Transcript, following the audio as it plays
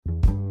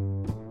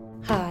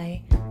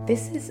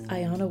This is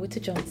Ayana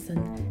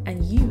Witter-Johnson,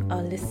 and you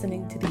are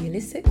listening to the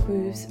Illicit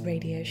Grooves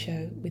radio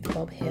show with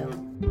Bob Hill.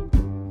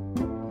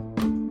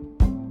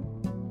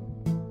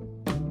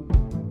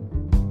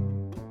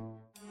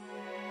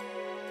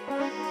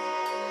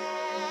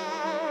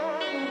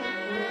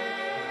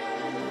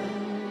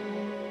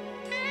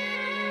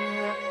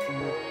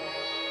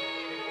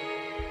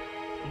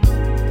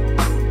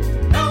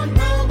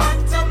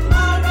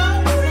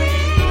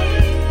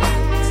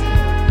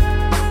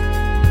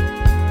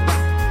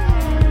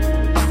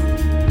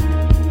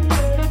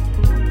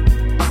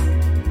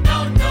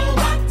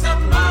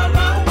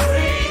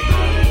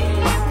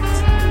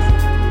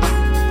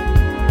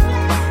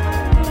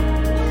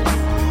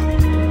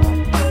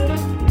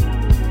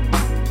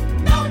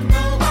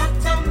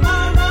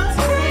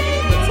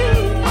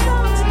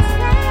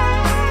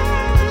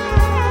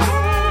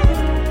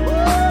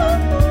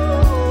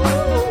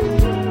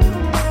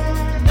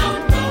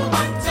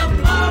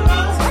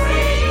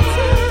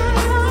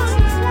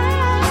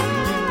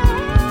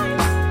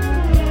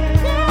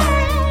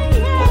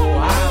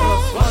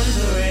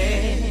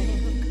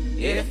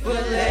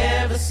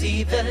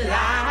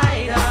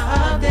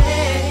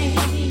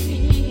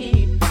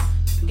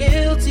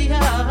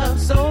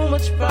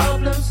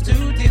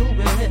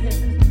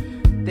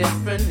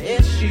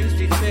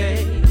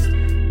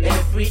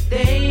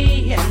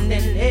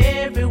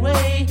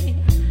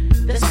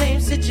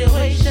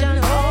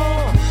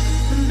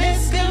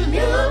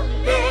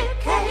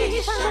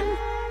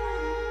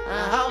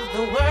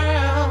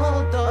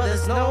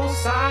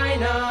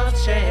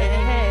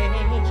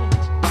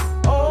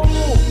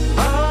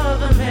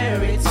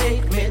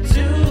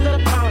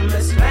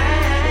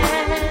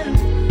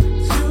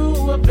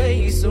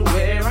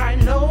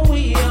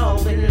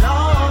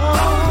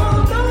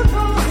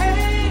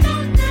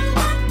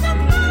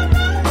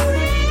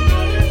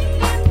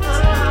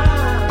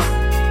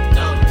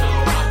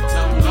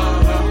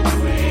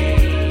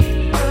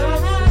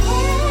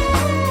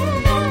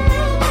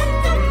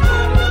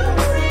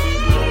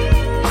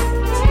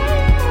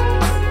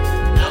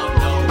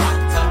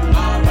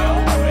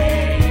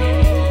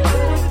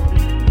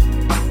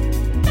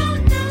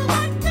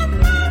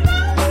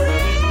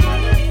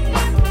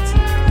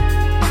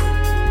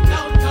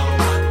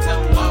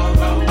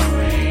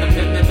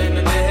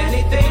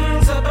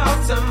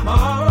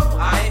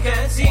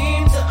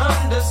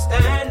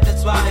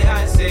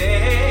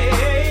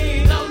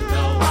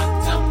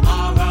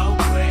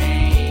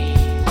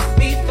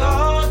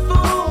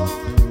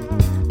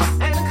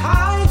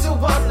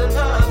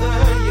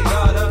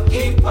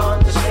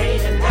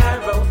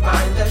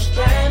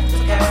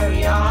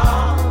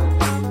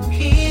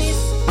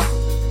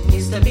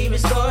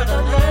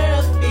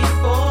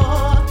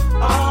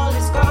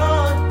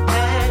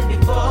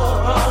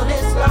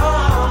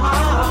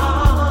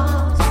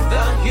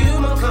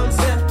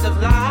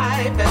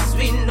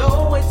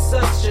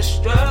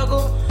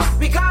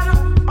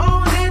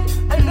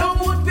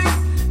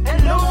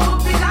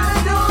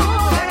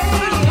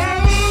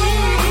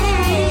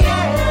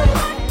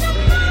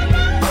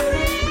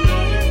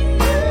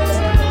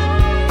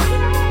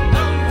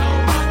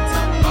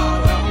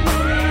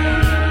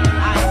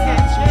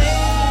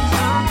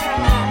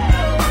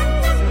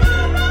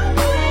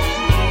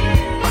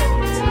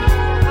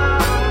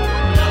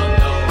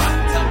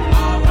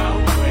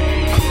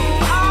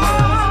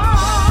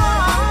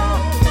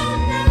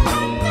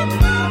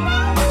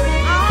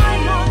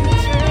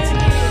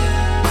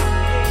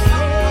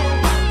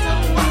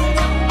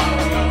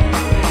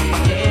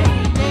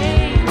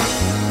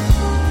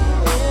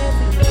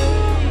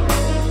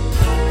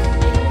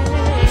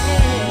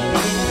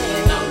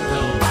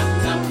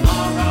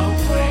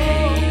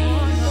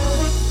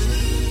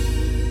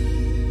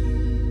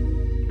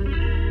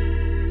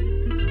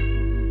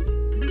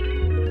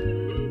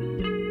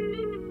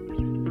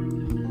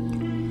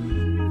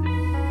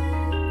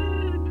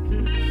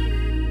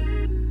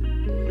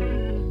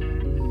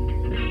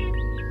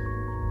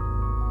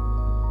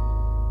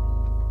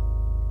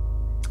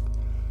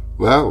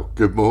 Well,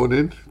 good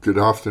morning, good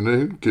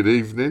afternoon, good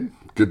evening,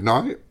 good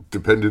night,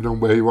 depending on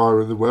where you are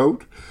in the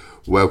world.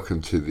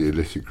 Welcome to the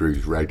Illicit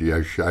Grooves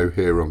radio show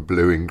here on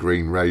Blue and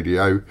Green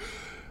Radio.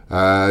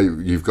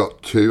 You've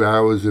got 2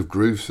 hours of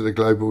grooves to the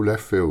global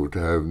left field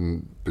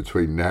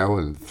between now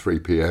and 3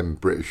 p.m.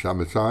 British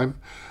summer time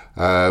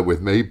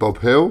with me, Bob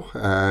Hill,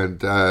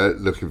 and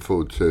looking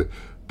forward to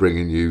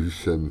bringing you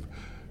some,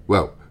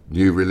 well,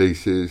 new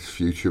releases,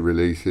 future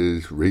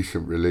releases,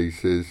 recent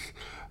releases,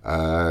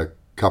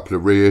 couple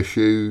of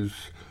reissues,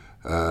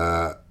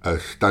 a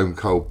Stone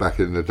Cold back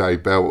in the day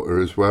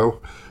belter as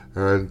well,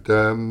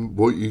 and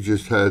what you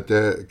just heard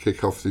there to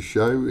kick off the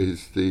show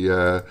is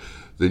the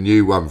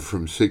new one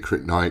from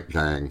Secret Night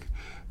Gang,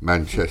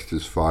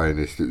 Manchester's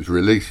Finest. It was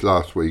released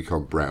last week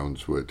on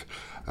Brownswood.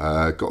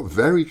 Got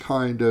very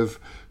kind of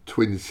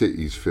Twin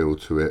Cities feel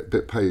to it.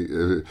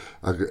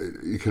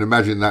 You can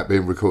imagine that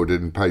being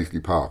recorded in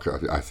Paisley Park.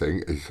 I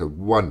think it's a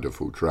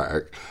wonderful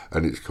track,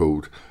 and it's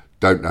called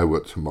Don't Know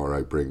What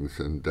Tomorrow Brings,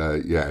 and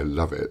yeah, I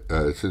love it.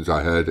 As soon as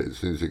I heard it, as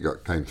soon as it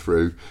came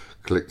through,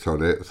 clicked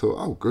on it, thought,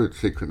 oh good,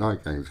 Secret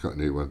Night Gang's got a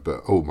new one,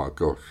 but oh my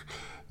gosh,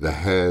 the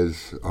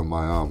hairs on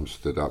my arms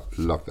stood up.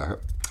 Love that.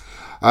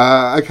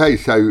 Okay,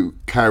 so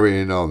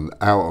carrying on,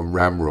 out on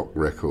Ramrock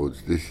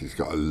Records, this has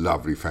got a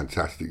lovely,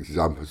 fantastic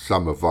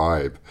summer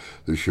vibe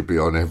that should be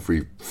on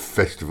every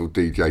festival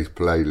DJ's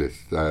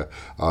playlist.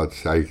 I'd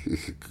say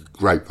it's a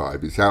great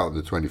vibe. It's out on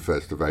the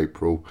 21st of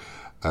April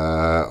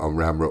on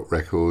Ramrock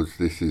Records.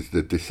 This is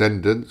The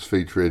Descendants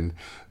featuring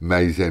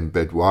Mazen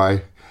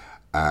Bedwai,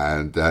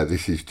 and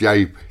this is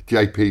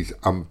JP's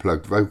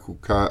unplugged vocal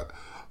cut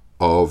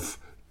of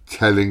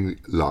Telling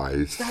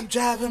Lies. Stop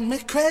driving me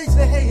crazy,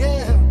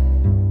 yeah.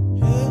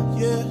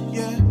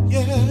 Yeah.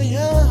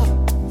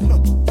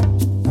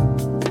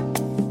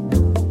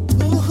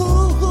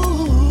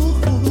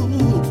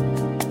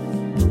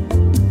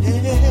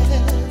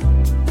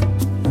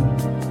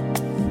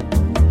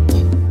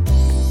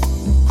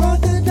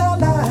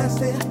 Crocodile eyes,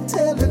 they're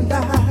telling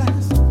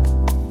lies.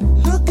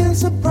 Looking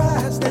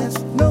surprised, there's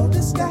no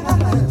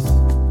disguise.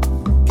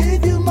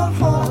 Gave you my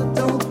heart,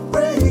 don't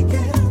break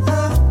it.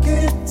 I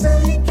can't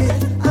take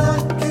it, I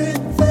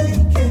can't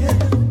fake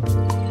it.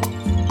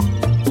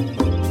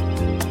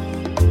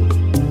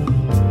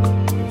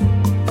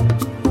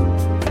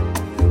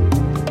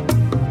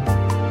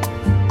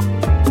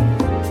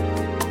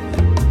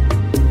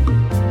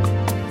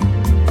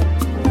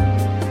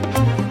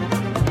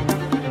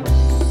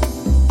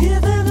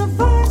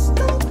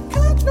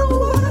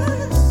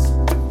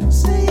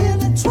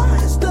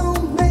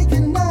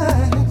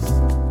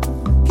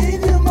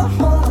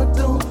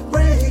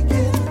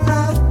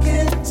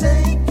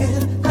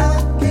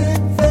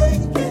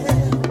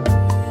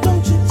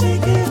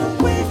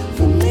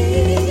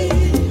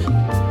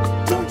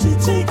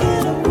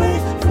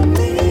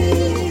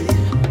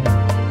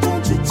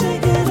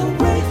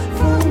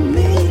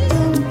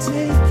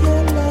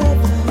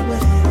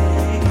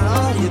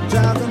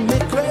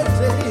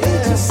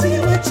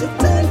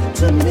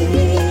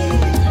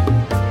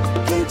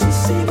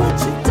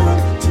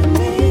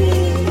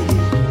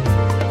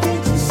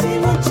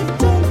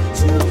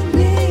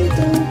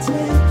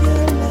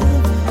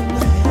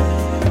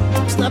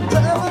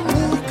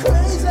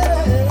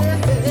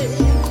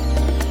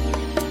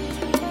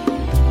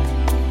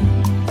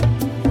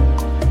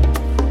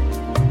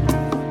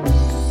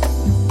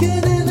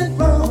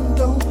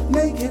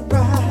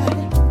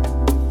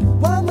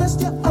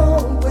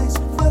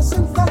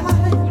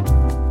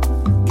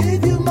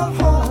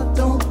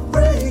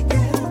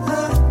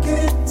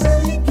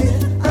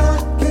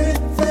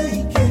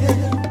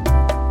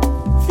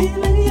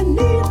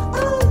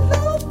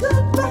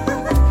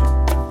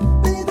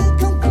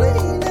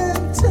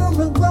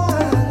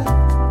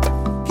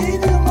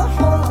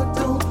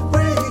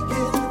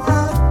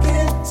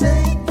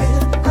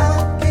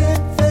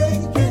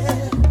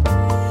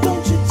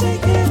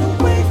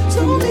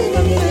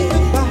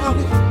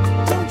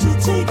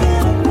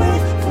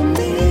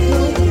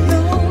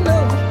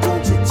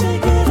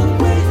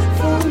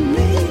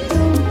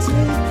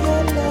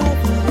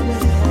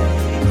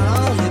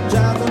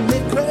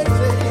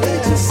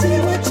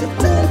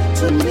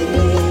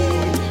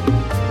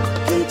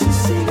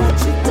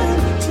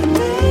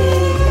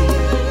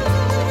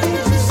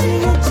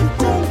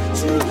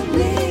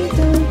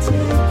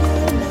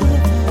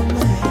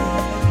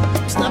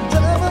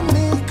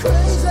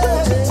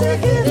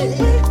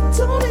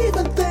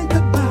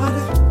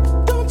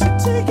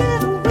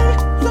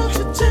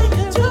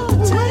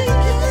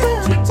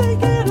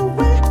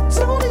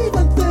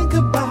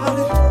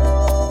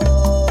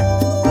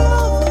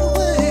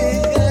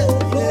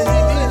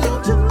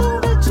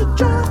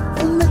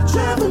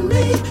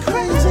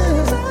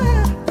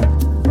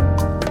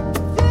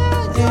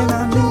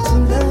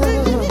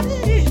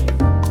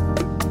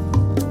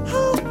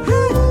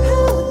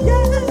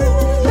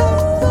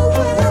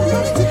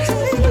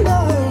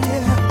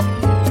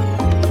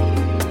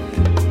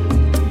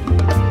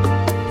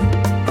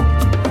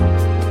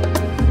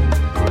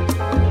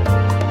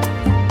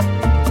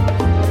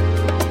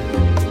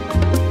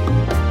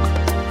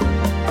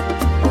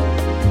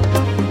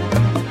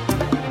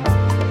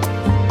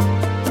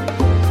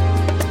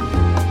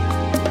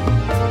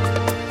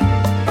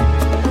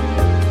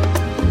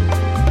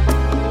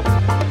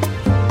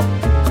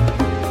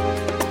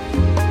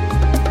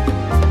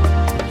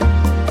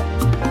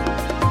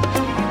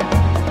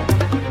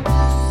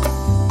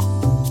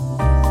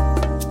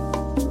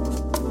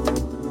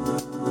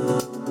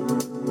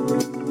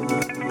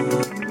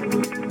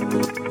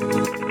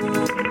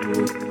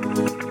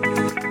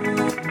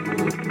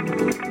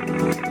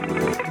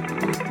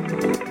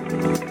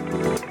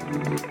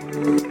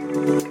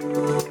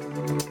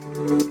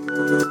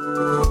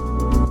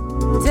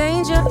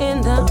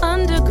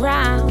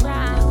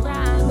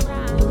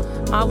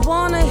 I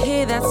wanna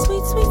hear that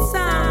sweet, sweet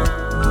sound.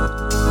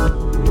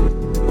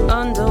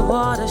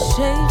 Underwater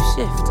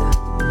shapeshifter,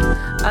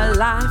 a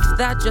life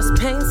that just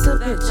paints a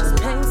picture,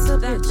 paints a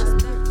picture.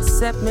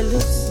 Set me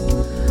loose.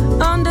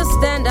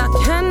 Understand I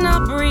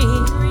cannot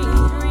breathe.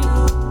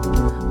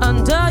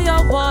 Under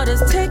your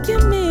waters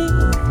taking me.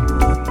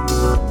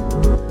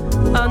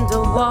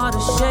 Underwater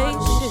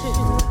shapeshifter.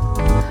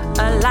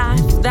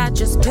 that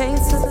just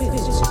paints a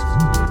picture.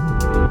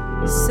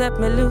 Set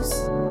me loose.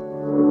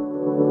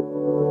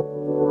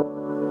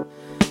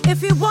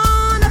 If you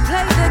wanna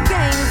play the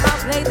games, I'll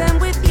play them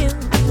with you.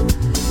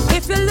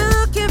 If you're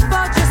looking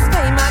for just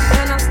fame, I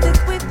cannot stick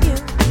with you.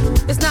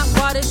 It's not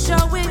what it's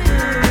showing you.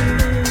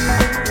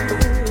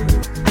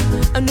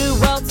 A new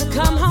world to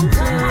come home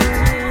to.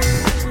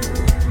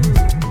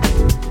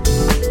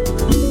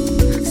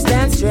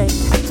 Stand straight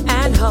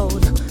and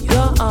hold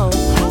your own.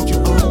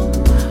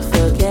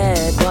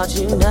 Forget what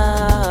you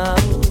know.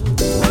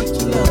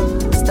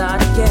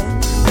 Start again,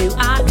 new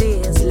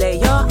ideas, lay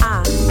your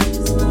eyes.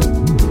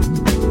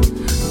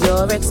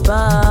 You're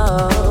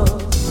exposed.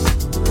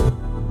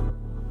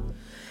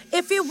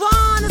 If you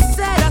wanna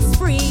set us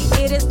free,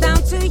 it is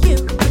down to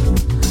you.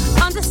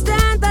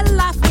 Understand the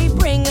life we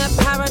bring, a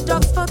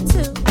paradox for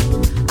two.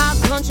 Our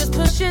conscience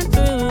pushing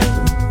through,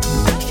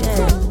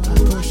 yeah.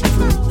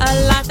 A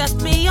life that's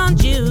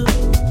beyond you,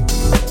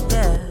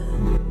 yeah.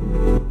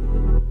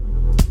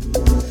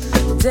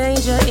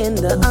 Danger in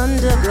the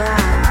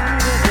underground.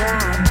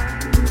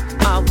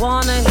 I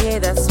wanna hear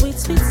that sweet,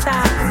 sweet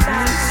sound.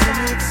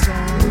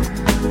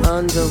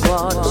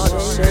 Underwater,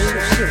 shake,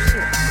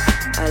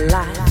 a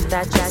life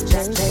that just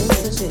changes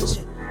the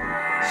vision.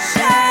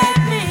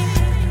 Shake me.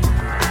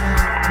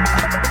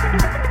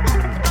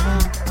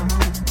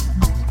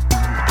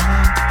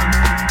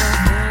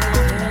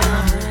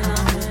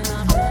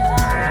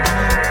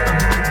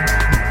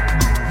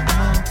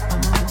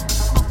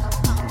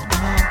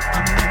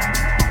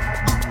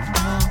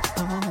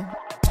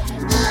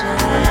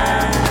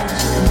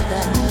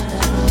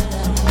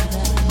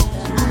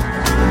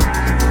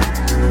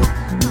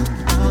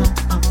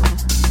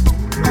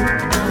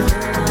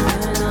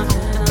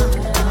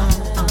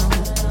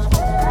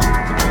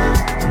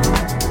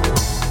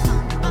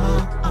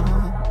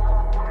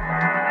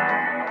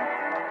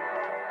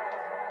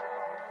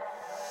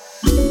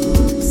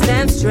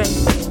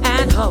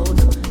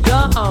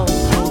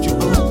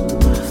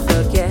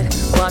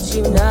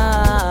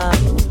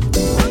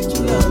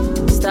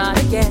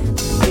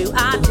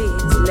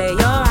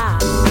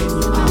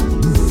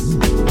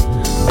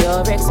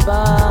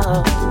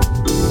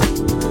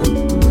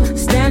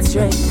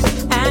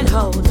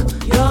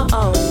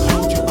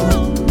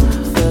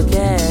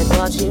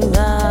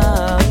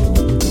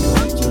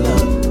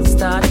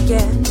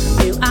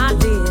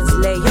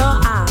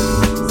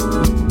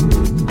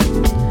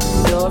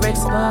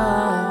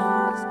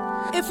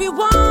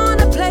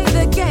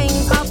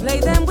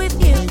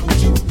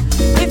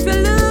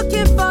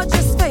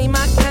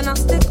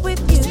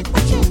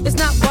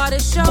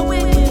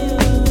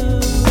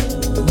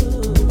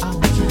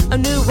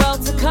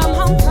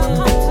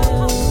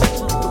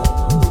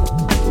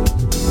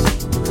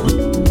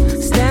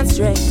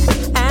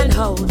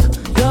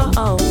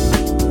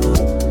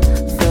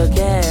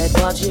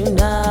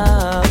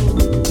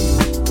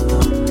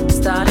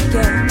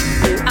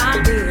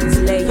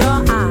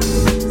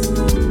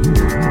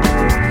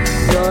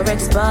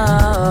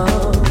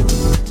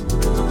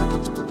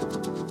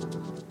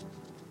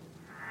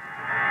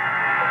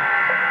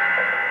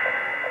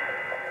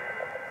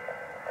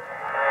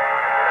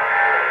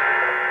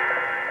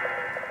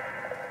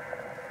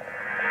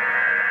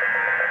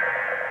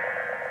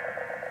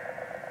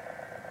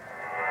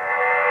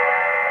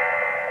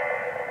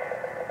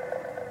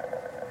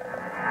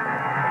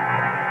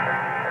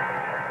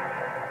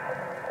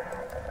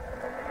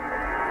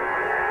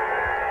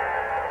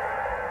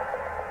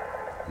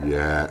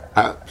 Yeah,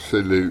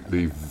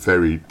 absolutely,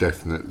 very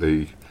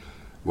definitely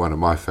one of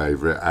my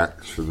favourite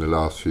acts from the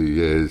last few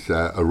years.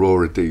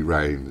 Aurora D.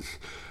 Rains,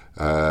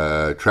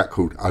 track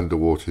called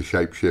Underwater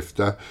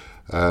Shapeshifter,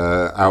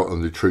 out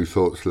on the True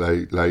Thoughts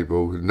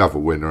label. Another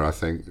winner, I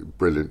think.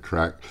 Brilliant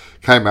track.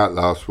 Came out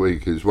last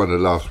week. It was one of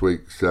last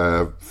week's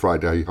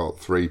Friday Hot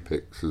 3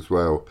 picks as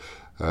well.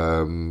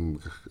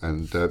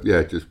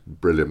 Yeah, just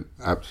brilliant,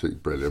 absolutely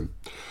brilliant.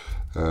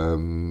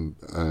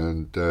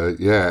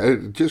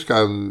 Just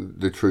go on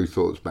the True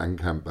Thoughts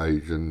Bandcamp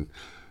page and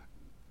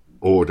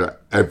order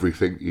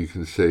everything you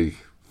can see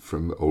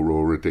from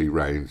Aurora D.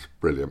 Rains.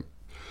 Brilliant.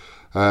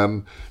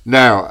 Don't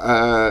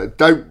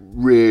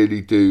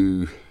really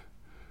do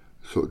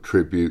sort of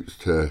tributes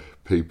to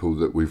people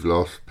that we've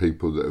lost,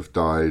 people that have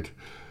died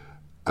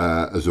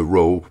as a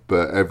rule,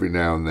 but every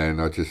now and then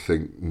I just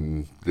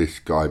think this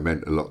guy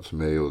meant a lot to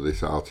me, or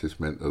this artist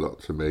meant a lot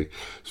to me.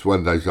 It's one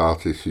of those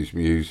artists whose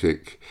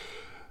music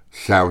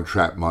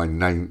soundtracked my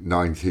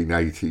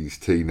 1980s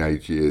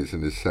teenage years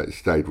and has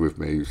stayed with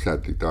me, who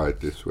sadly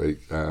died this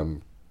week.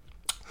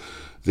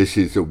 This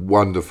is a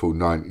wonderful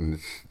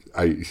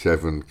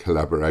 1987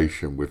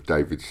 collaboration with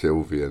David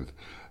Sylvian,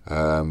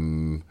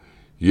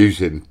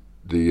 using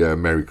the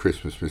Merry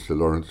Christmas Mr.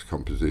 Lawrence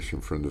composition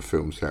from the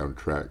film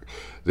soundtrack.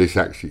 This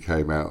actually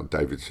came out on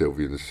David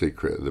Sylvian's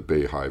Secret of the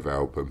Beehive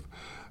album.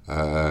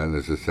 And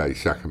as I say,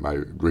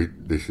 Sakamoto,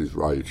 this is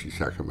Ryuichi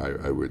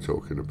Sakamoto we're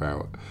talking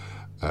about.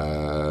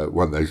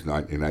 One of those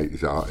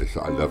 1980s artists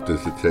that I loved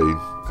as a teen,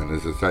 and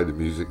as I say, the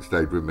music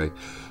stayed with me.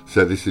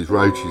 So this is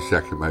Ryuichi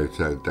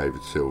Sakamoto and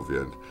David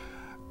Sylvian,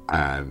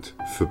 and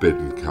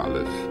Forbidden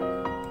Colours.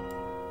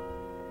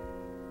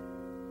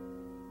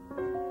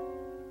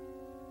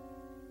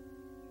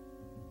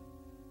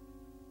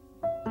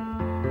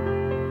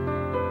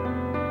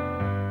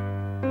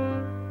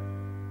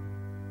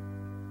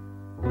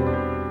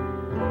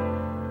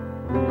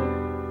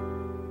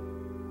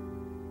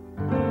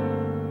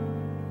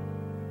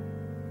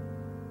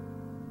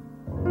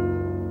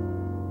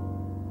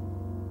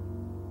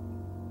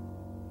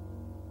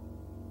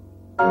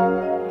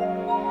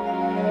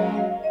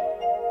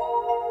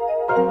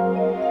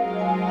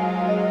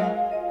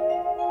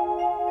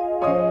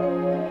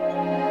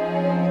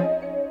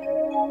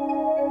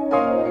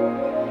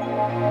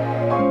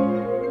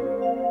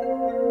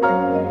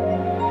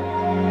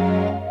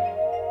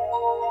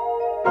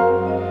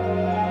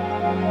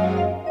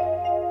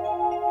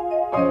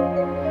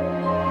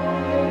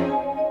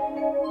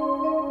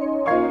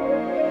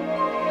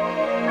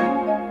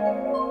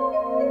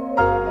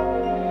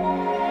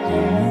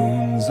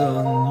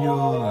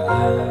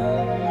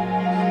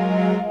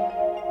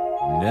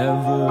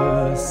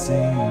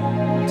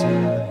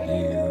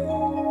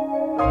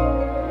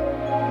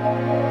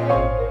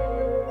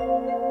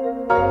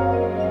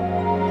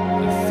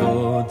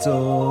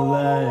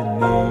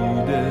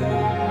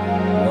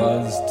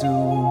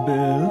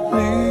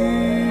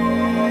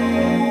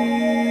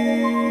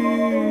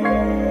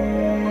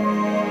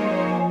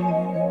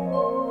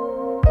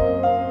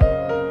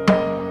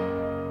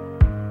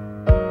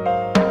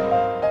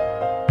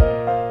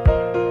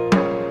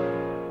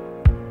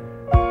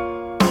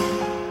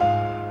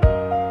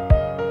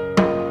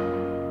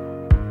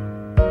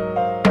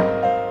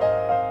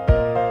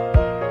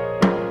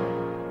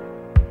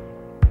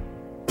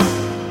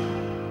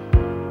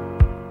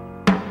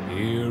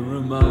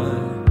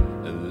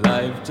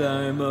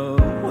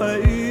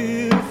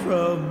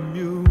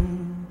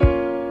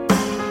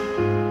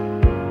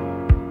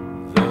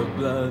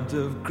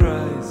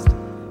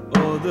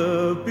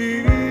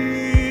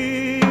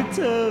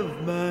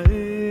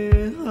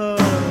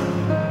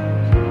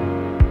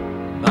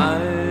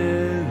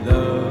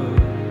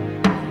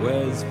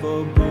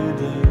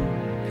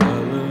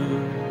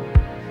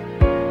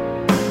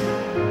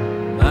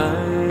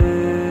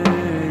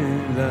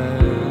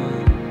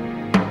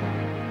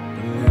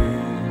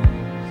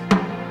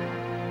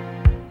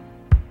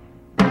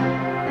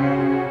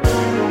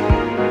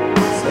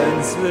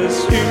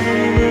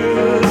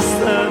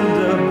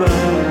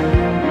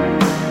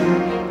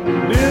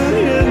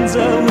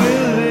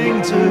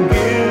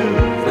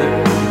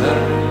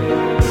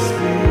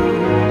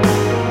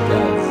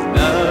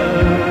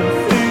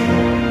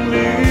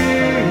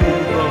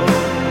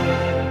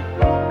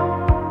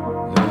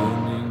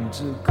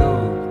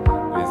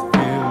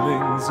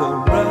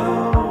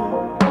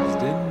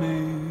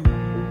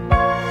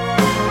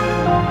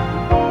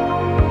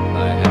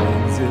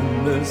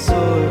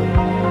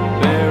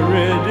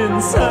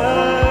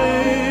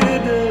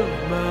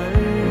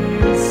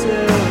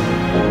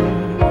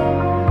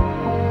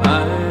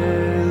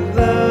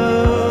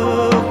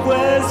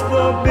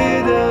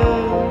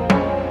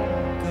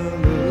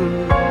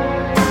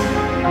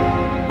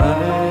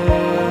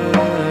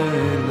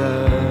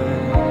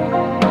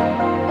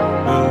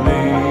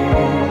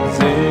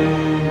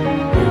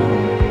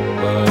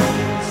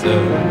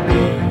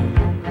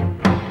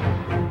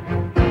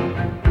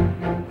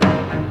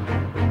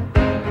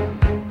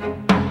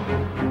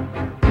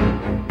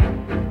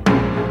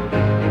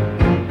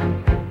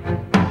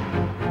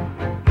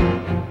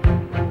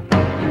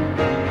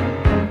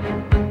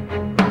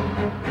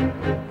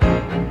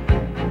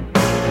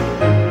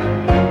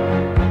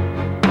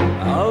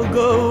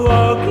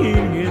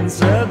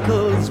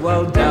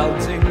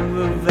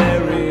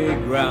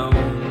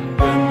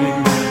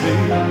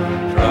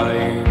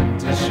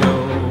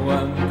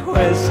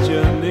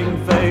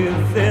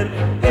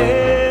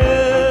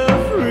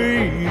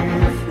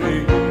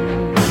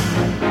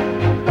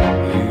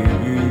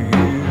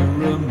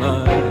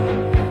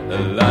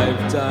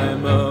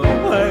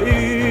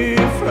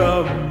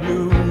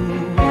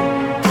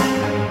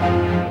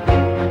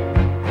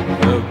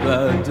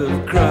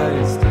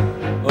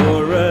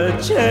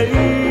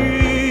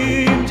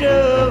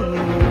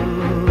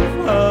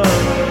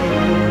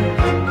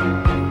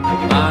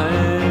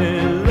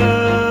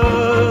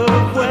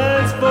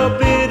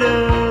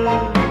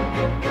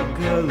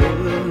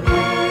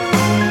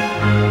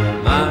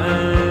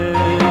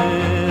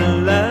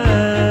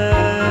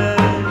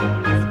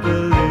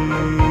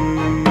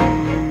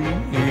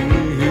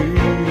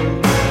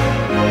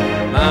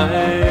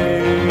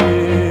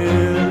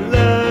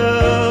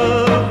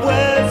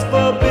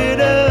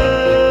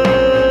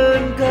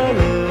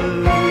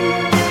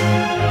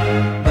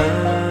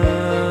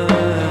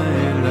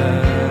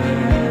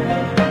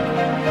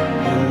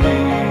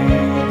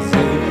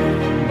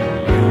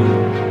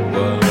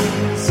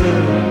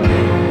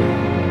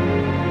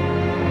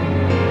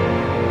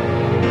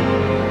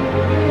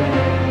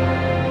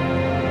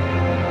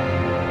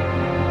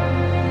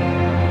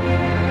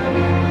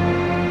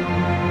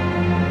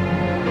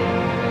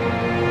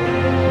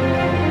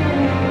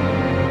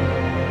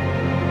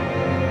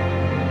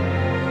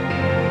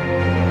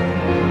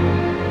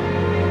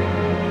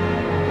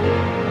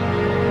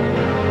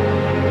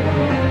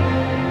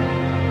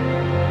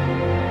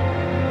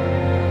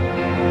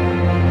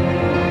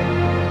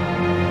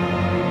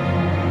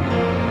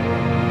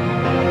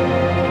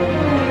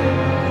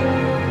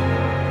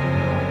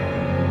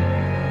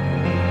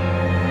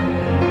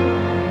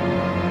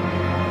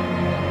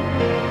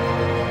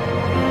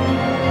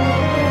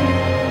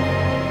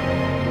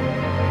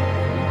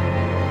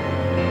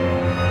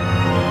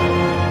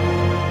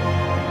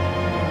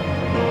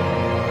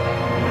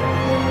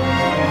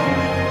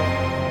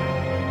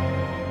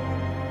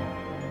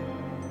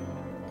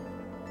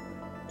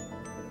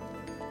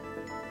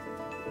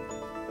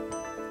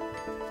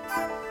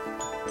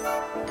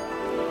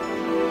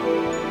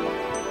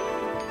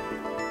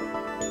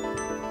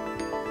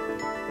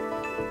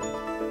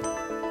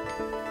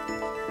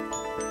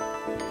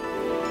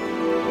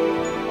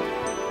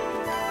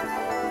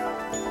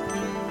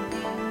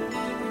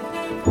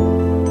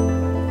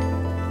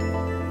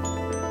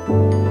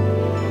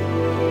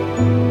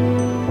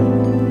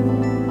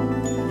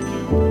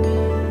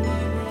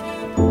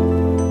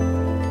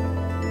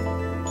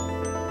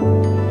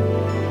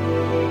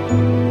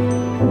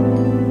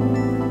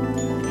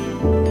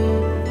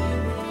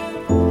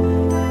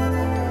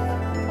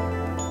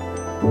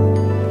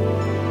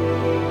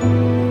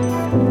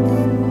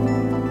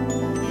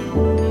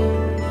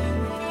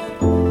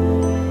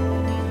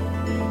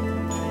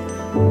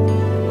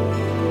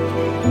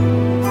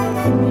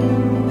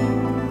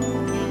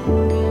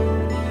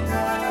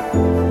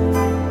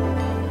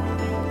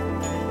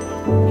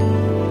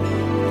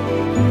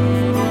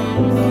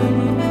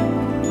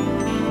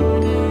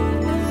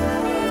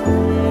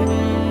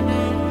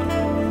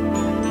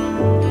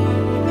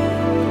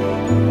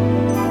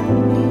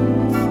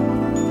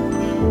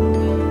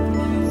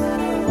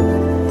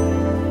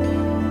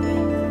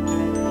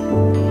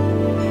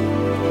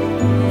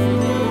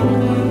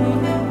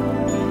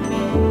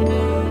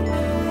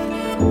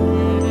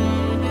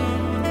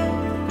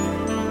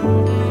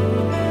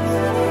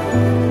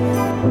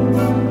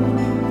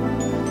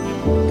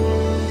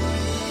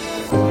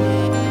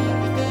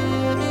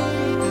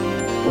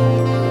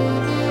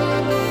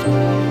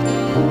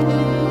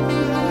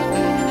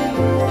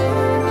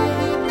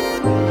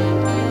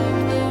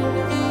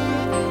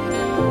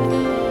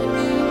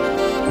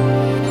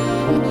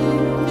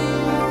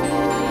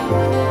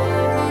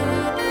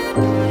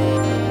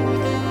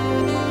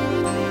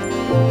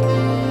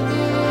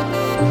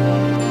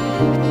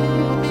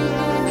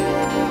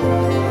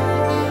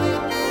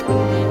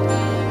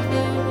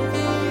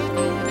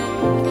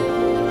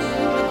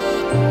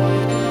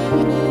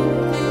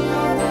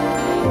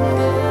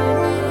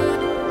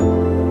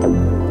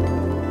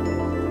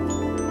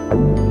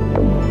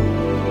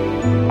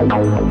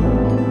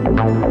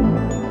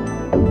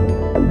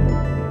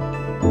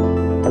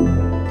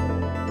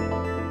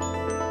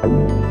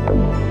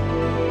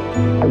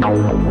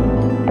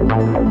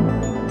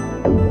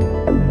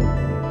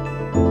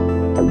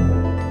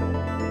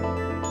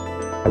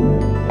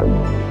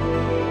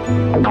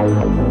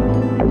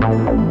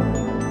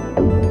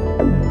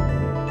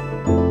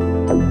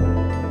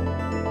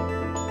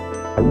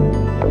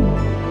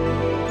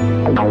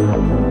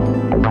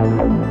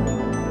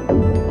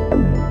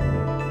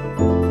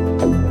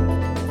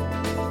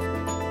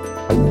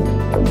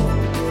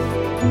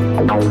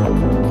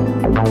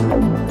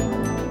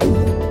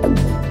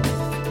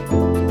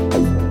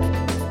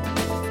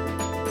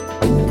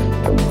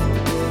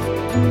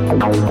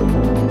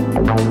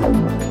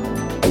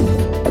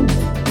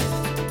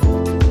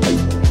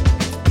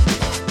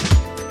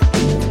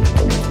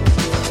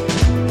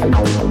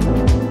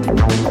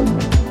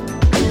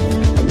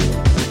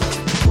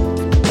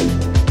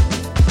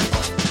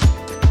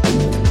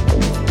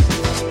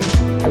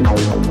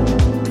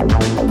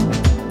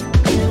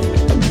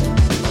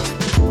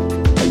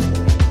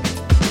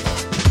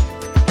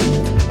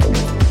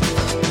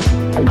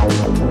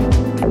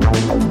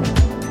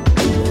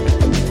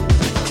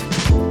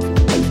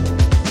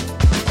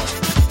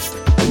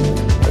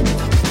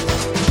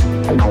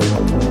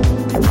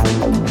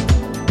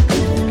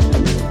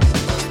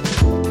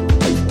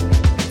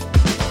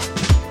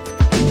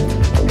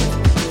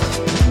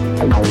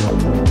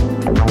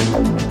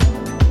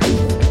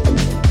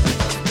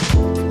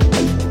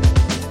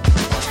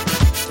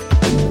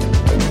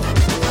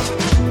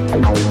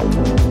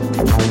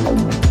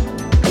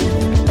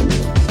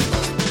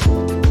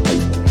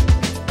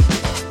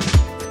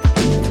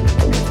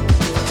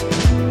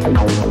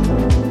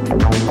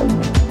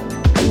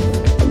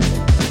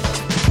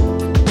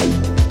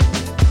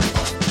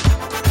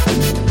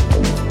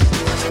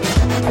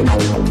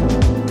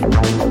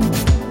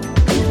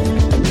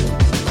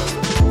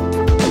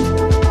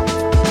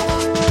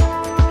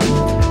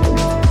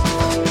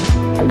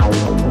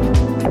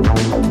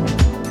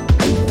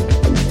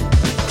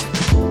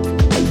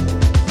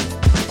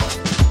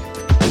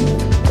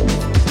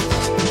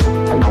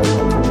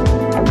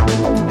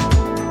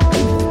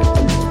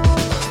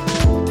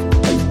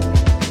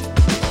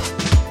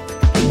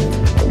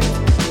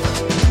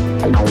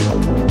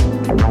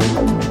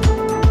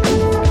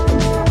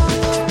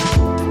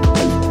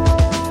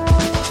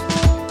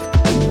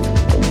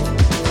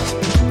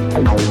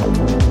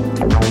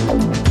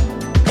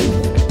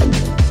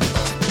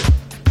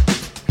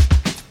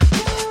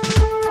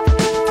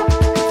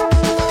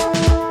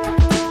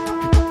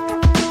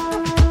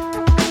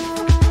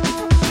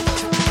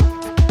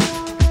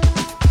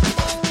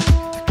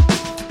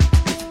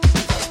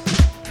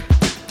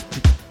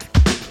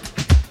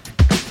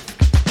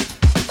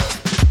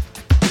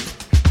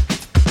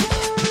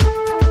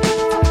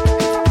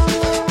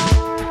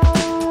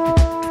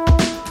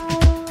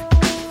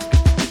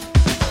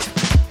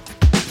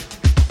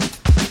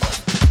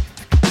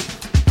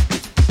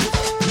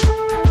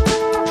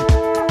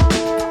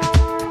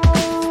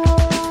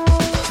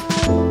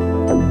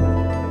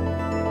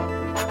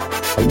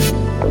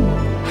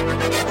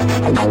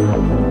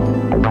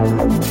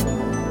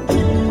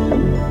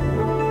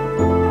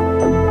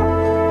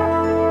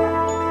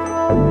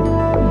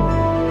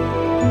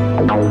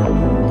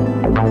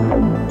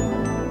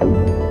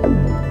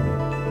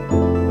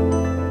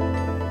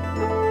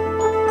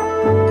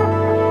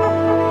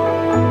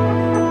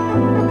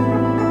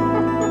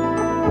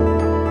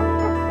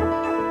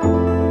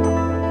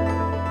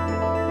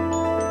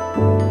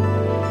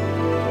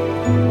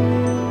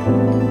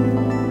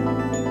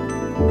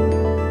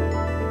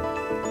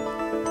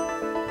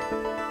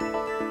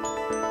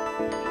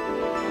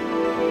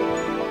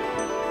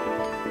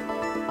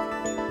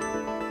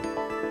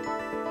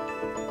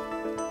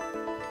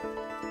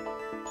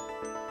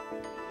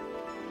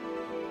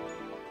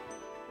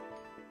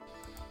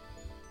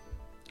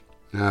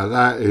 Now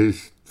that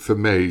is, for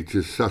me,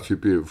 just such a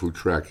beautiful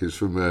track. It's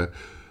from a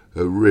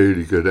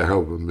really good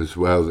album as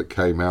well that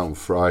came out on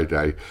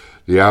Friday.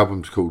 The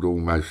album's called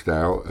Almost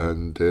Out,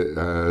 and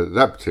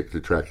that particular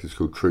track is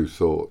called True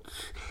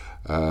Thoughts.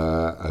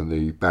 And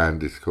the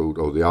band is called,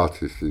 or the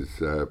artist is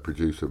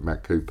producer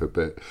Matt Cooper,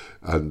 but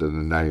under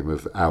the name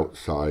of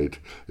Outside.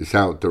 It's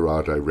out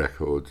Dorado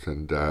Records,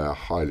 and I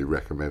highly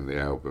recommend the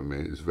album.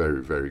 It's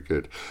very, very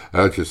good.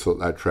 I just thought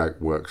that track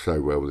works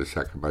so well with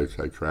the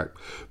Sakamoto track.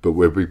 But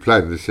we'll be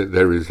playing this.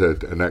 There is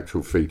an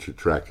actual feature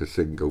track, a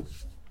single,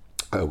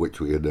 which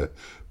we're going to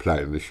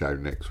play in the show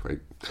next week.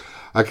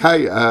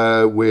 Okay,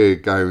 we're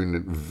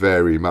going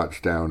very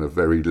much down a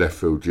very left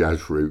field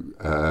jazz route,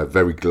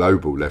 very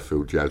global left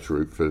field jazz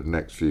route for the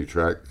next few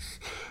tracks.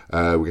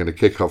 We're going to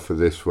kick off with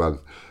this one,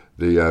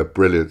 the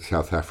brilliant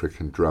South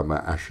African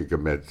drummer Asha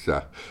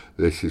Gamedza.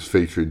 This is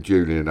featuring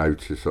Julian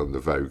Otis on the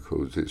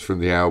vocals. It's from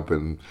the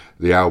album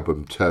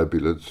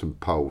Turbulence and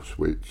Pulse,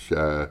 which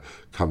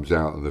comes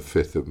out on the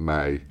 5th of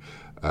May.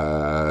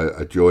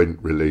 A joint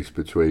release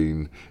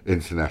between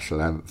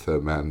International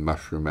Anthem and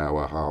Mushroom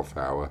Hour Half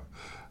Hour.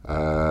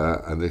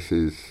 And this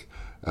is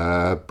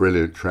a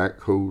brilliant track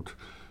called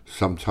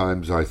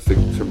Sometimes I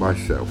Think to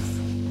Myself.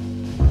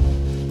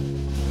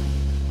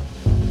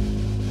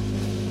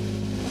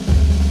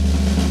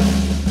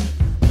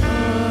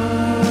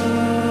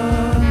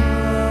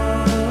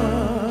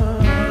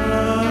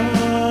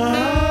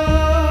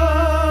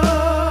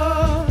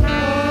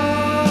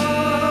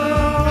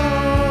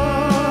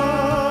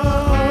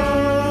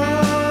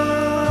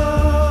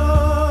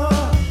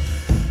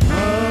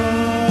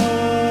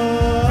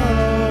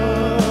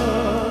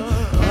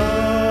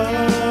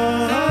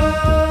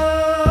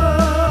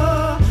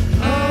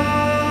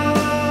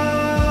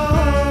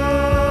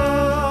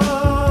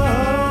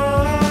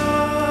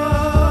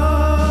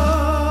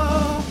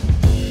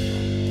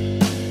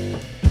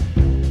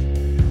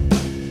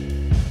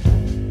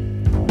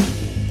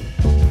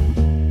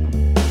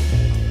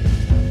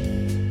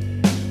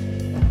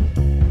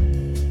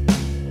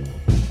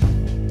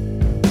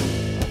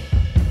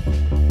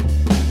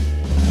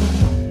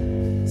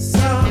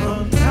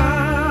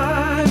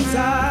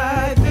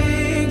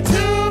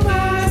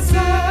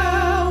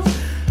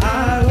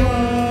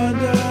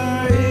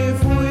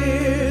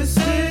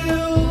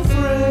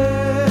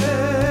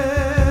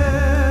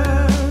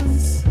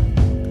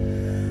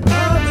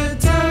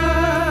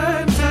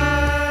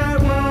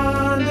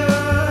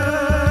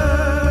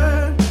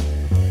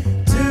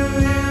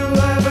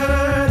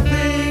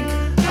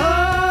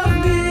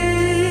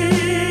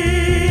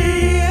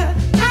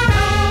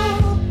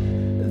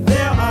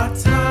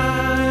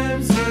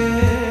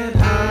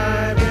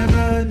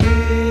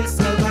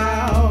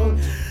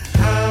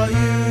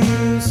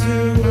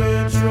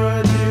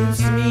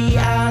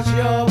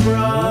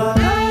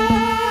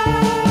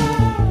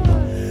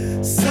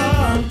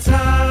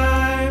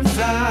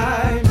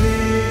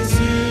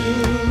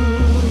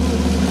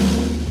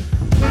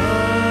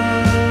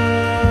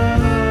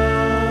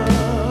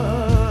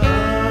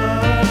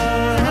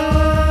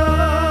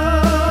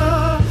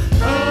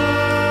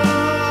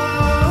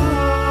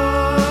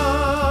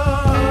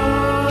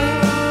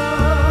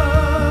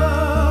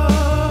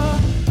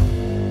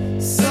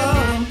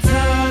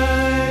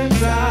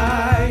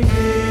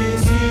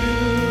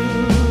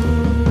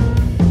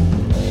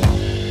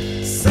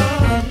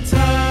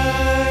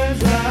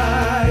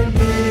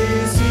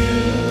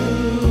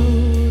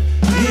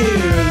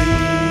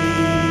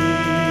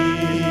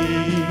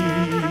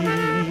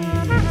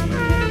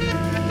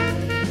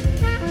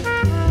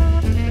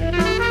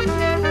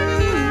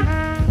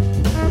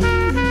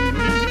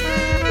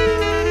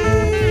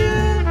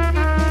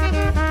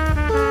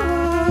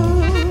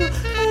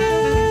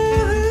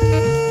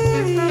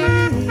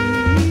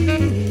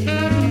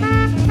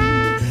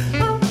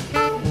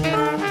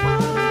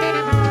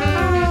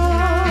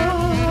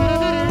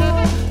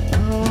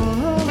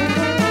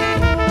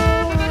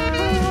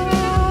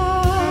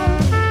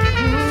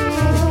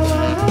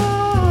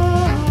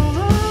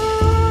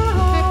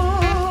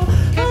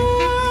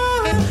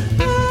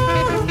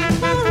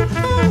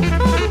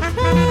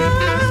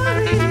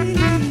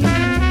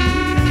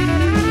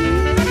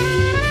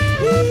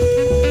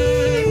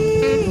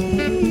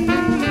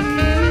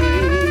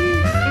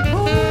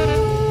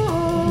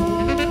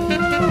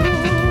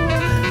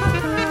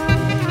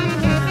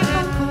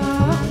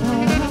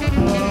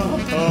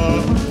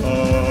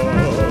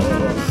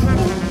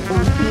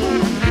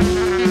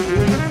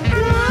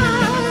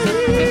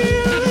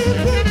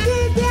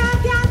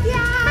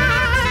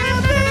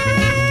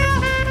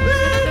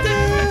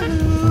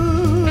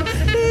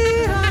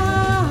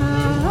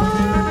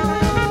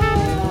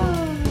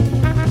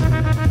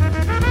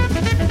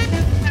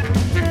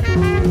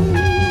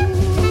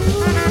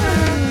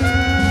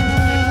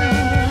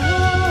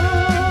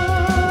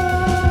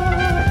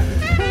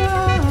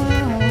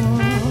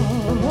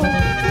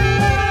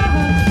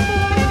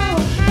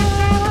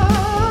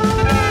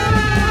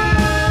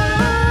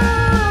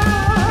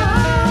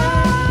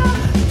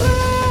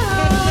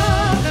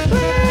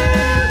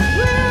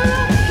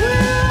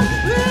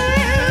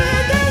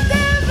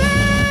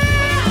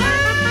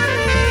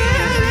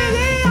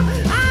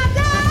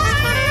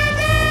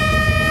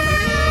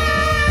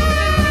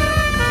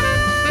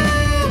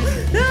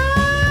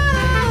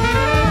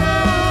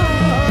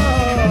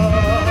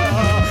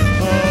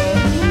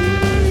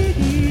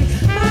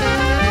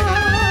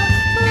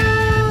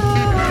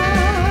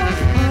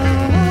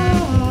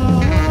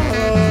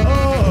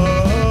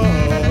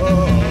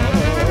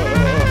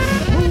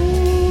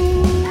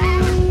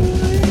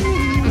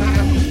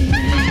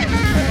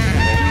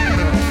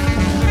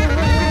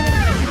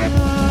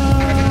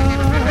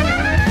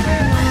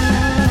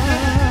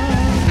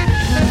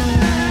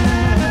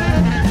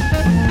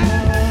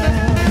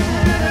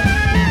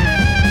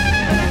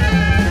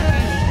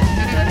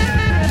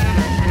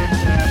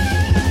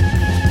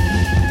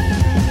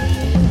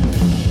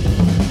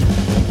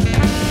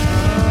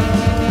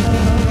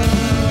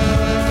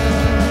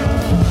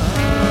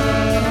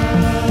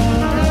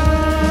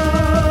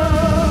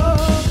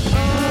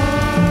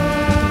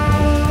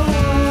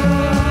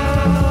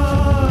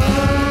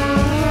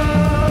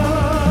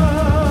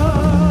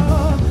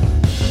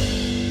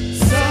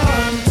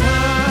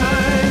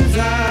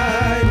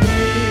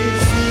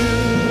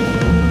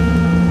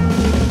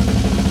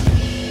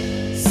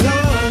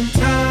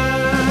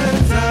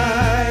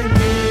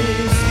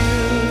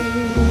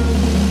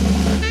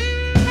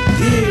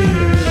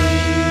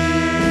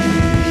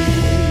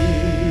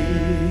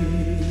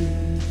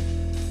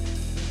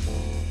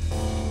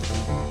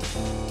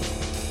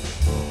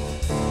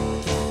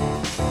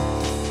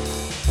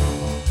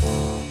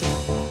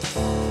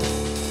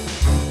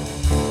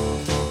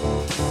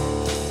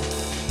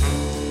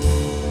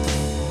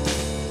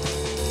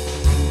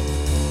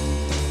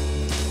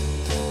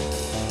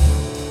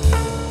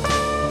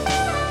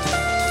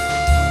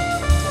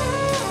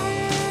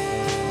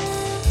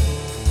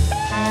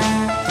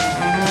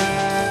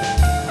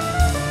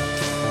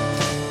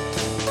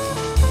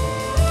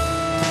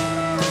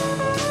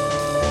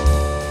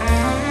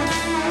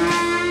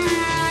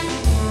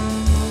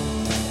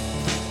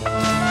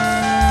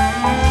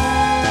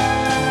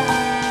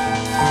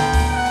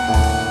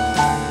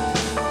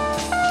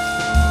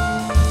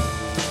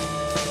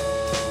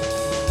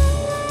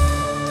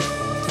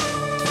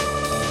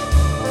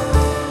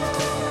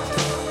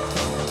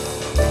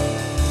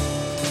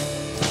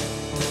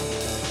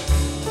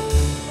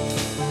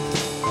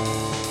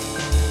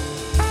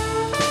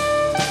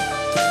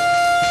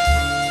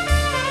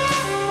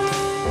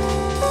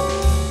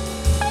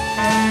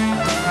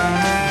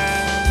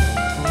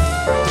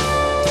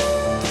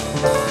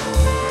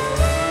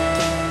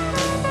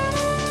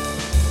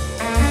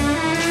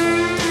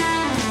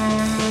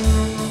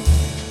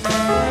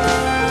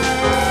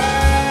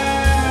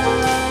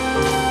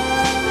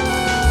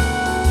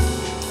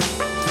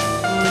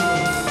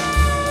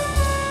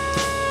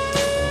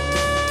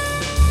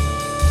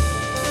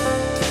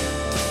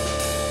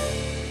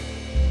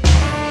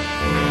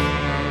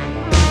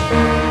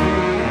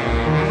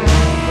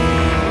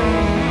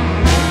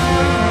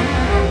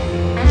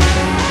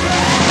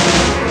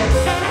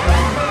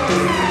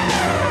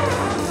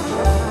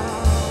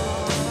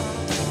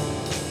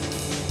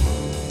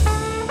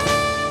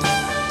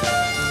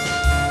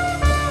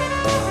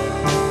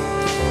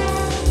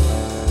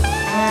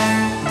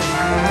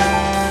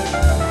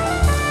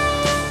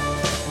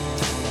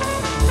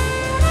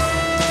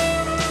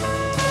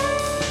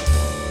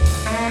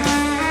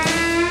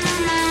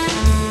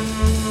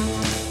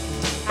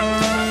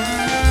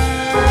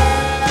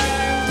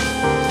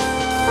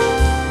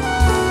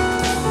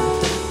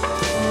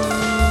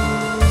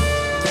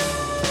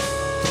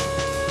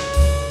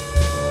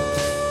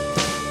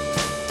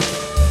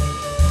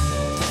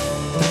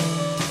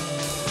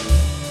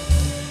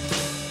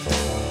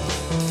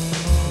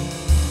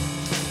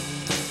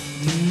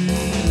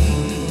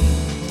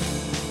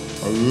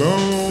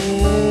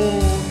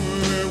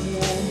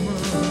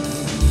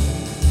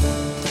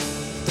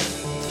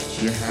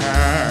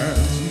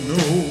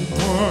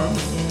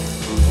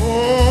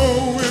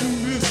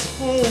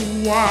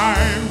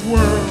 wide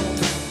world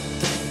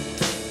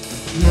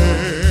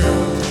care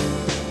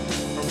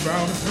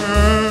about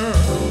her.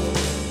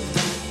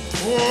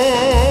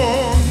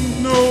 Oh,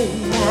 no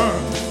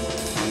one,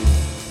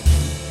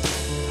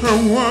 her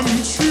one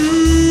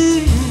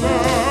true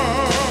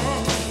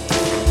love,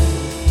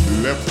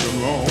 left a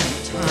long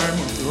time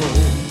ago,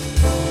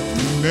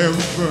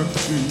 never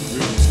to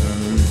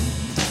return.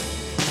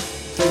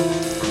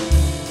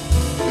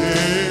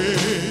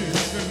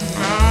 Days and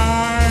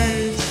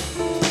nights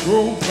go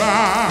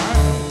by,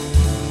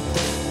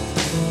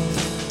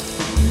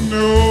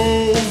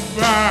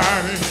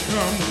 nobody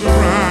comes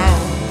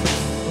around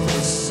to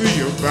see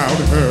about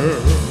her.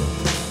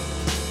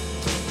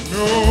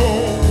 No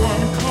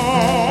one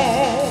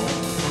calls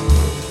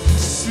to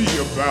see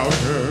about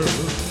her.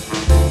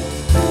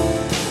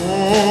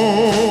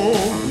 Oh,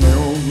 the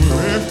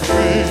only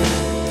thing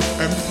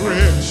and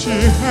friend she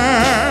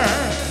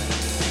has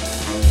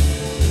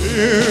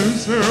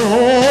is her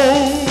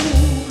own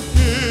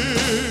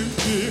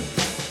empty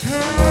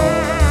hand.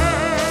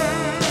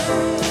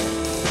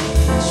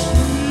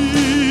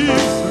 She's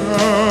a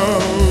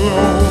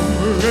lonely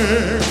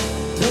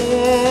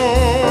woman.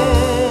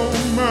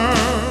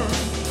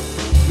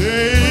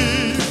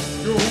 Days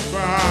go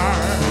by,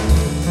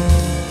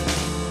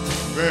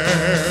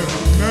 there's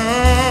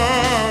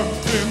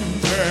nothing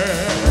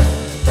there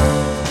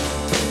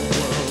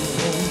but a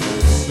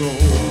lonely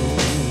soul.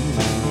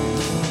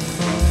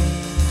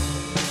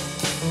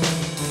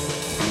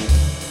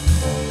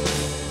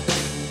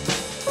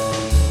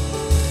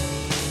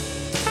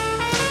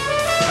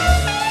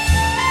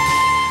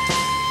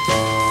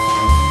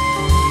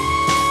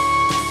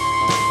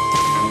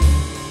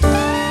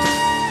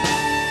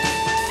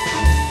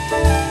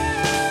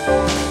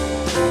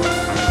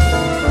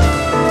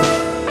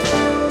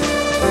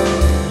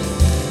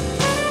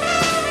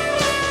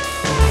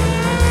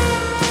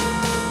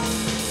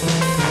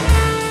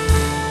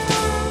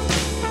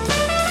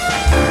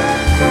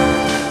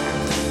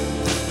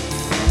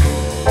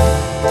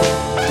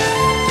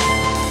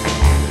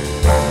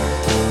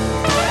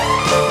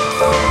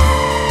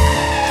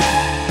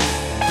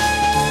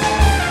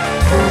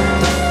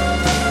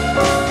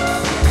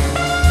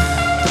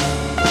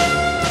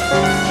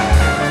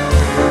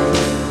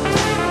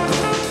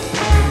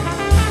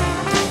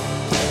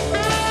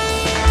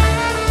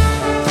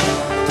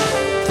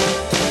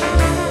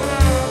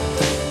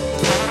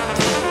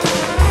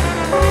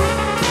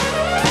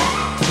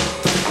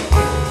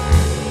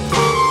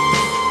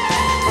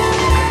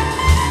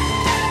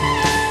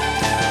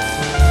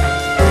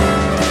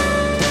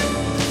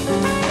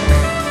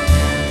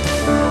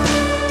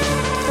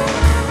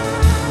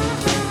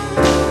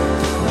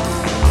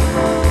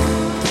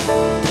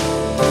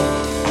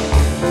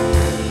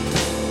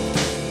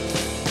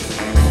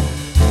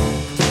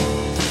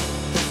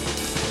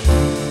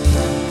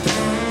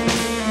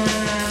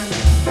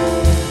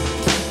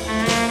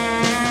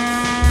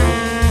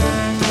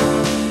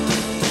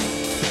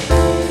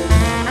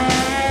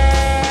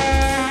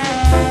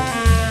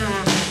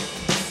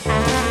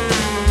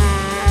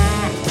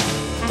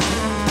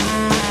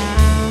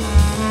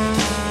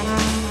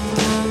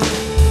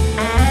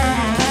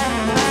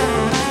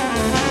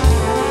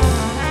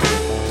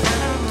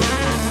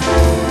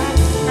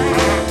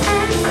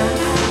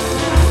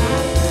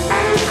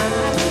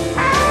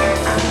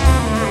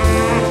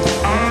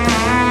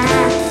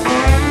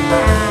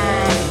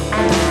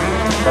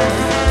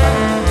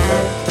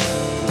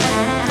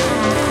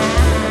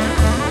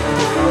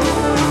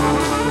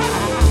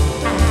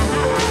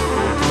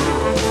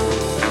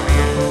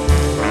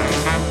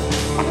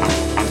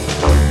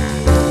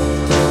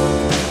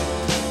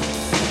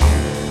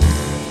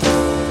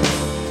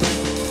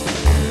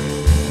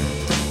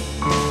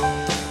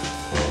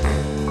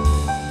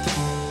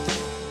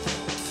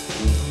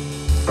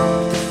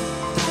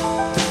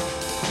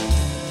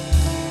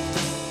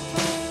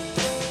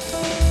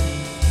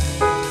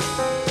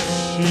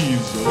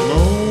 She's a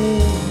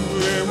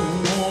lonely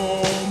woman,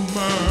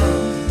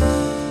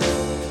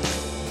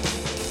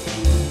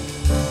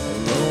 a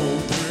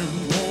lonely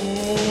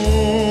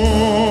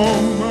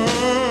woman,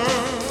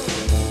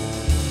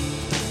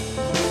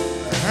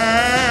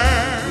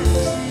 has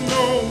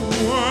no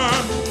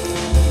one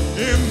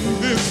in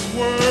this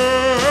world,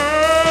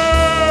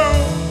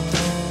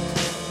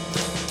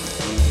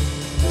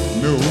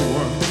 no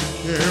one to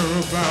care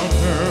about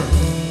her,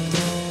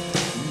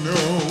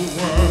 no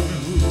one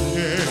who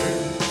cares.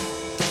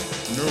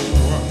 No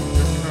one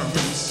to come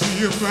and see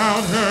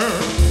about her,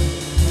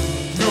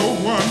 no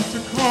one to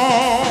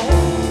call.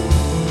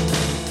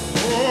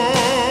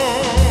 Oh,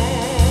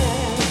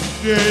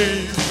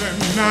 days and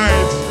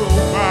nights go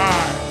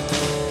by,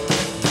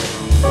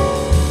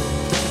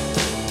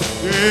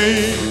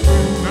 days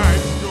and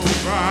nights go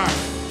by.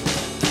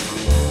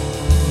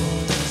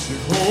 She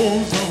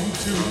holds on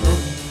to the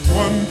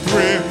one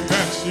thread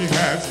that she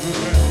has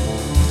left,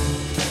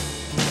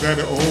 that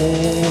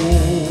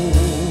old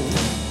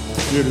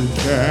kitty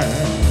cat,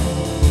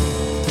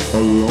 a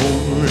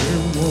lonely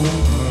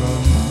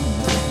woman,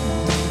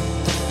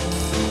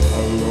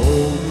 a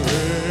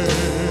lonely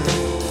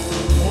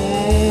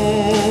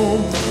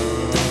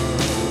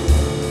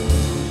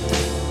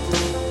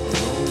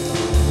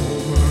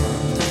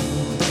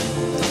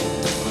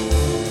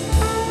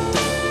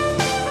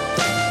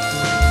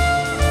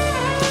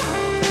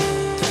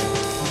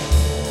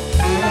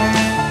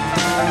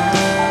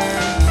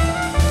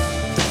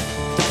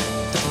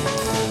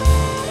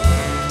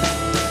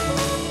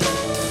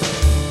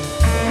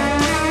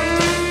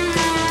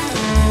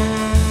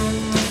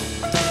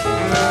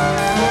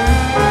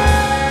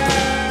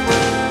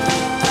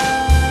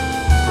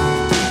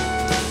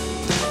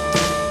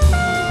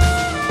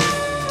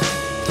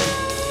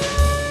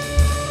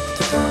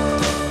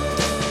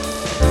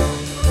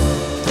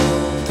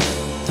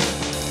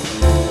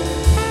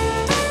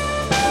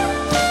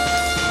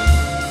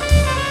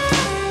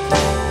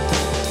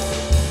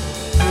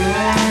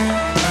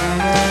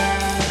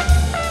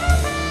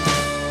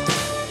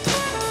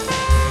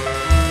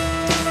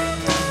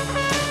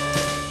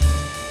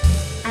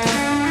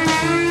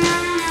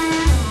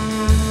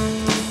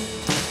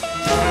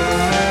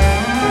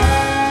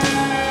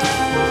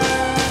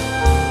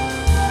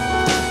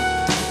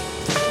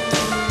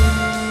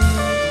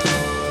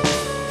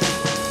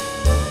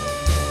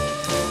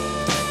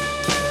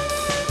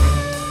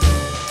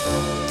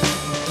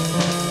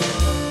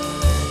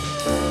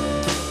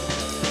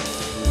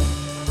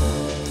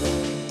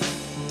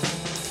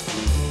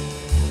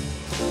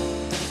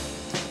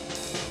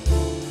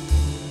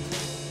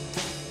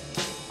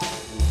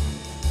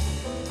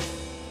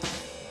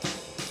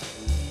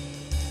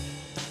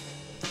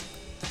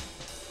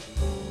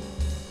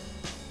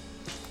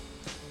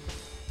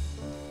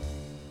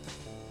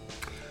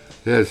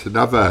Yes,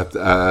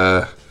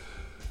 another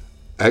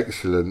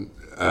excellent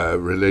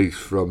release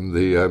from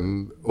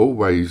the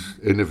always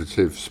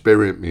innovative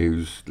Spirit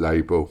Muse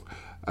label,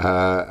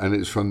 and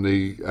it's from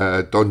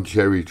the Don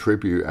Cherry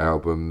tribute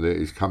album that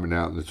is coming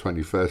out on the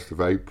 21st of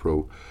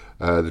April.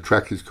 The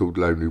track is called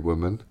Lonely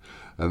Woman,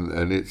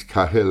 and it's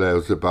Kahil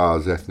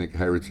El-Zabar's Ethnic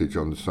Heritage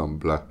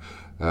Ensemble.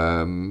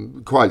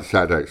 Quite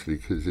sad actually,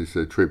 because it's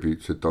a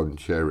tribute to Don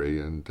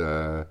Cherry, and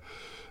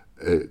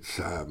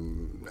it's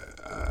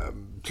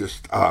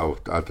just, I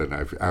don't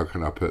know, how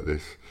can I put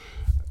this?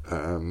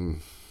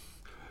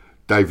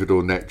 David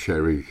Ornette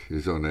Cherry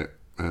is on it,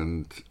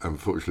 and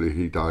unfortunately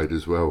he died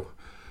as well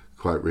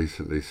quite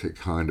recently, so it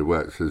kind of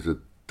works as a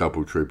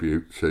double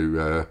tribute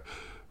to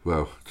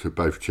to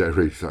both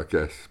Cherries, I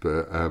guess.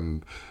 But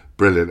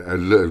brilliant,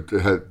 and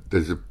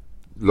there's a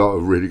lot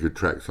of really good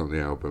tracks on the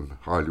album.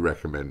 Highly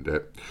recommend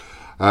it.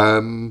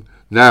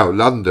 Now,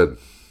 London.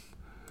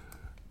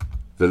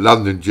 The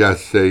London jazz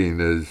scene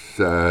has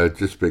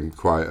just been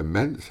quite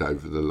immense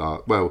over the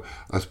last... Well,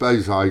 I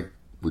suppose I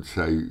would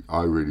say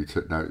I really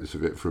took notice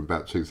of it from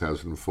about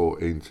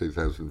 2014,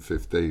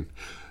 2015.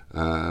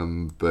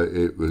 But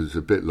it was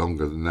a bit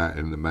longer than that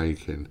in the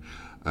making.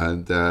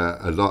 And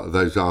a lot of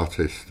those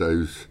artists,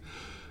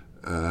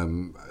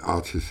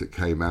 artists that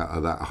came out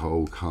of that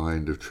whole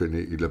kind of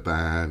Trinity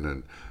Laban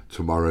and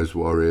Tomorrow's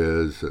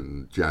Warriors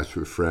and Jazz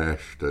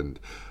Refreshed and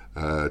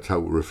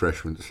Total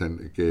Refreshment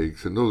Centre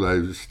gigs and all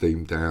those,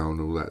 Steam Down,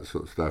 all that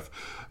sort of stuff,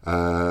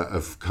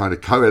 have kind of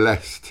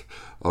coalesced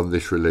on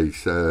this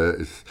release.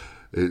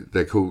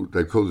 They call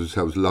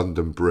themselves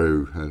London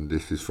Brew, and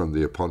this is from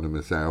the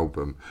eponymous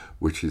album,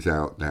 which is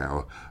out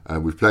now.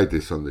 We've played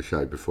this on the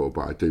show before,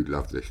 but I do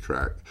love this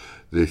track.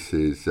 This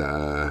is,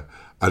 and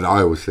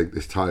I always think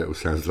this title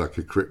sounds like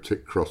a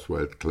cryptic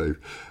crossword clue.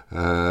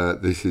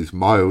 This is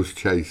Miles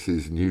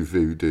Chase's New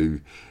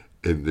Voodoo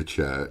in the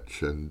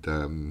Church, and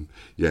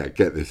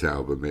get this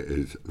album. It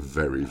is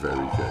very,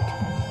 very good.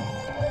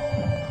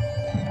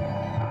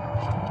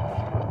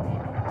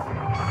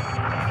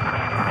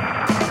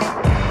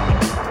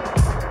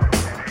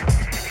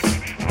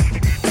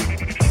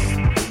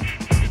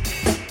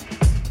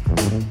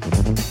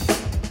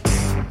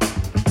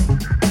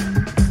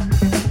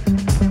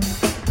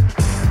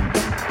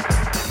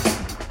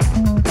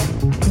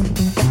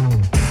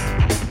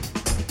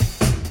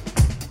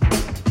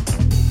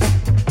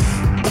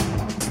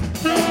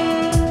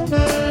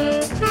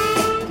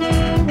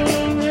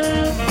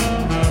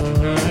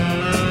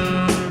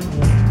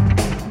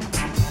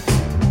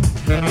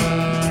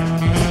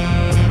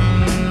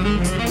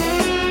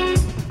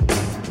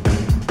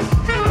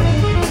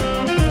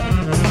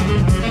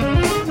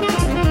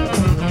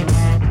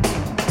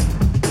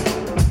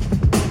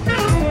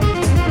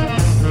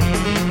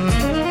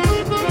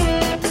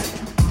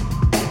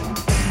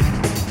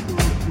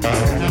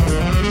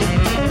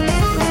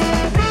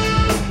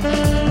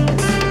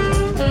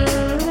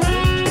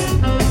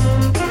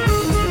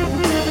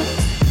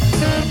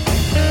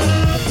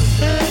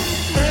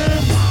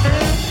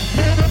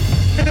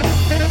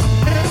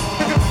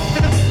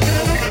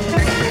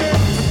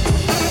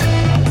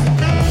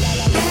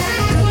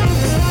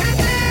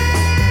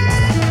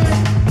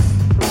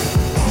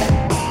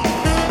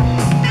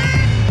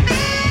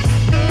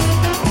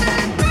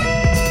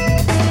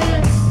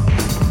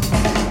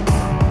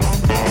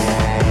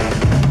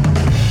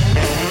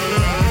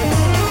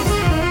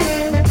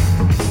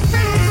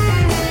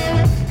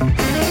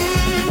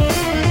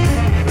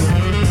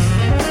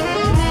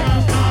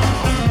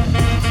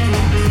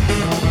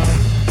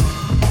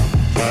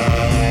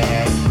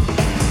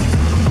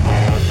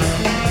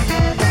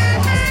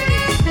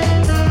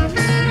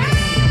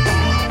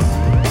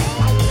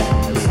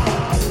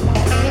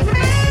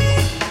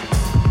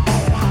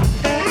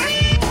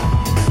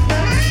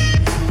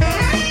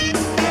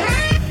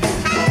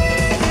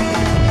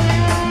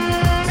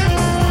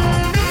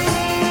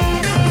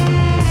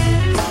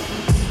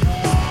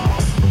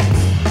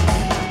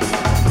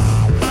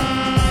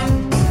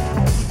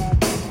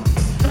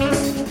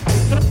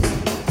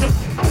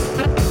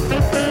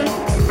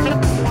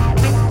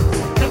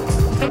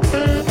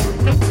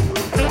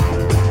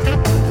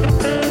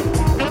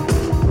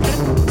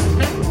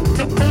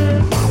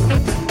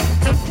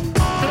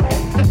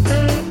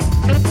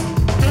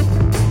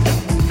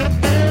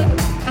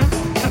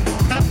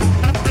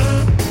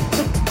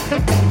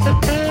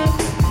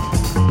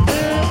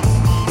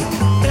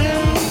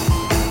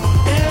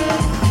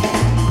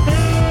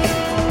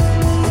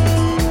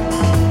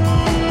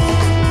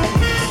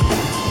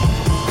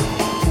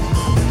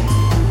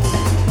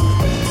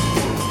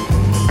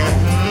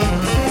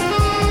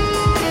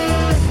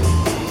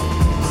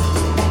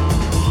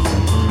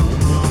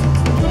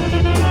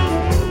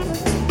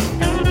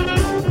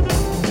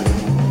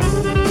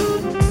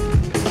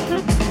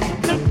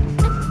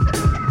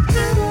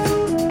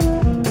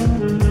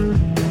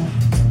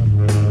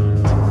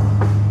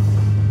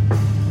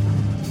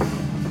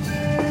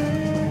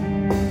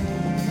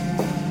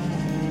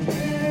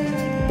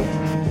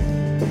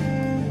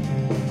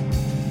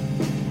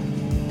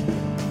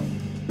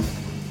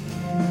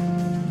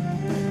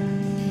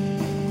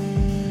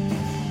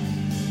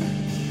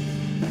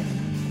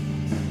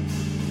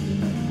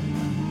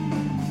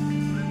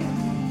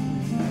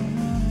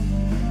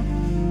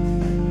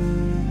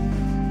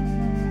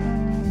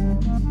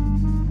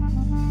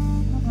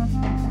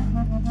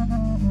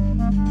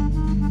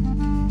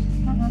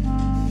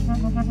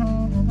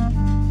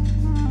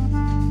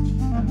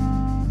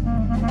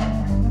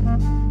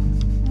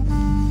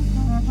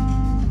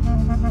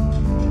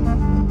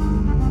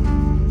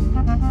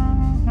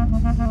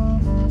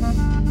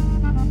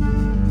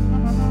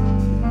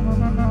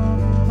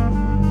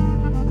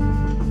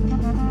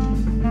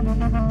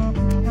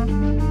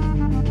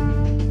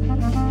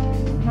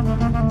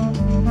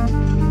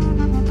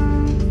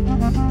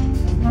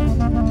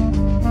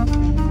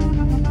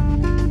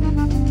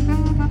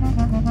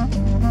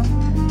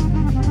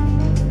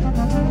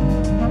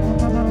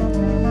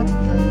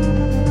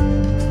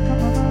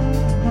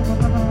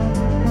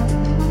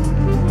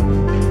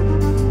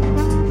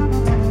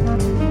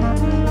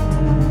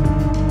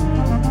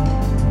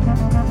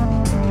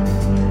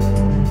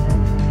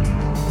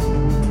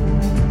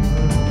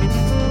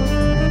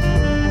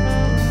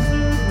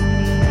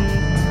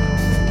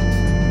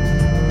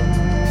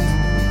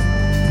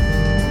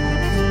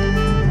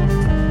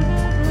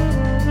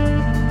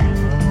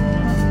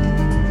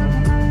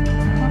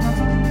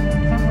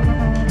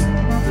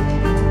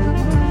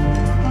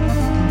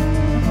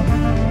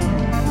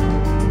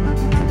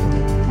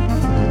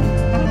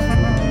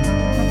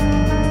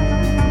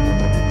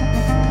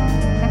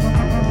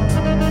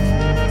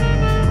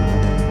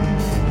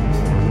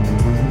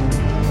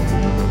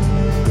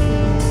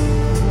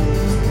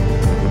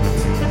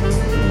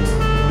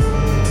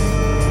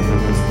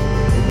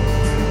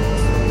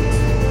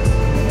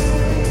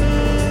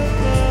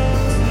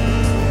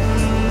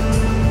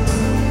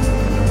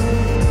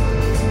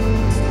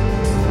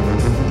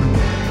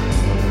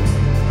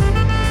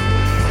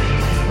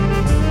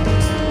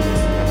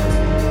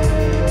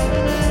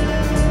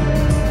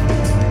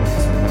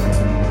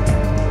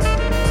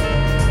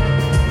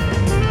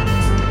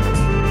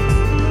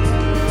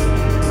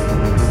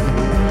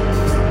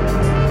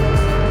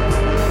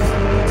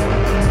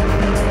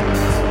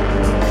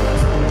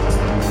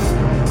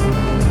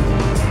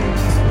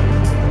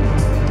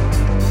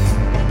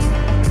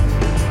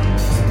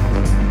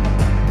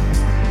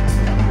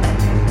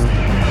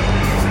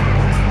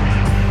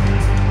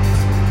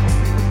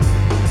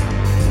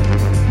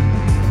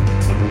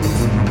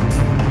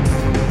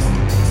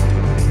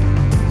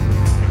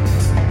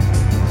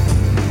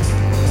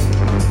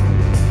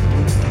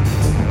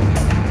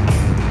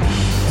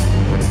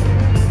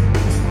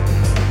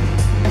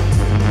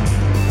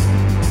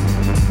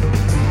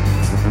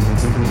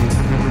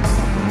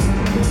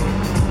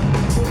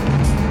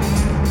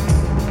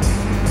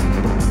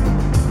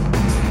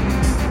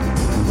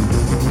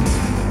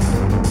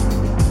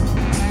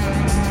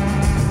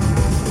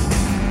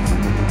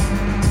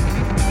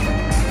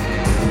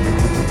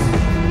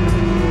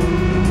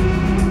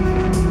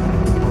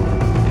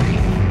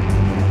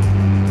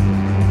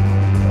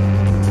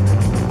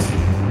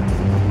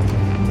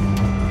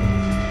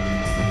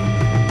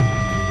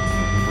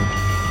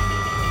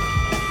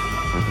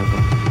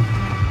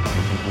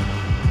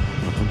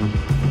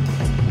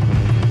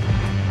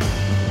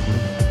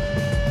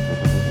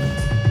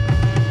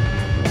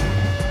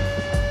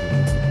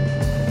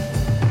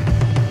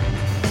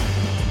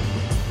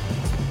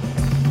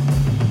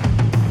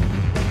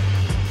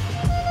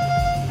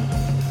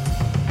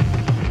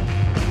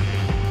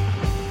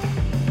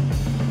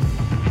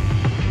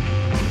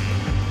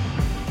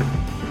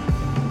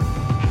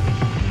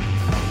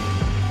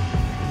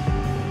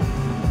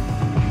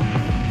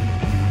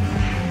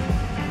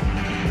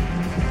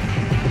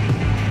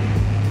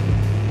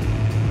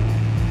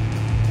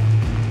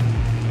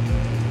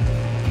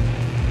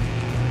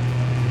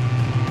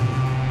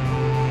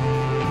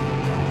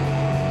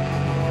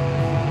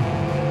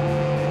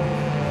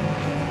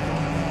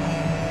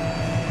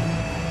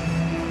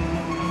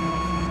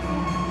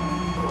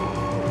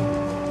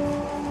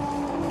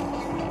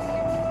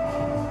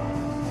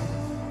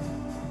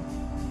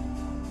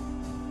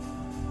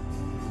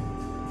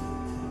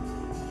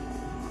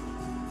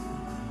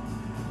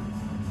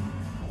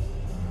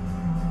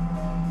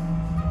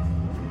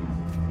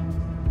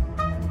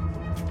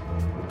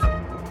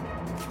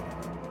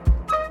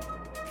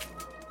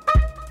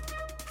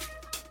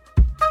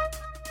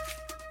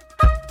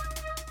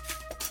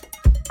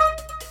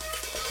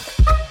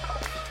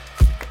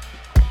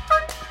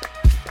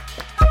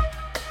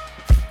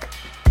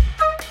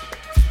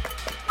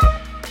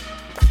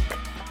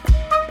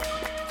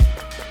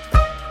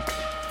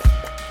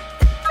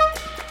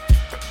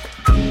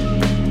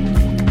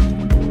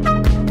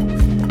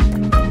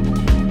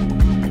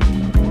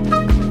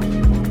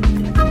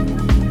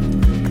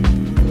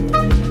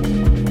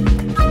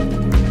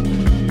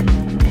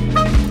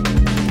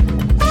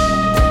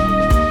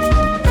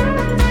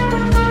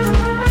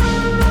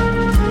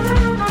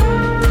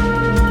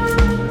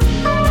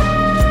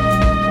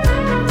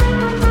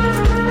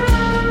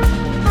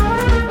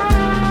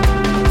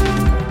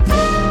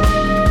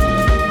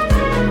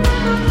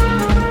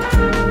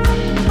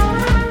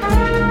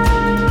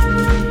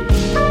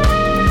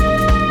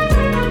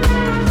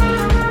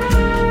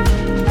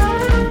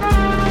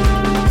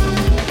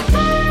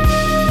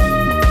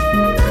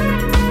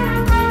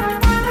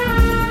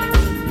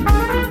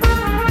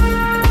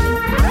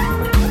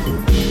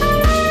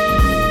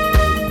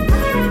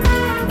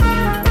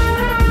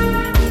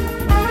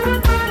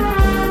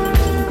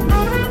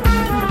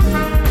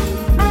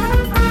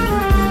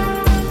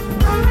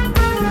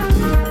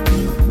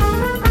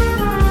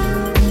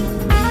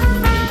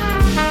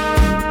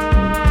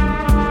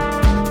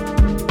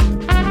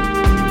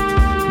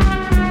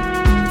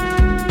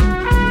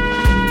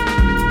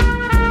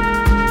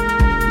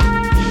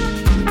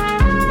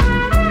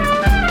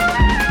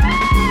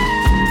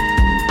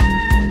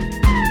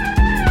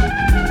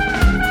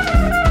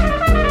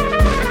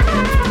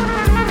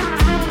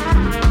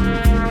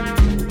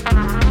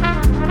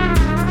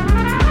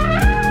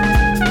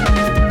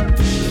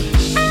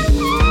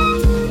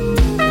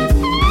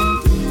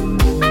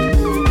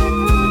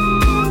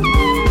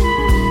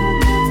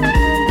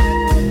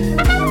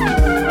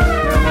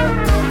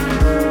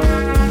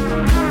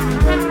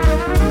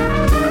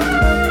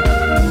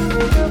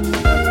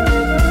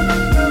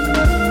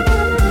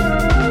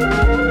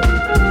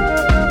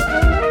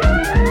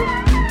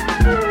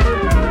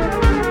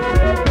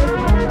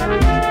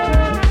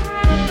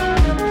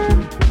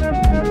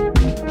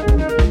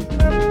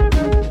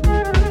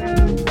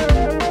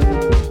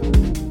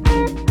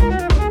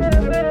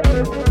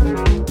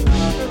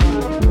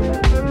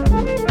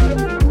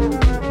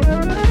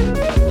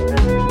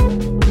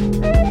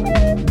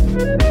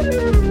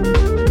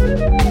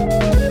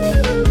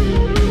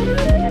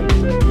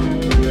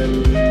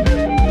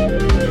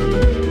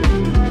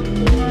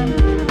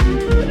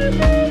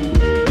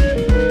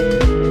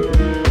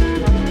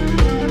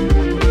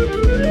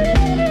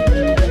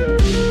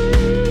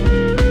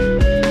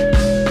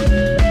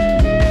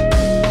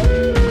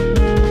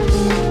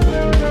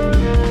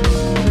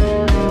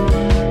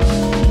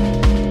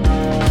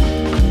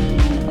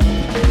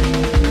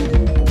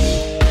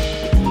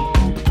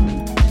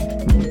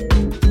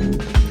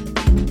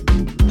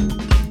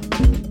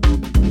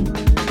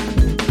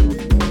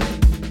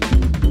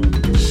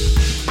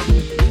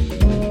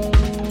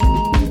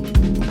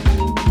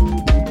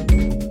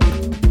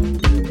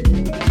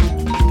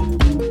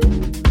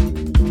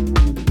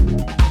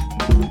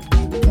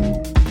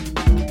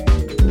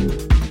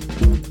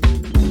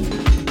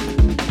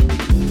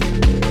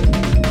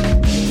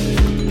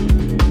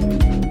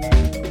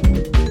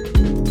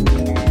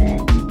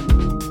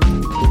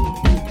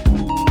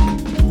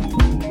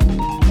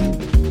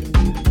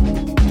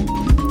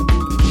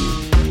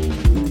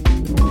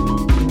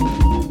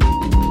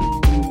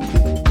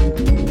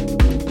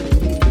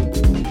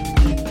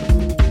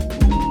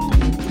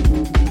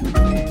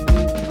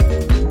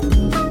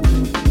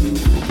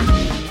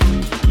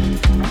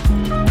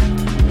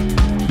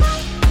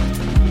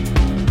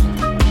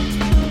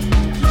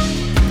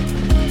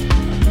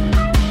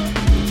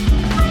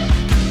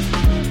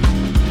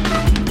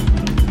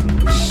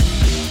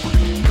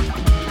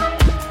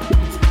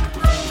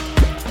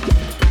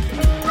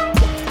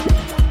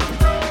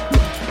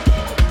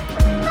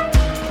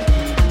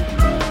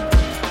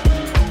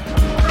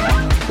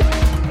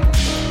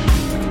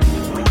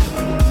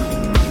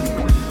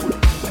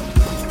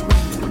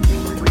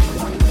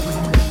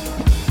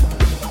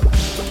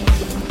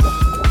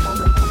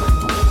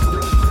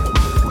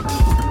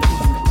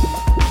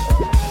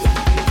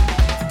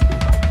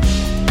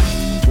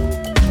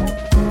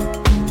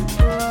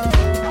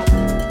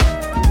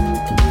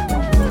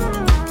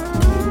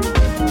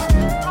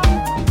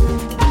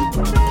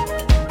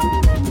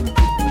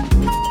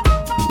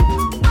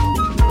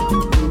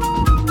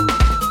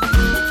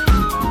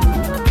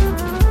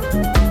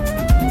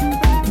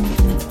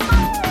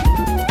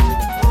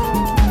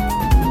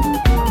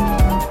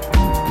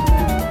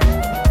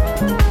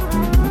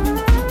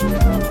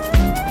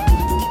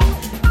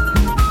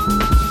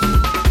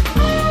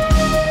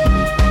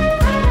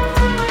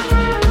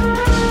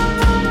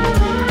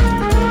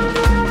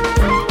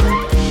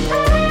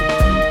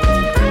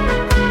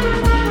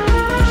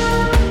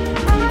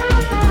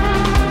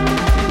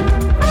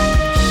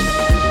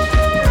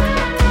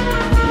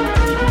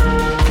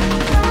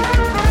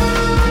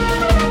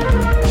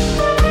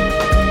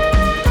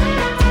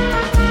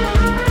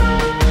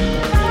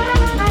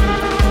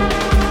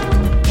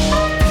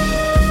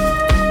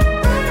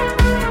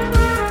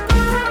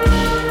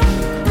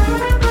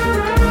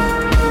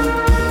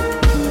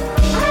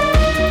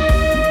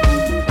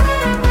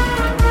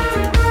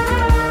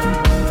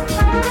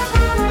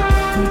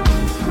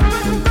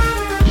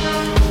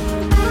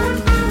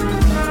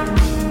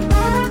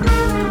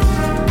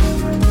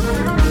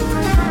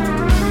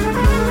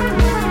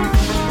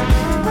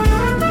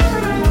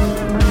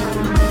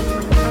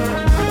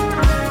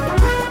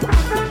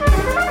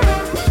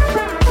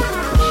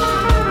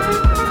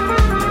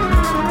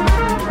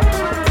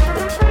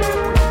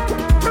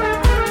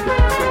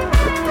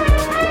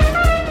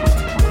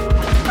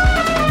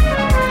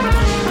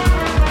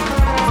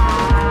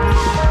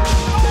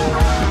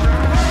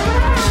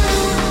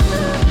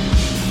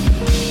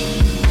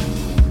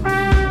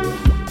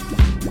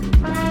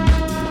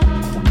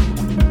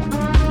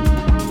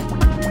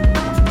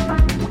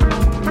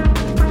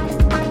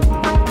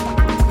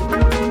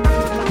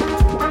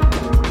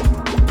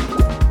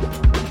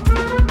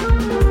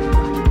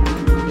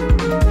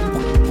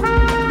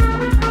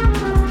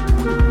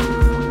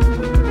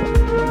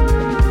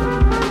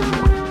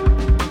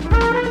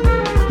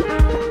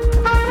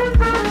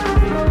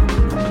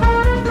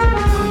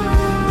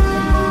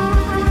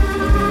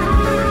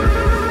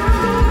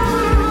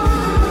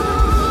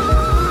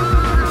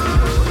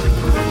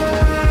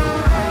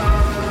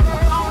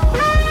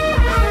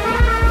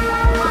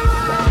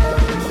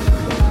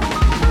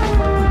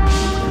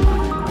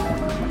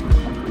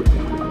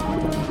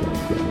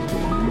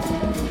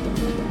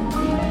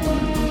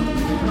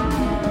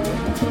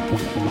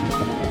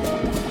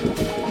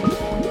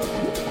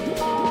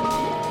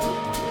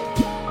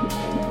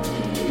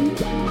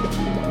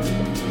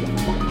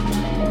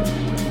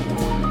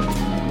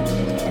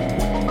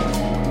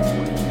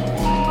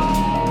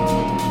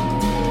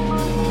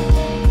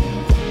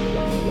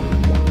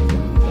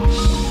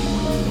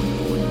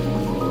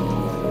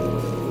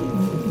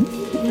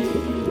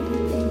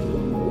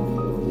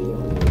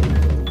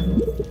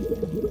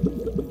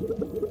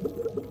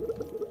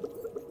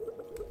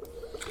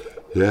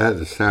 Yeah,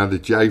 the sound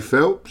of Jay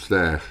Phelps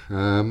there.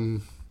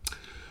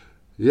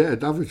 Yeah,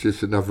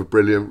 just another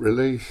brilliant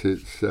release.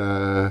 It's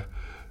a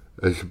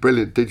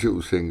brilliant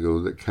digital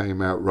single that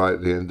came out right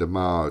at the end of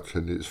March,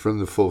 and it's from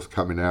the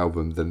forthcoming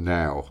album, The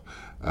Now,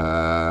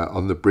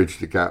 on the Bridge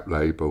the Gap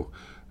label.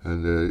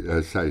 And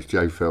as I say, it's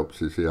Jay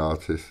Phelps is the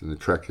artist, and the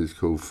track is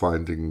called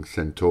Finding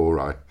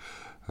Centauri.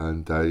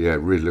 And yeah,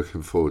 really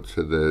looking forward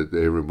to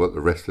hearing what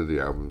the rest of the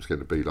album's going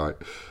to be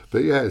like.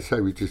 But yeah,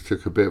 so we just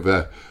took a bit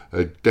of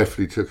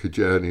definitely took a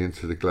journey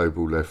into the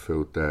global left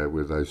field there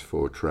with those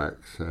 4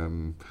 tracks.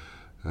 And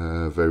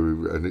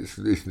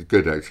it's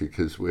good actually,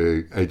 because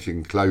we're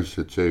edging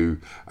closer to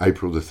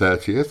April the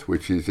 30th,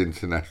 which is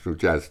International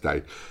Jazz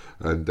Day,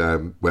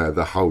 and where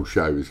the whole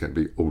show is going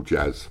to be all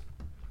jazz,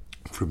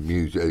 from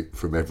music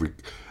from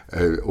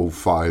all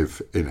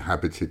 5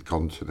 inhabited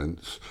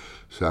continents.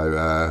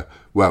 So,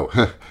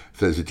 if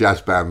there's a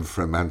jazz band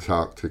from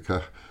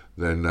Antarctica,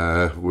 then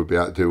we'll be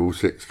able to do all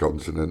 6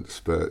 continents.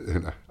 But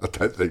I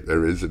don't think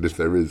there is, and if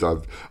there is,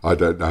 I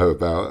don't know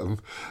about them.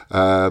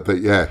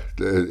 But yeah,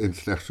 the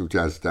International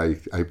Jazz Day,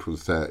 April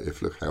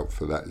 30th. Look out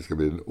for that. There's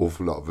going to be an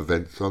awful lot of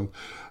events on.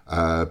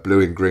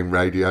 Blue and Green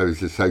Radio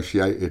is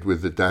associated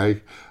with the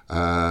day.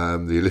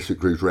 The Illicit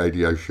Grooves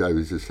radio show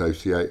is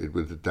associated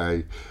with the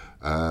day.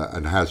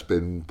 And has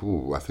been,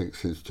 I think,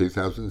 since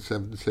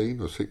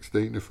 2017 or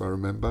 16, if I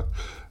remember.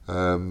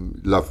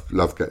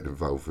 Love getting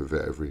involved with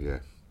it every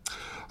year.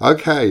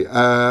 Okay,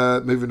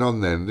 moving on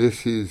then.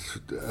 This is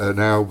an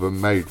album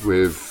made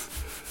with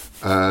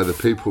the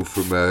people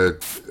from the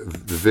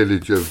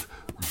village of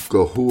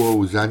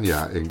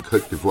Gohuozania in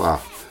Côte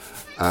d'Ivoire.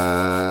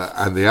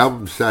 And the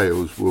album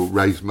sales will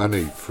raise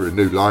money for a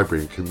new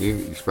library and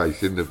community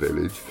space in the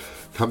village.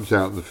 Comes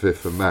out on the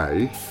 5th of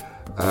May.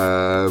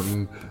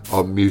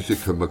 On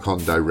Musica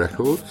Macondo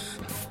Records,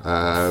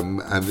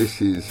 and this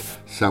is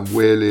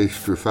Samuele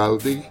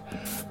Strufaldi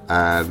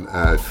and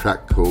a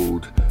track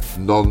called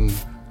Non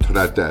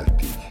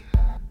Tradetti.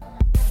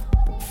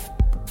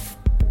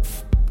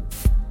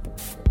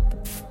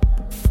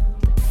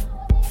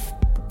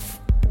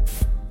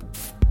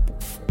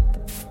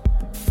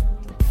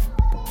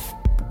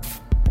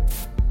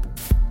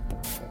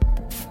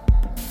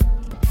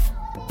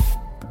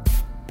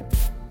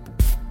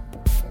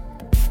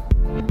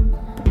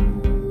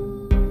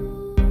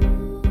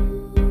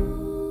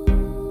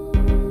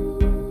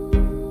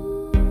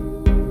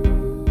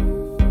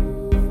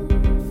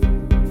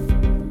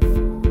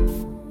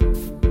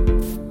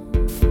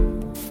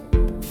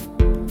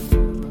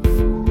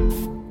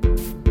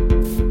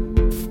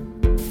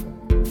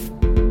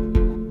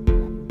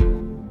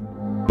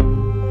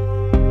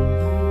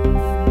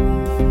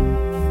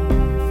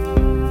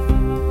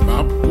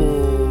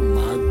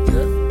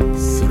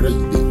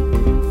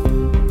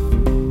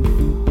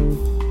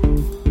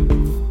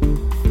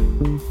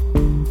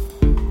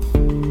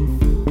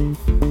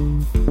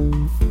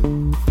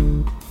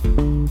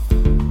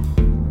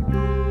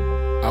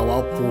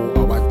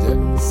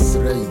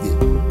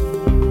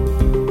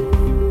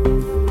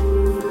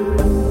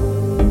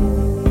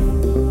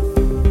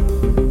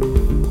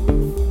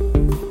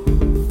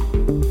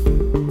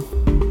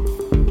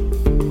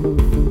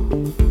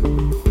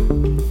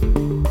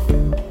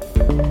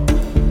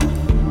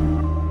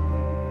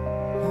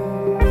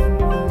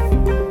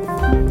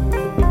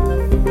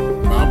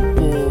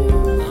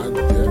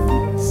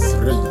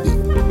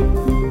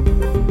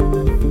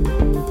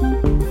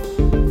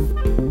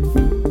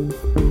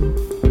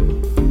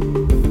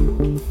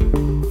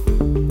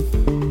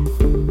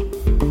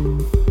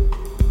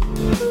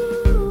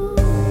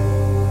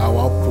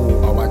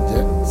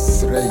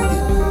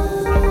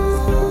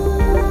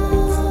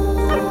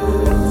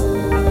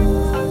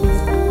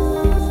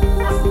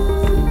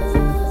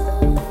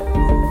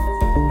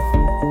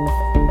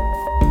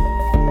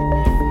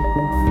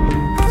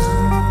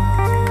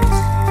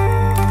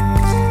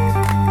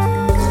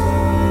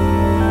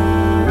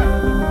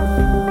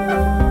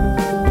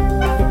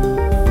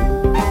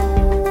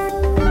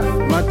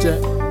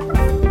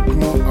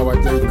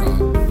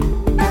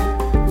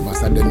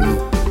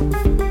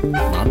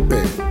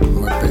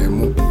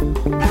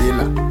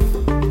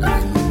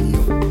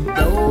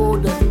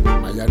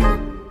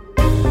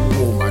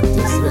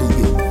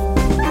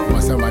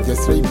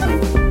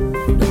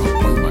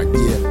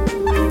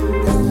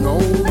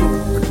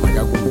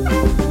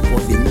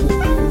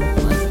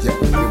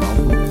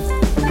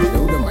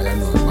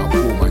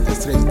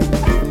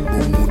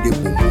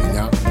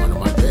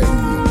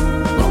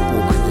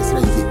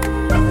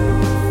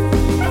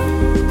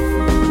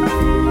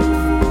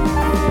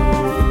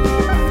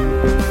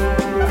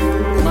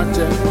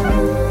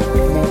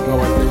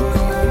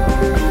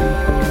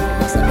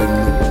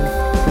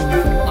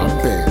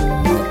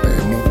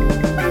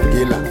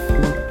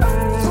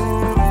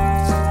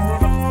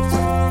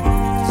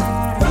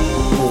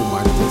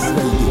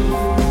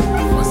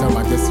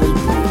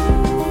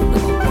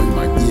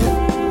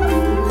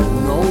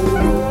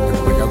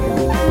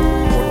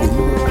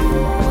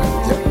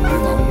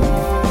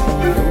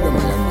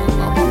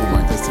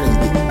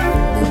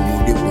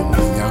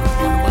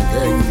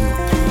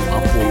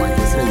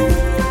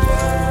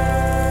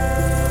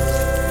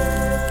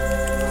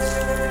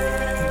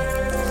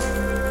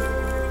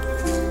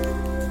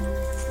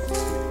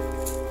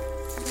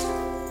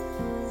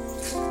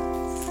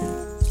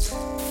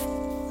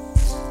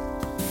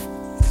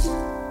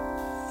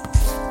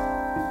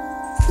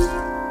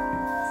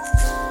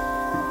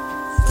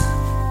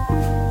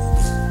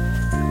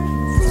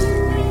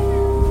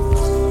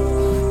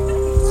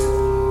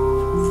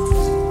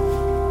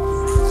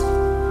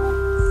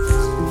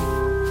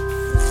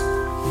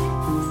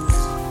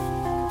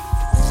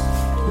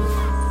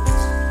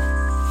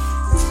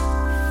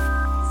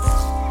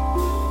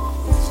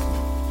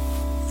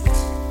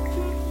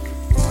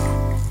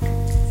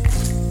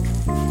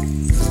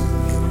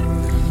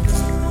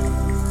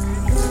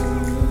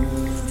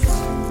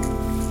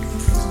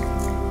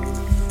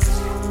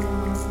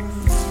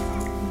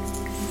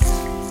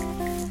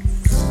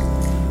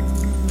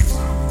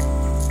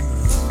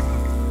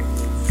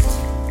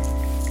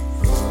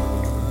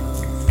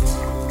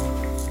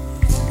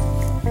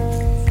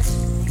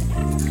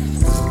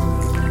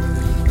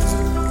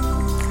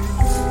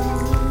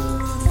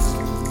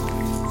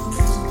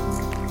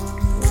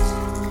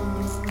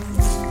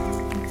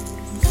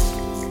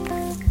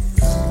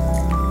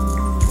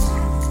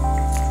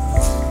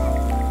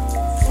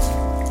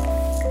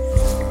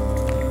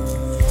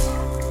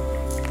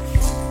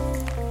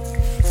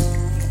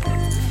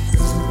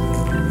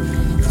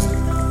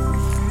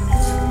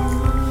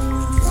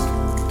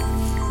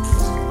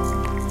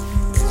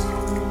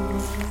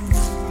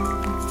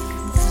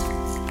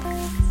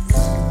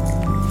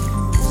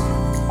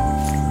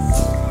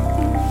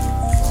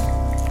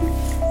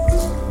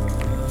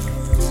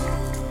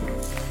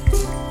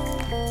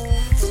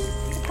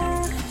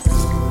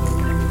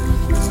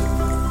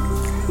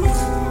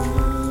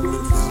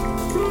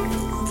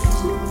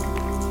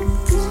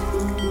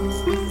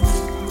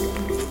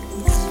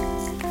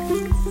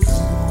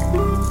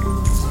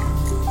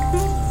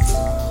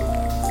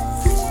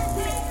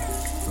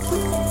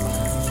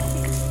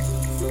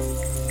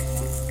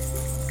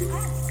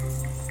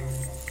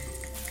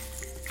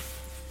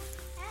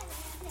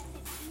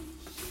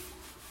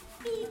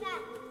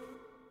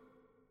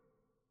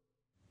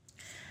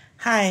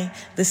 Hi,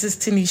 this is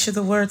Tanisha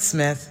the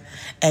Wordsmith,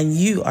 and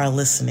you are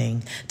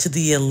listening to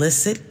the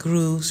Illicit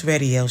Grooves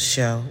Radio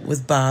Show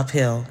with Bob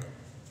Hill.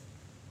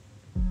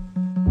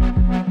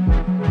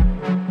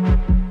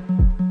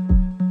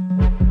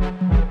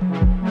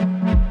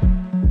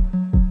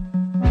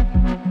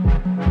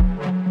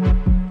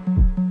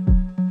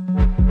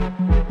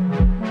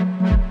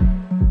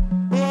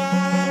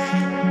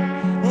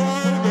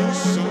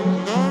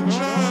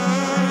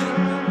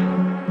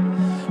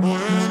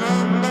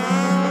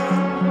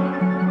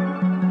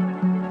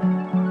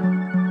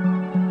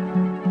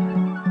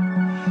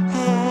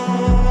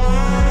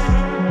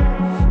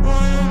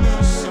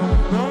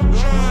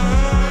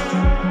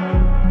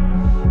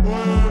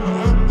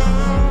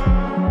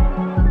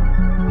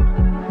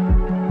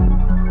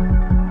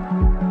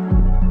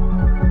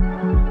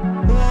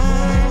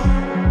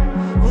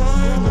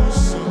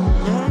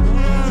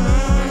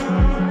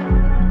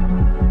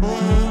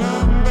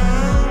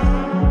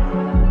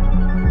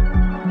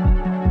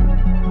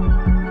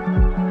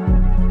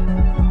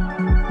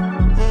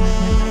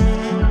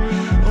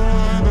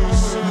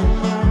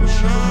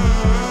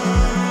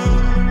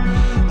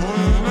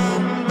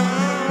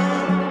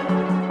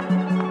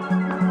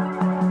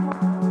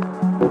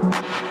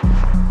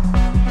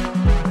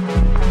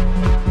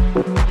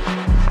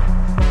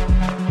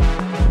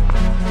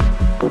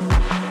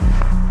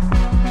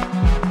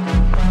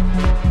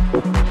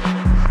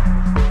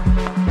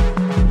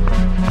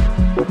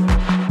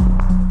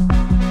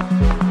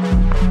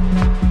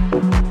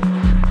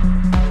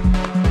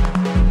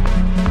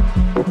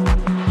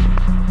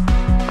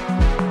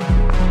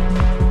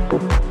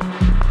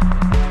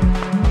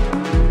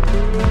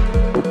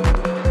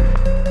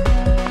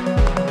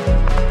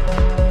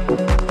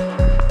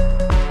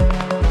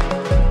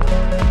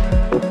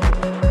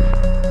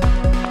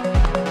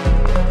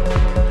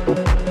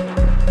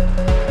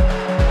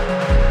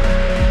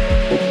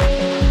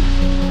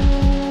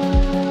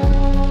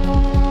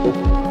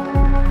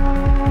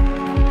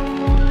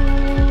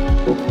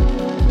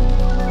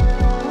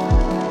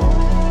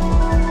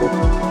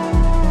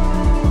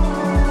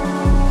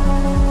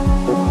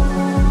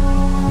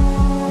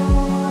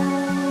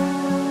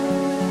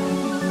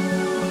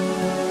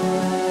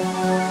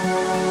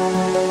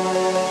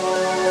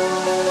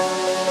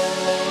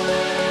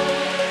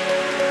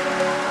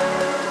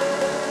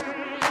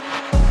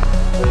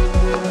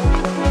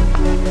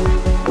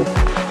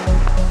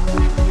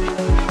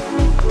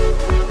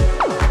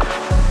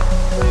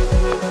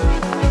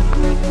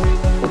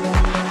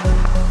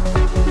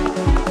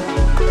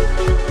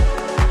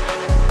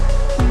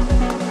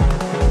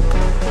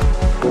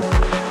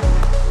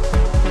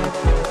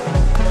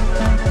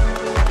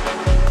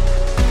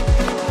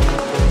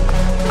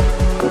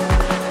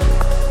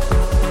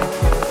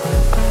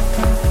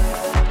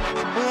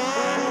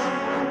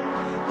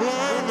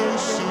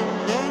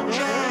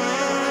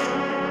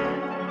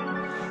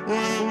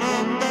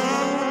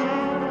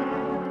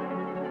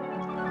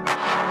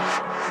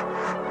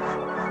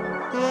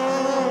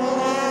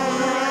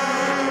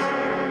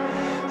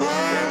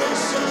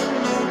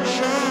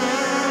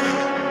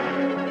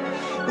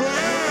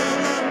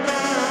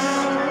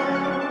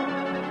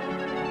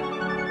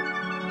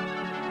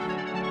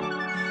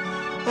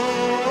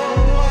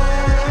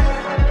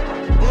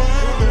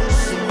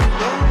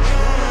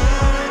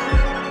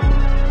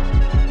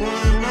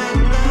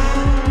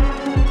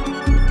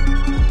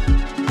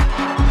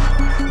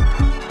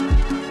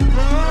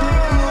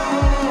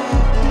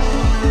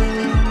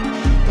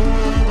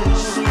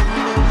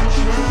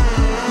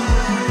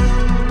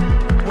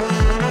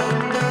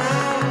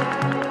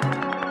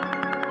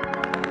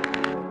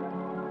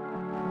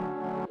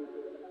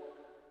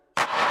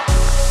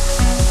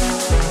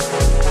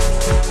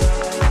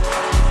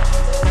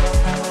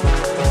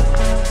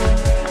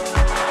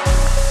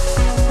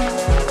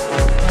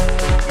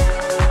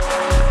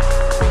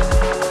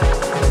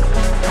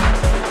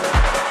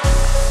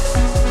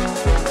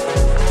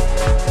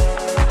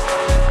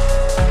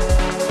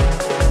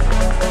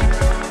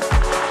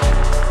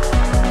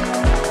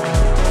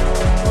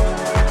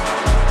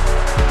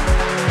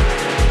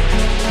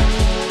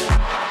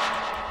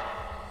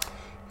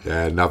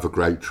 Another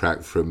great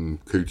track from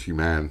Coochie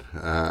Man,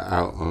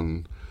 out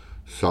on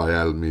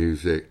Siel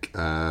Music.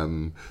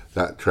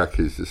 That track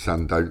is The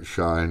Sun Don't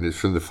Shine. It's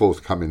from the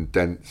forthcoming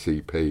Dents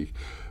EP,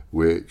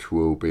 which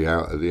will be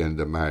out at the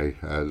end of May.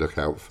 Look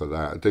out for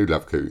that. I do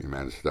love Coochie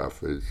Man stuff.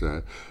 He's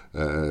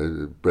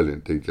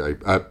brilliant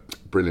DJ,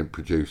 brilliant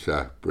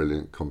producer,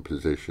 brilliant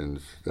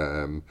compositions,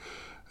 and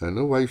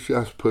always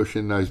just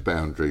pushing those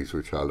boundaries,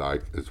 which I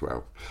like as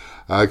well.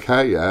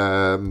 Okay,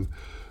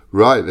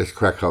 right, let's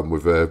crack on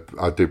with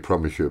I did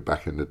promise you a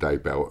back in the day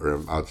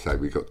belter. I'd say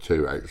we got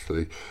two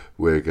actually.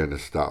 We're going to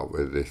start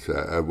with this.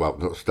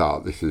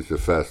 This is the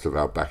first of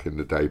our back in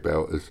the day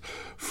belters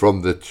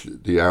from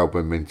the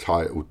album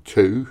entitled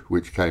 2,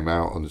 which came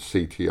out on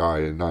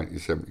CTI in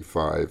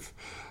 1975.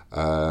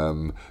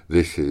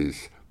 This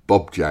is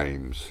Bob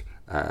James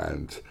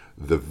and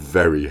the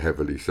very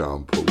heavily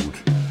sampled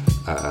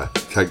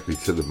Take Me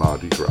to the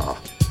Mardi Gras.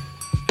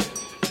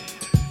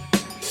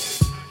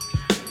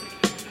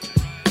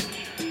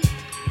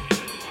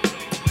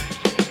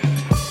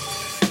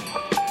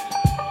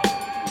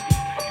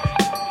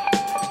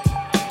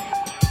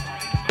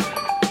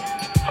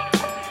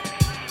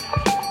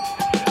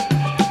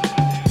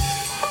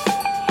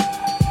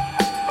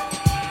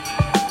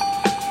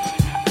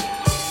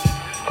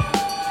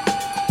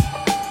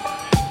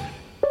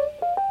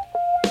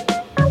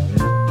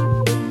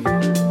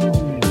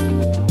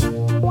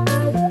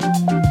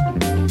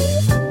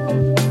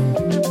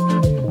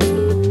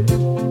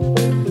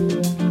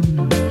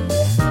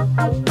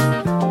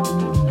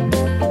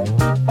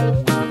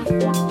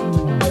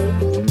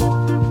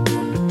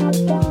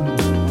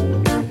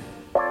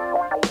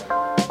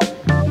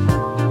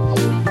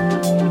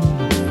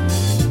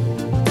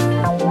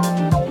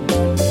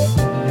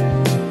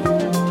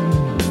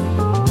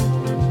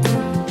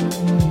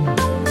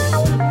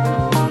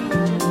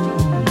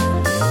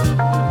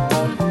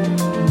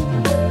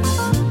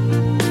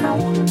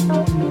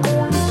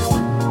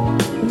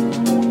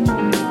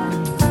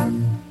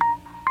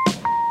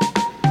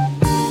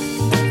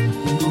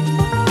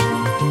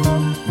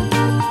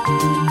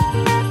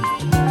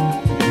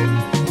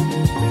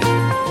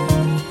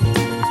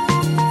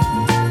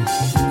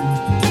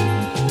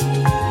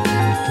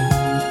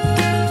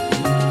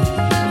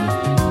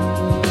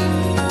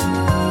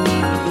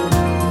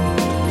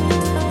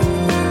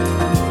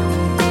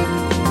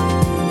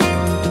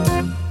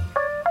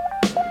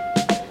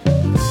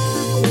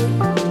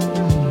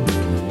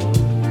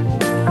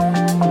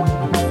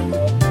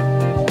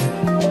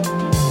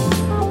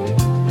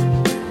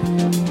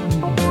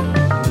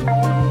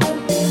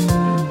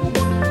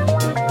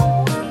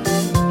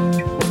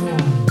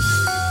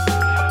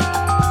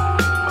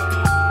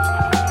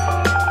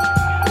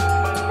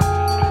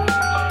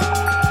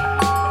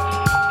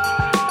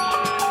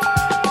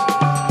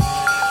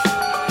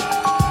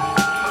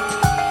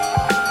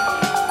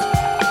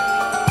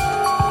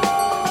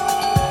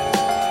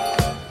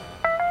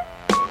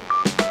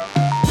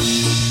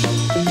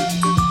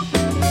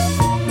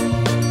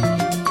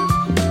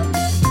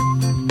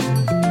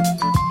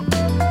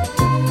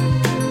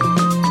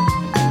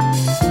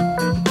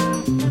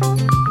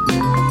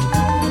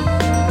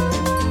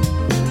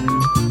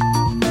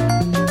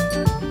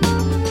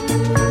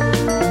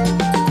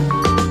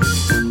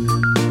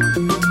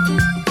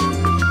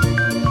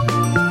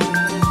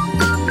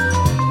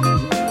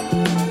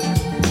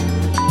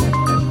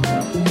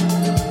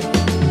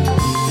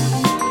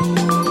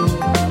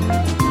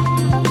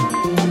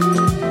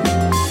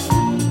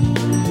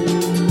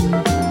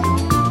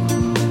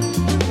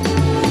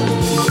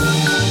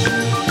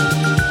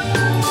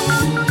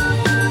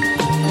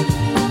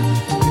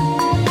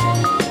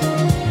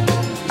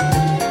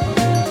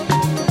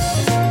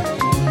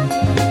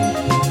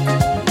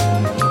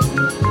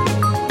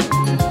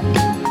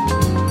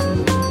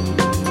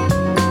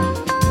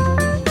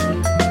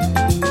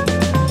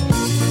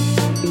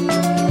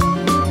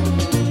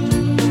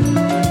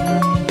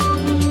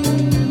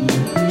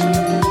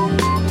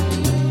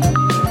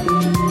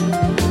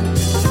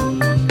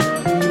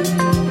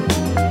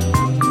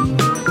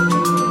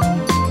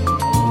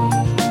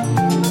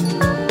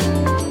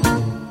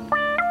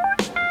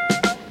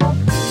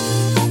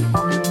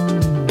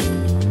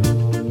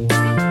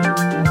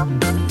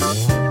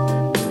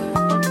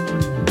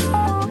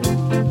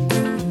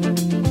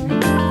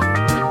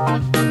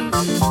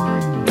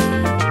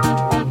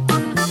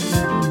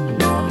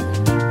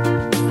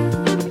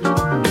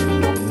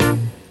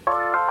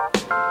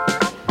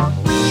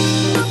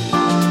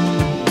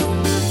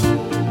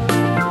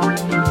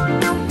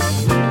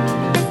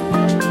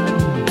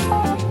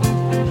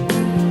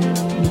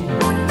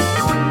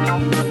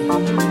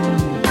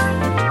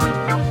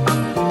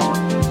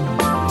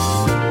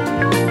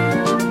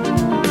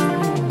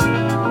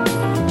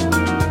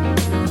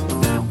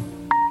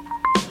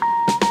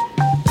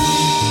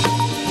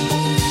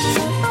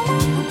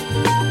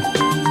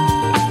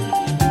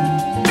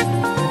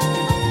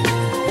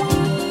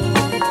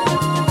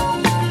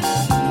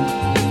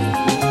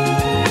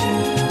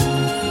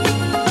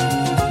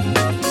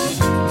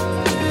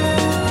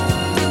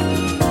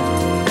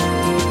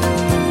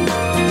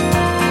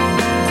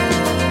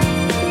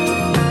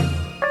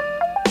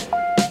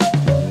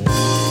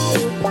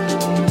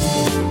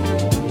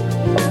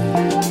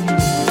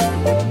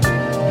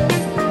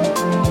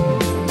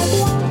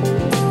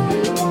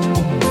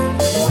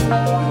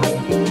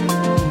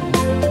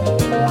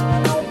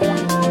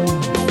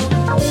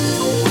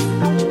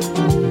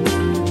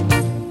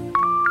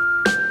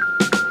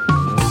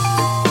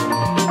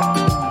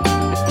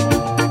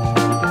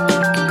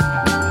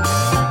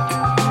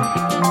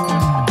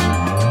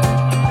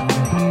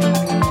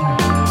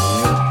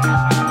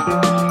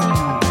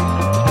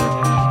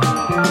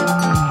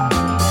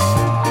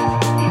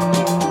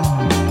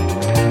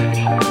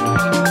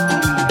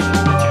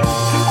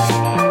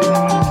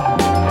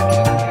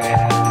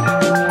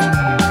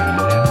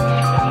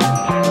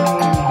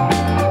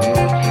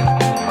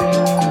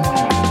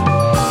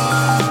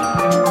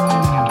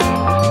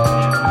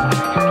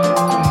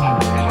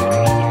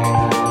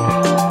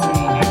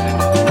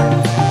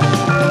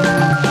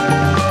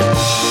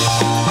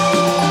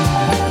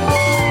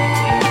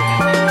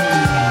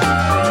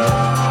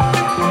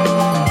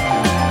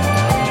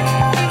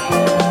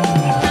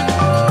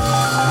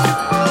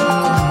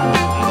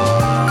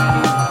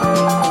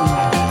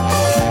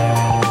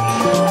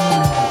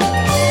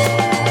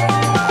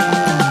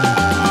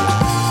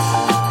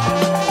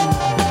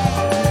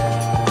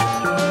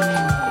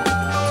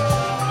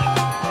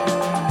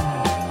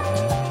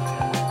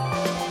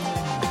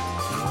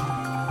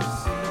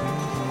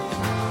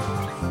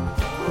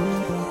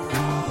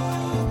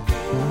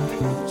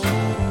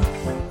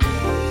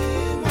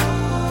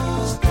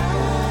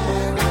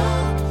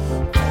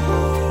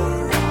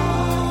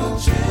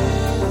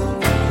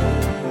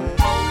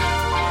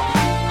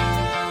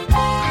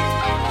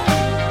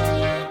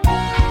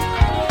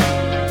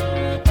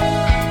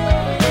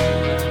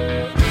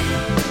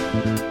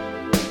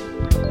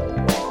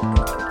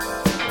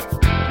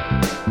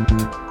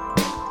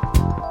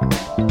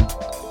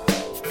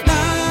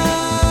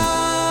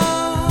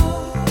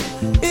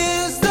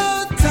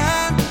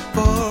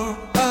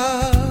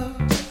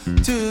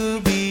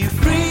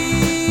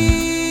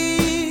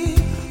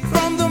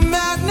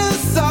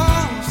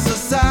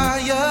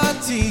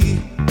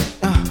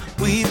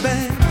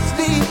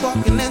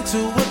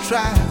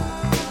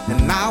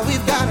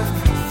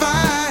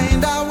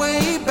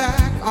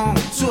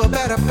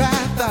 better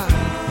path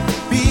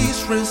of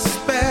peace,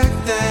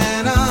 respect,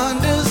 and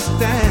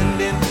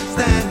understanding.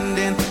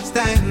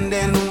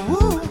 Standing. Woo.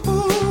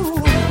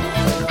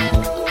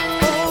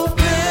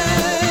 Open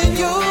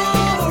your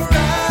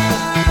eyes.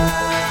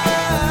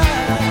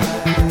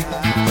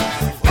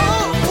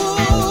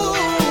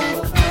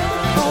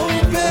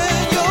 Open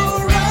your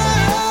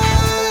eyes.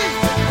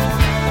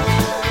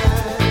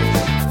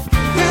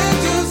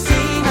 Can't you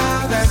see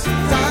now that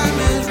time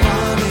is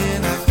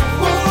running out?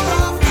 What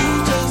a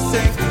future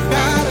sake,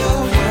 gotta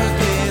work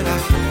it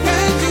out.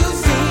 Can't you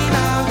see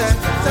now that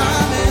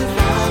time is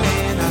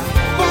running out?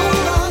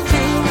 Hold on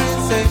to it,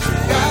 say you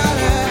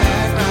gotta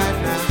act right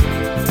now.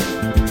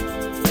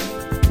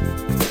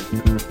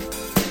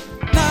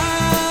 Now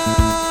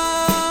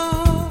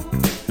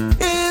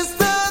is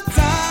the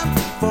time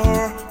for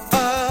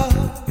us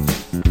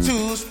to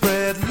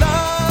spread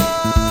love.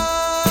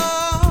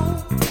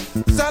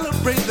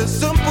 Celebrate the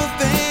simple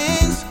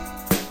things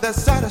that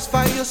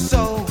satisfy your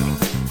soul.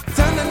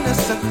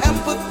 Tenderness and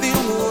empathy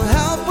will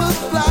help us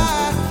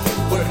fly.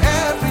 We're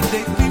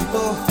everyday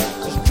people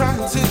just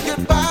trying to get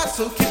by.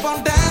 So keep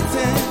on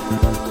dancing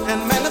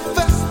and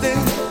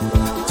manifesting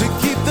to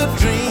keep the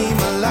dream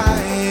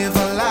alive.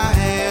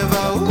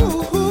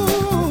 Ooh.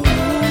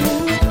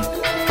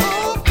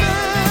 Open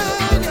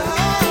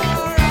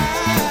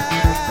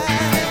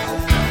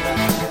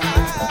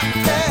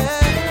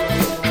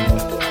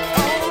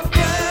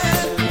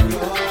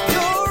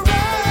your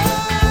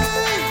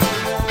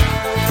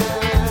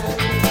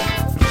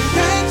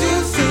Can't you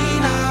see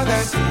now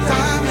that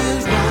time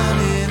is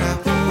running out?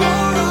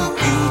 For a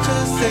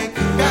future sake,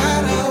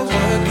 gotta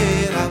work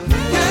it out.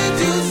 Can't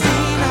you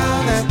see now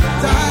that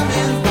time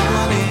is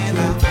running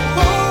out?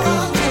 For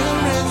our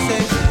children's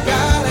sake,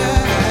 gotta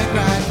act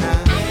right now.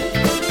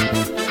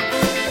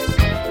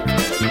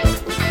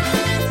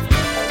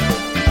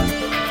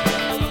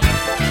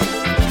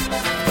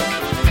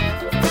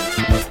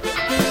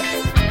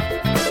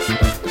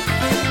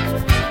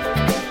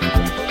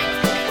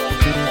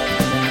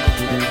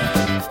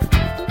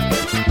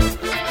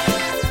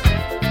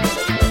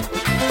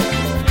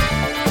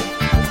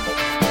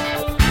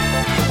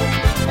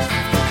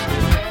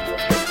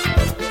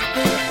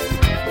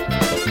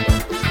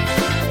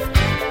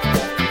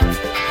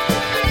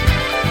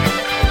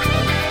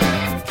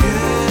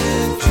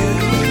 Can't you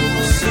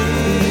see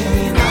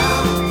now?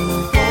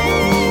 For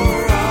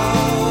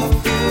our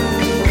future,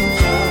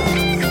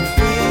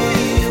 we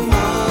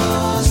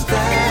must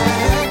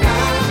act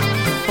now.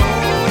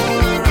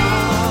 For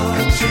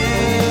our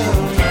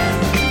children,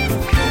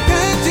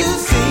 can't you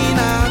see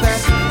now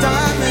that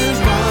time is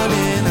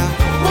running out?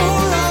 For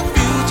our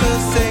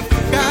future's sake,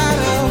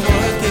 gotta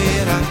work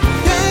it out.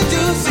 Can't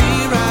you see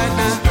right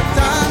now?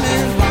 Time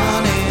is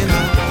running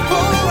out.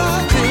 For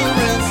our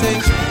children's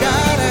sake,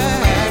 gotta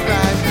act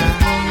right now.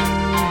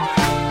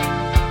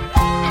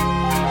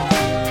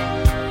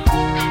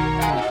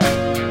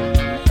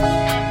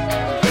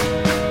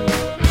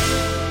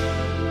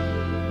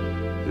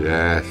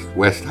 Yes,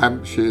 West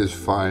Hampshire's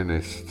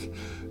finest.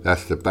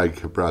 That's the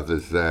Baker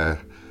Brothers there.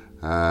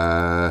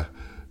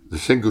 The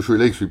singles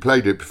release, we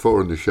played it before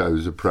on the show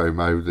as a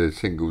promo. The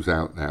single's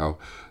out now.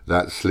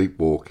 That's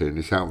Sleepwalking.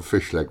 It's out on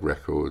Fishleg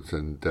Records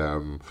and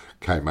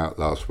came out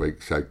last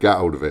week. So get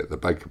hold of it, the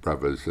Baker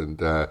Brothers.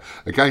 And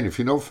again, if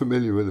you're not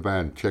familiar with the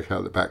band, check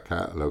out the back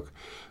catalogue.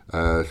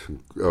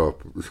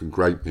 Some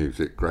great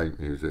music.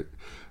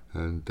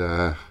 And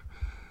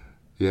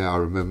yeah, I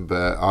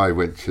remember I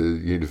went to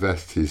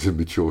university as a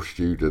mature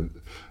student.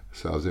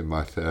 So I was in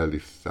my I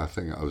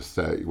think I was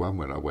 31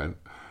 when I went.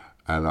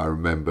 And I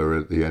remember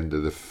at the end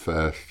of the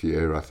first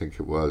year, I think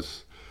it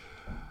was,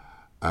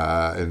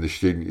 in the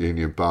student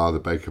union bar, the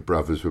Baker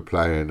Brothers were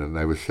playing, and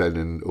they were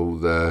selling all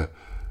the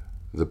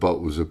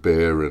bottles of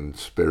beer and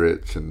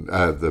spirits and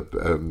the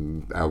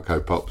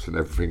Alco Pops and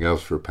everything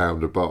else for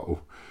 £1 a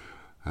bottle.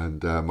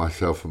 And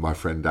myself and my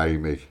friend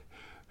Amy,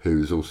 who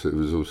was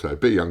also a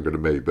bit younger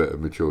than me, but a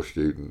mature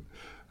student,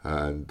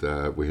 and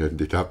we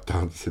ended up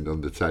dancing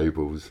on the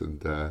tables.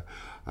 And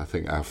I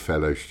think our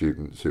fellow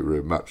students who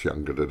were much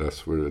younger than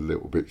us were a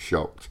little bit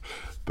shocked,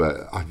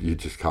 but you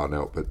just can't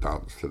help but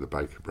dance to the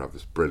Baker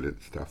Brothers.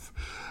 Brilliant stuff.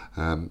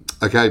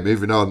 Okay,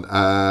 moving on.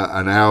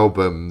 An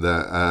album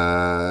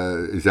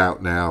that is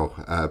out now.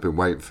 I've been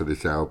waiting for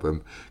this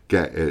album.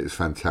 Get it, it's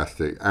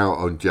fantastic. Out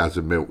on Jazz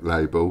and Milk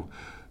label.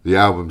 The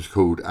album's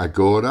called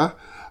Agora,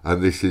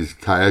 and this is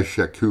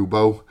Kaesha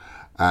Kubo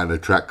and a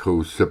track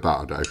called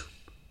Sabado.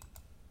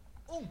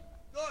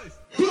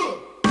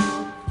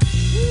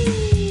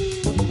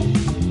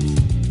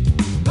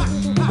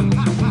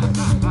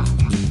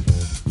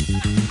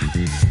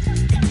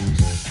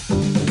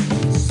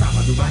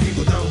 Sábado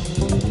barrigudão.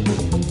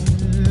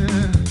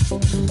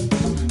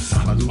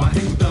 Sábado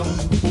barrigudão.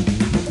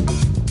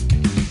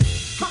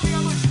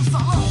 Meia-noite no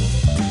salão.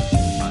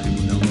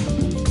 Barrigudão.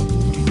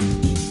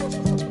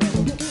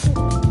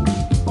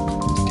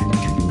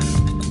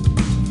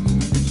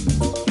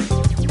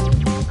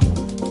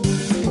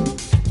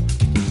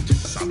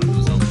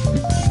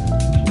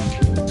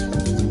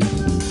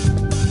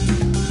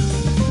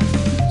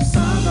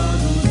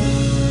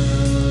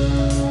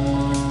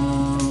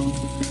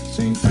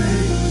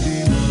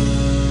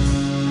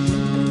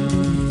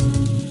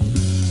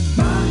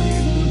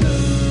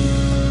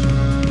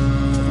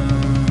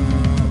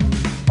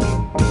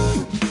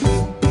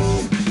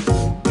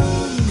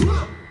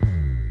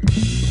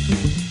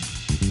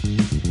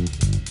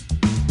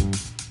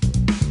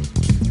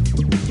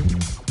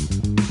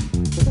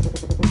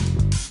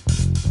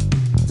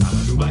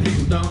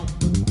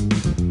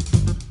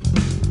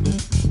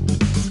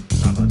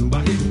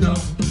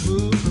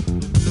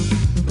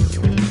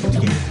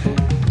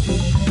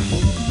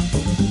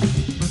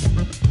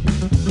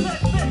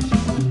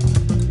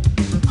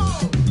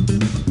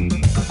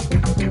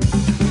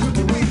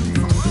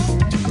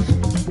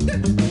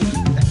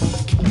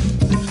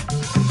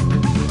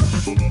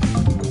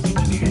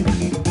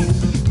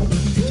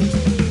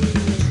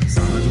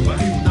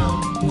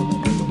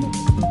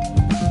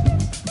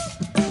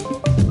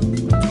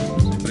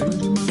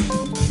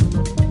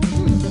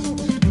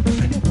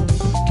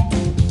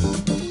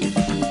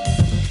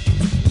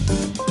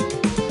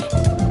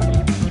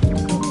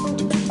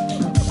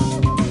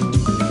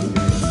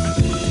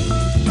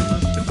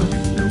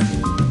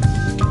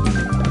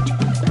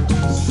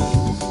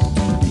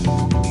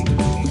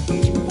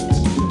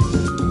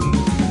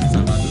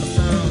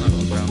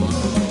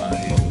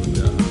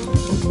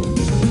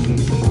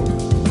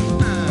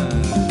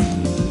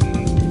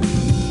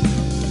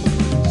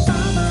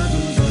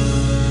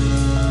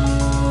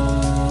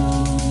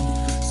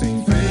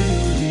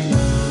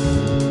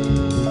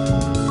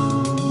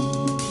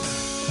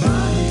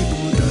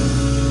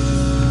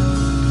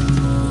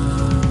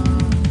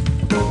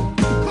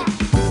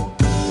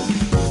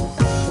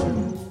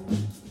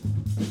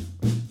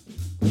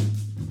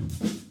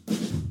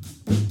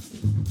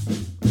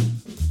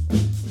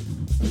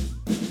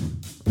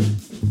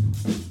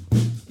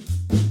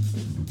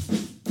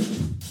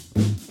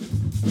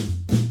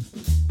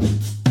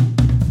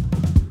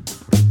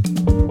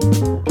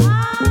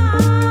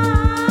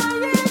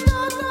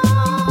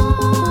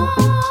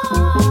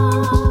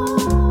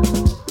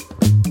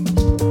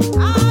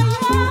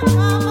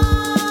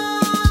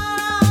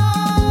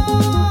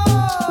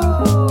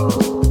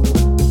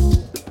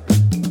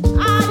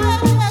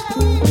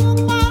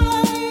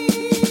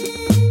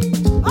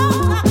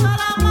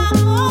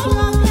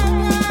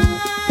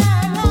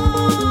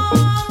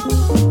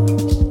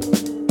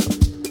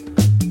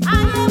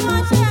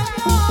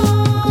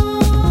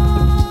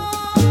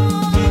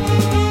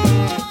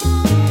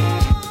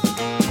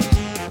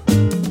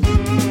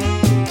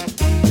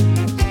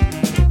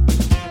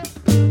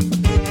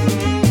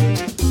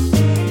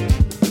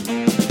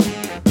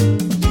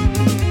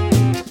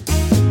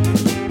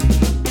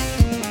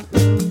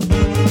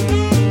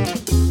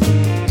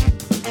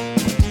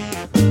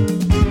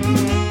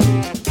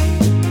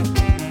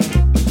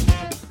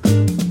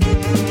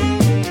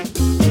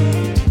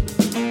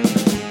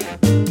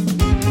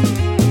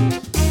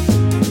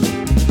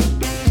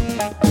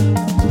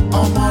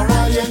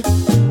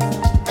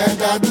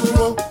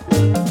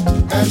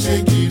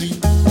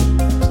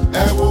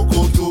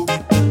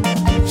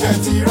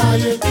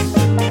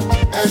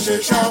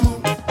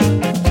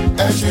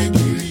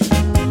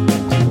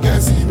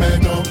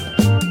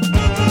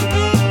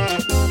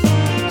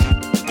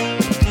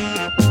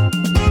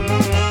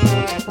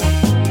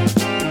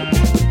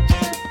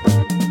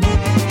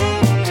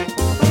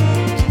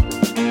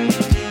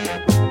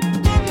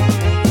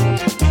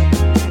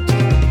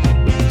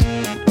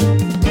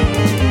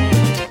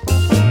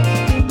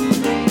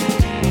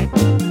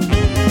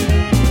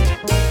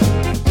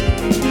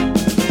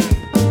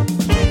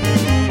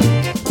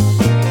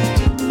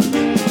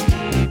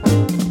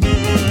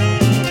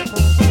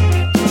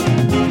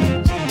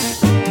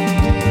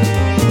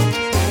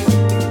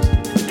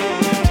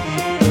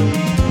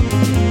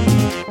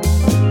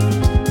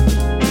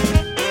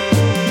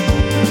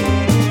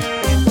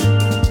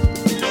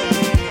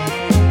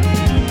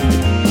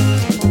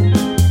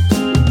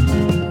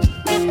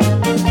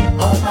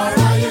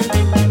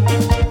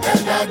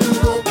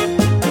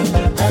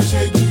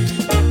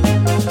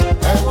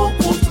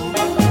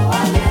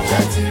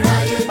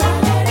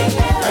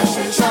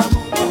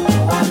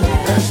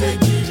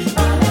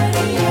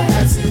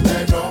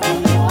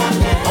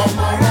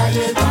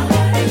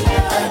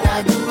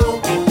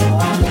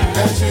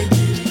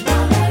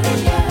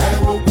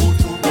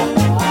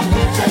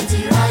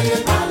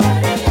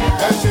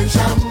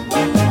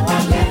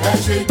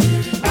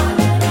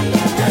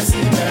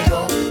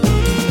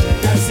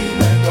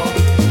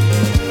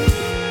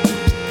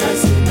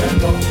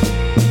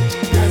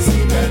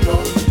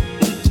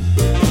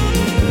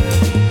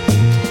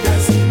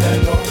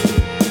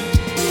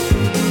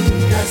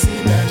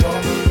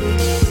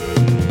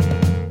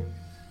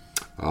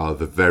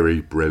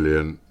 Very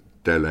brilliant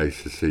Dele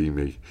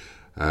Sasimi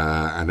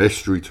and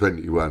Estuary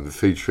 21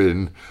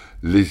 featuring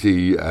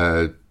Lizzie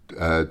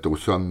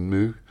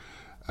Dosunmu.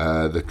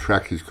 The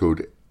track is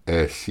called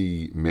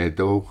Esi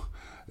Medo.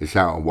 It's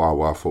out on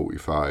Wawa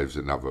 45's,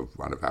 another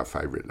one of our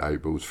favourite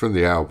labels, from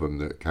the album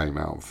that came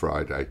out on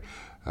Friday.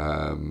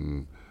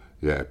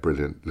 yeah,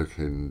 brilliant.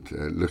 Looking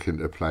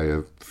to play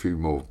a few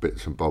more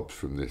bits and bobs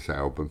from this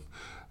album.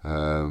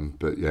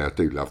 But yeah, I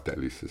do love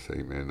Deli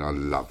Sassi, man. I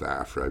love that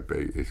Afro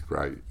beat. It's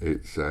great.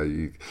 It's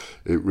it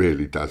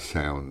really does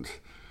sound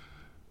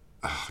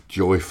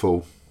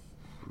joyful.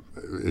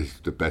 Is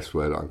the best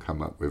word I can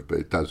come up with, but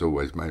it does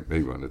always make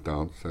me want to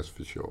dance, that's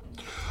for sure.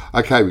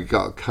 Okay, we've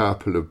got a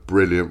couple of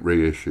brilliant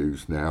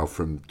reissues now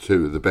from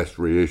two of the best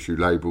reissue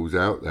labels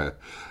out there.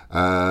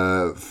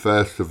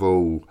 First of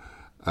all,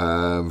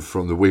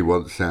 from the We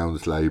Want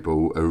Sounds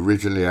label,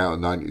 originally out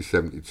in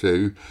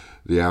 1972,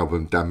 the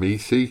album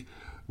Damisi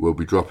will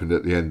be dropping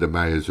at the end of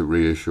May as a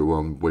reissue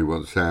on We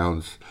Want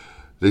Sounds.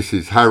 This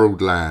is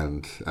Harold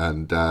Land,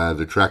 and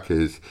the track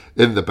is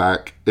In the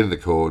Back, In the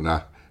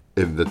Corner,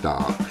 In the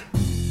Dark.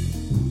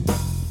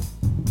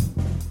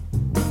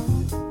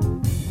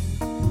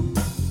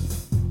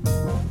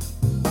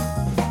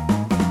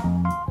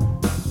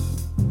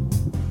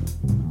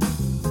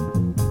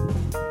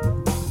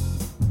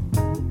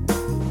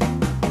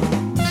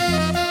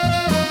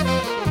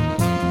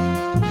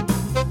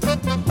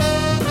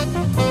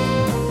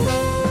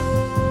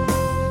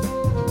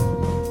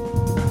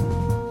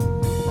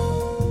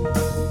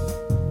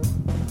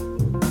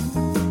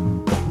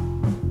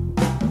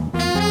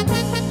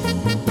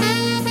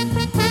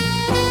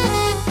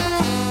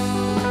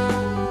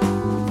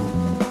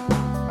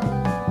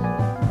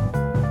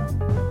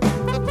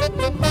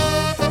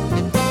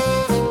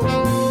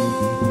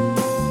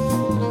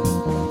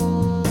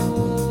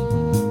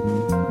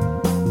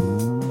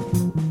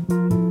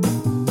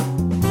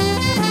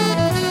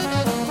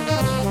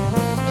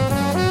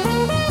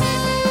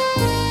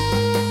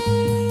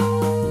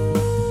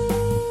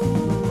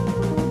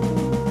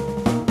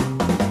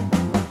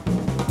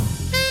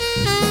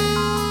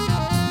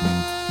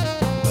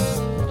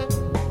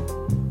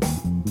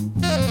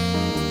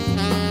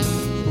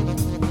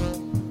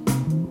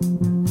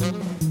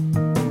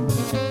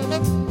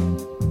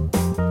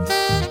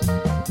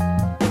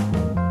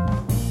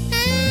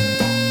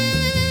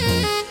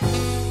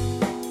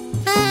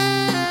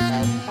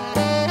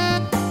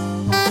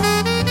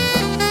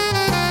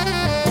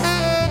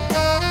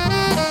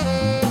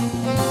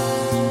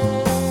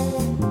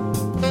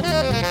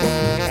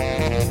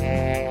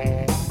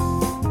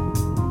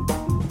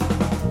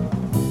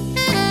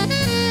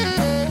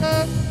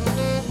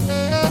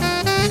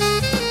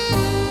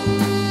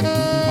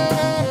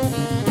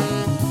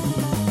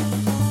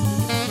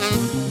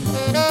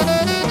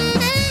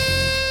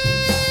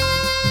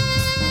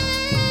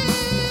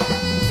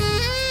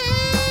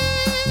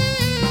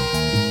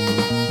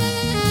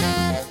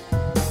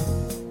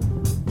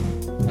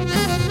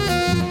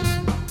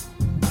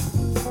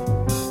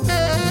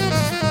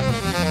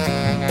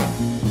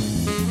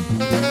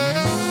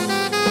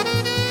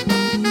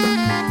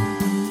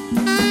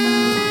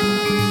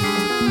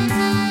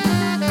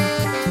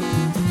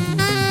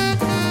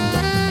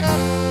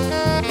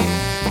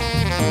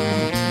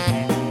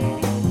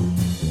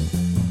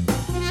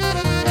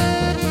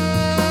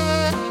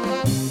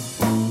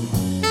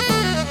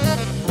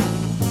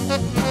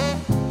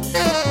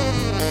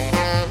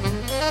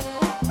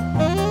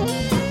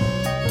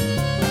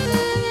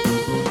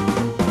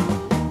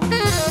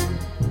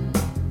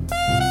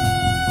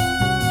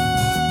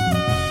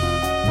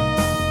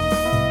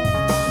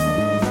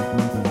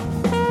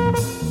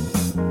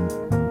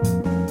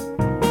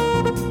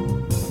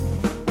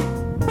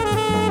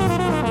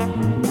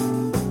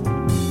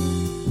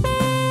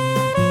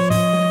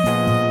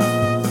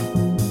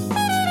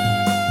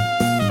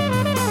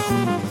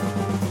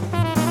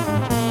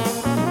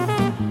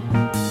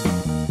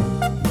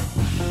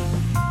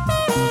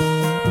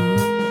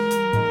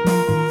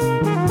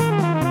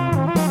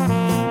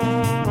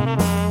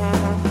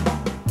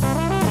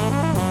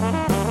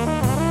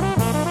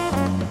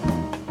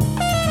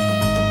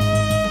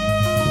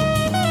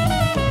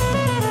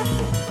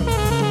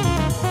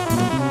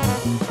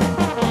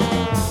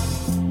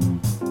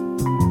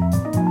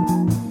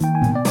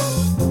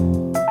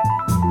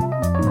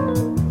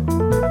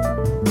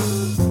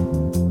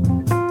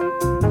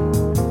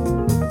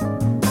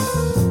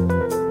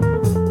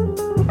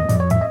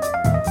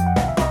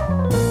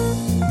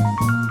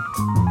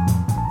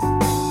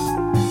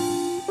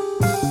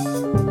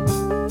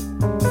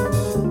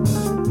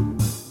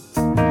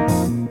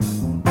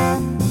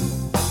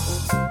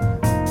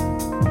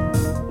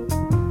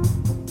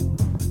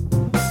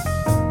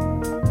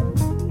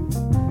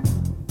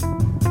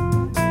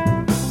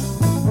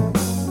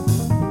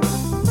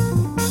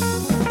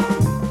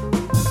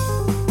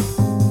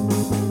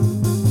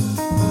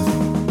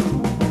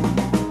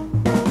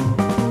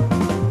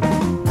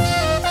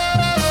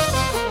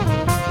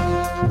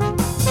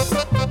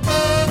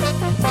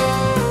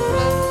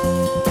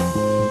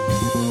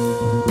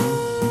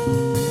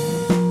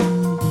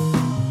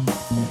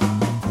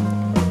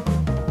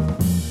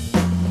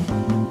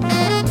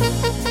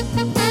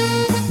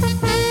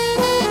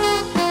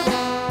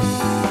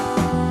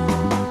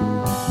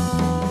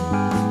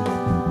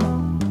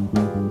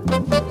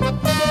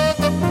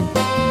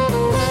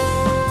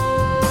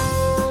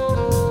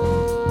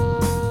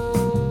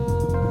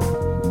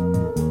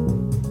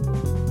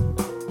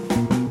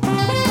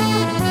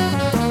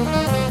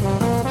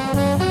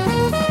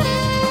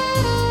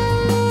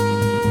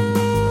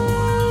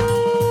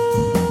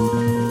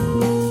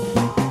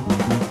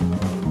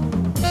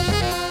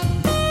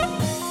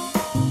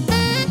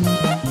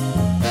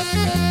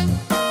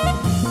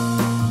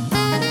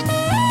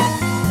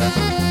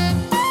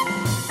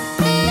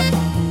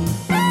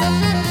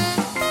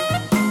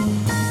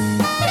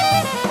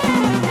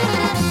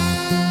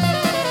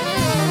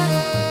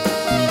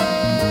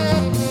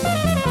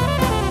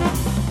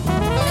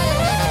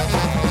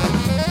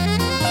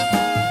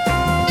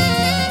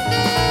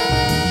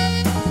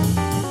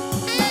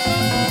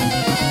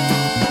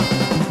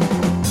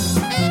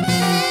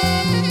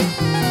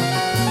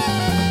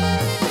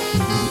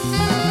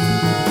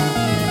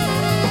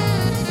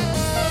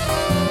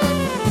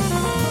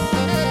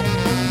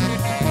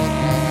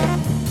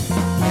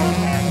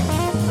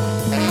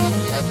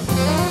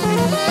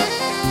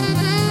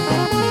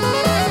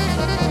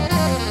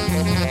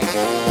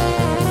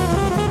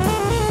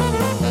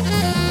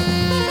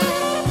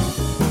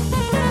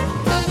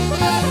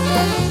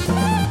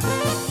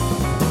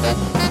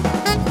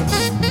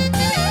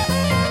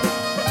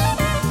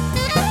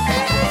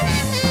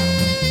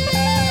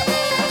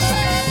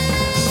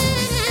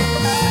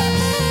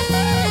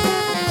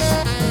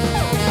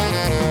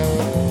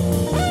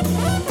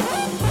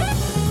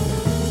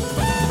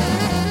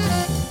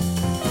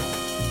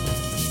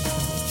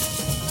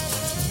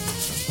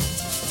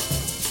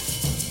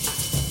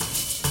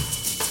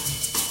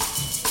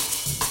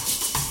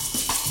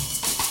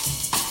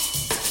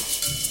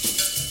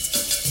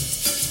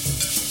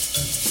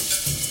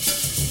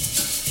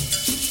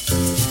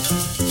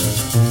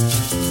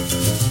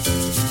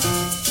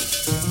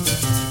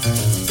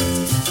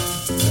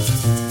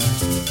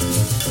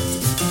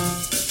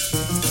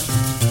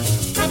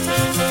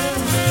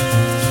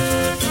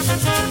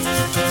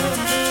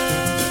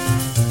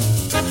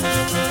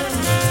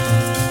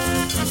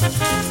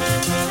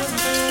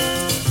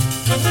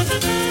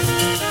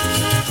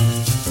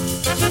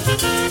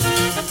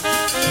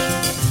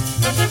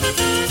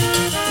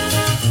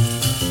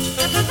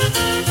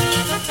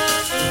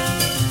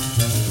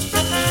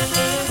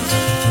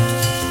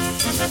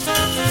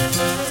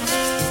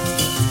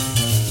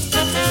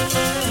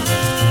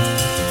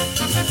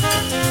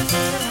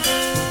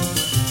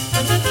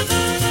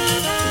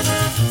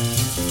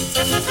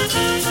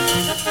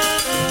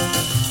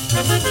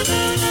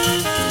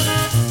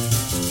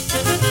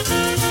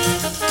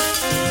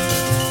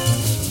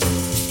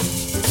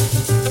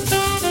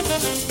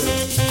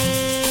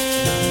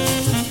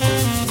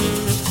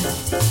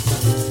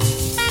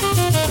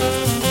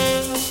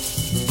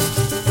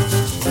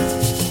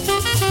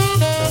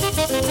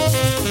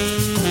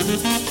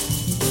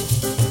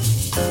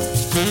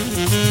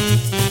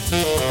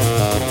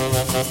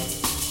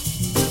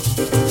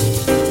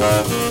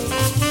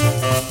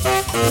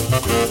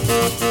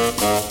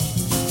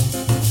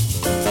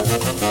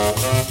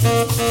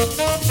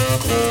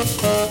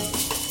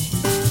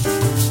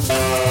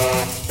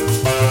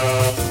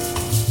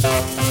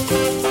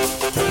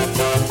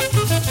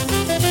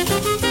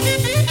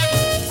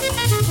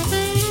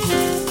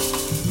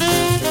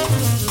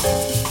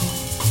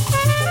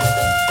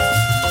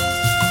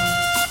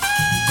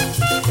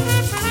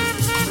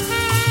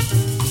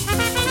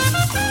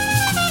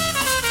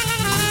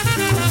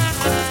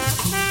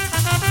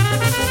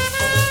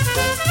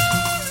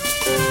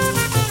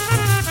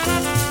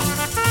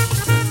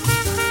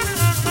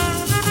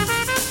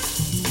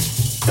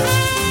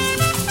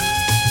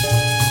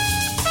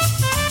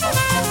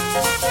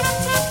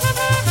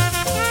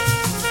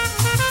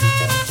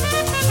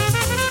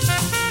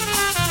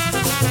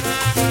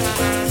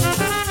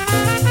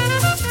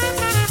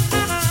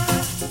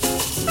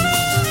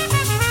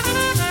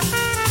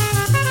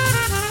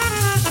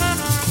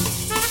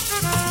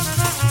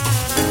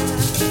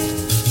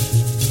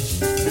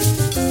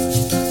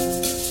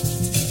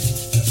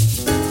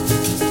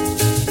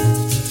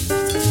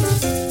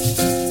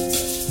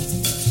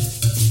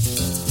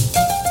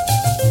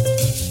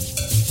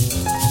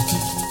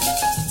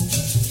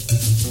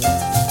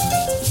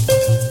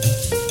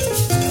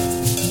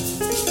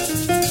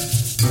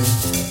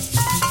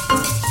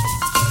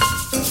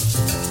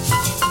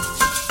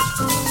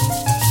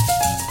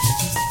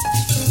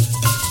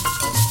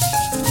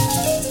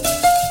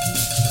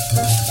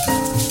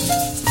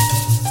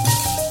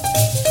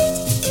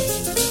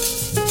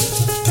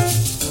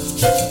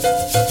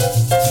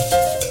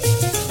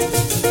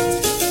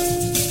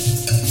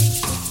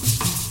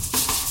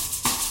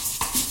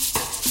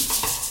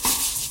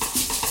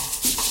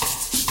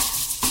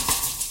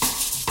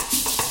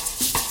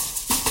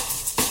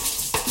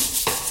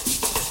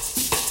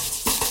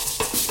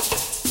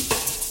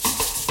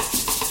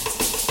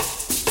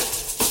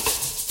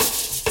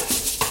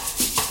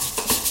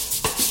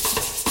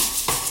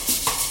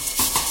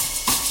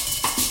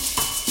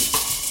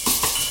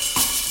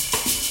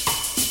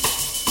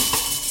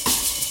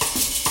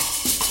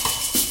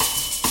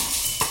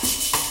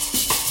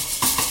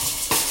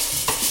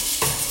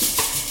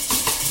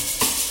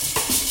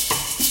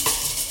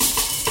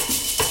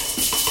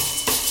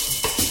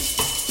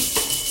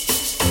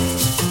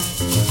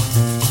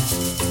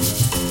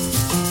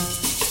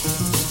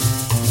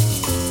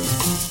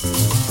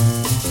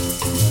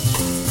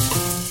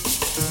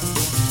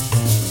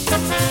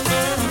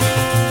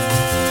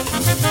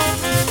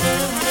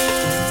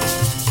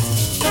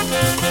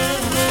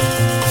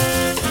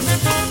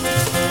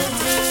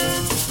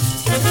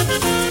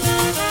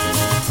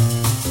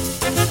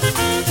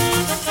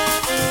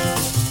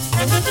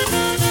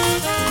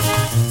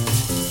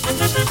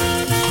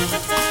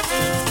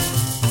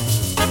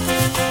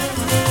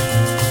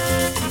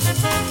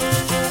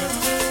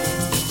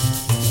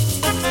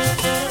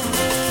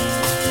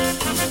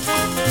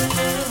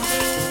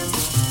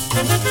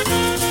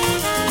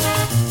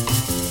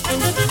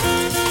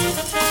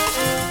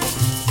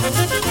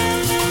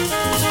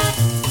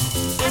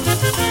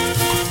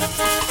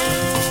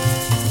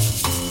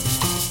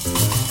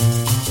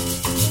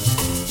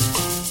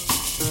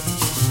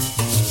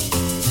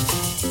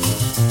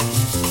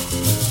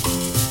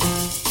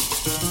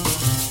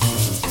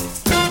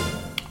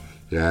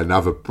 Yeah,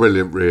 another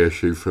brilliant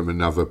reissue from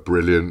another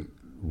brilliant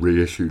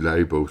reissue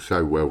label,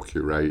 so well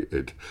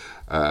curated,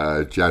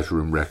 Jazz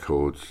Room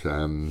Records.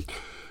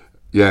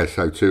 Yeah,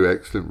 so two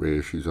excellent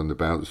reissues on the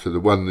bounce. So the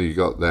one that you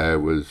got there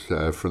was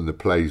from the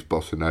Plays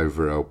Bossa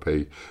Nova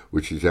LP,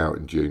 which is out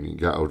in June. You can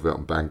get hold of it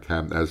on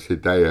Bandcamp. That's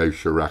Hideo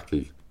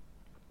Shiraki.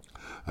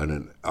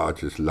 And I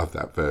just love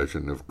that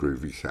version of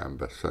Groovy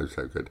Samba, so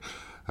good.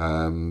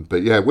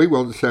 But yeah, We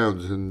Want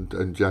Sounds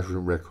and Jazz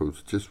Room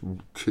Records, just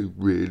two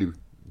really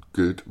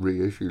good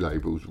reissue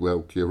labels,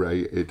 well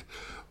curated,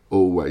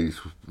 always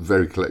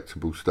very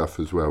collectible stuff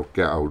as well.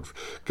 Go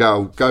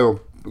on,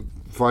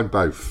 find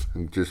both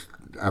and just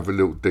have a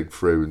little dig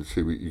through and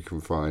see what you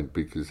can find,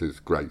 because there's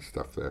great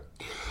stuff there.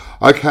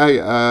 Okay,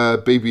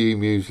 BBE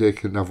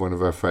Music, another one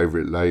of our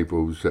favourite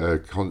labels,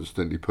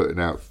 constantly putting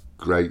out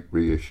great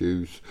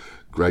reissues,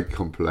 great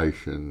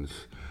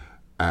compilations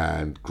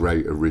and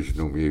great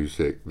original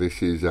music.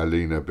 This is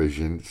Alina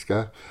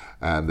Bajinska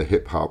and the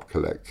Hip Hop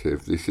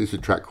Collective. This is a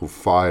track called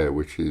Fire,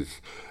 which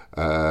is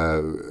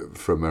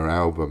from her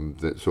album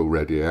that's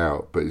already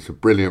out, but it's a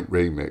brilliant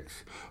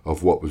remix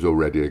of what was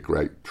already a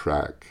great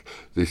track.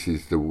 This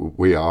is the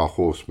We Are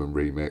Horsemen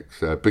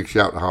remix. Big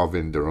shout to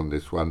Harvinder on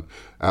this one.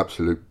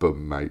 Absolute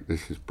boom, mate.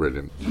 This is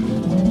brilliant.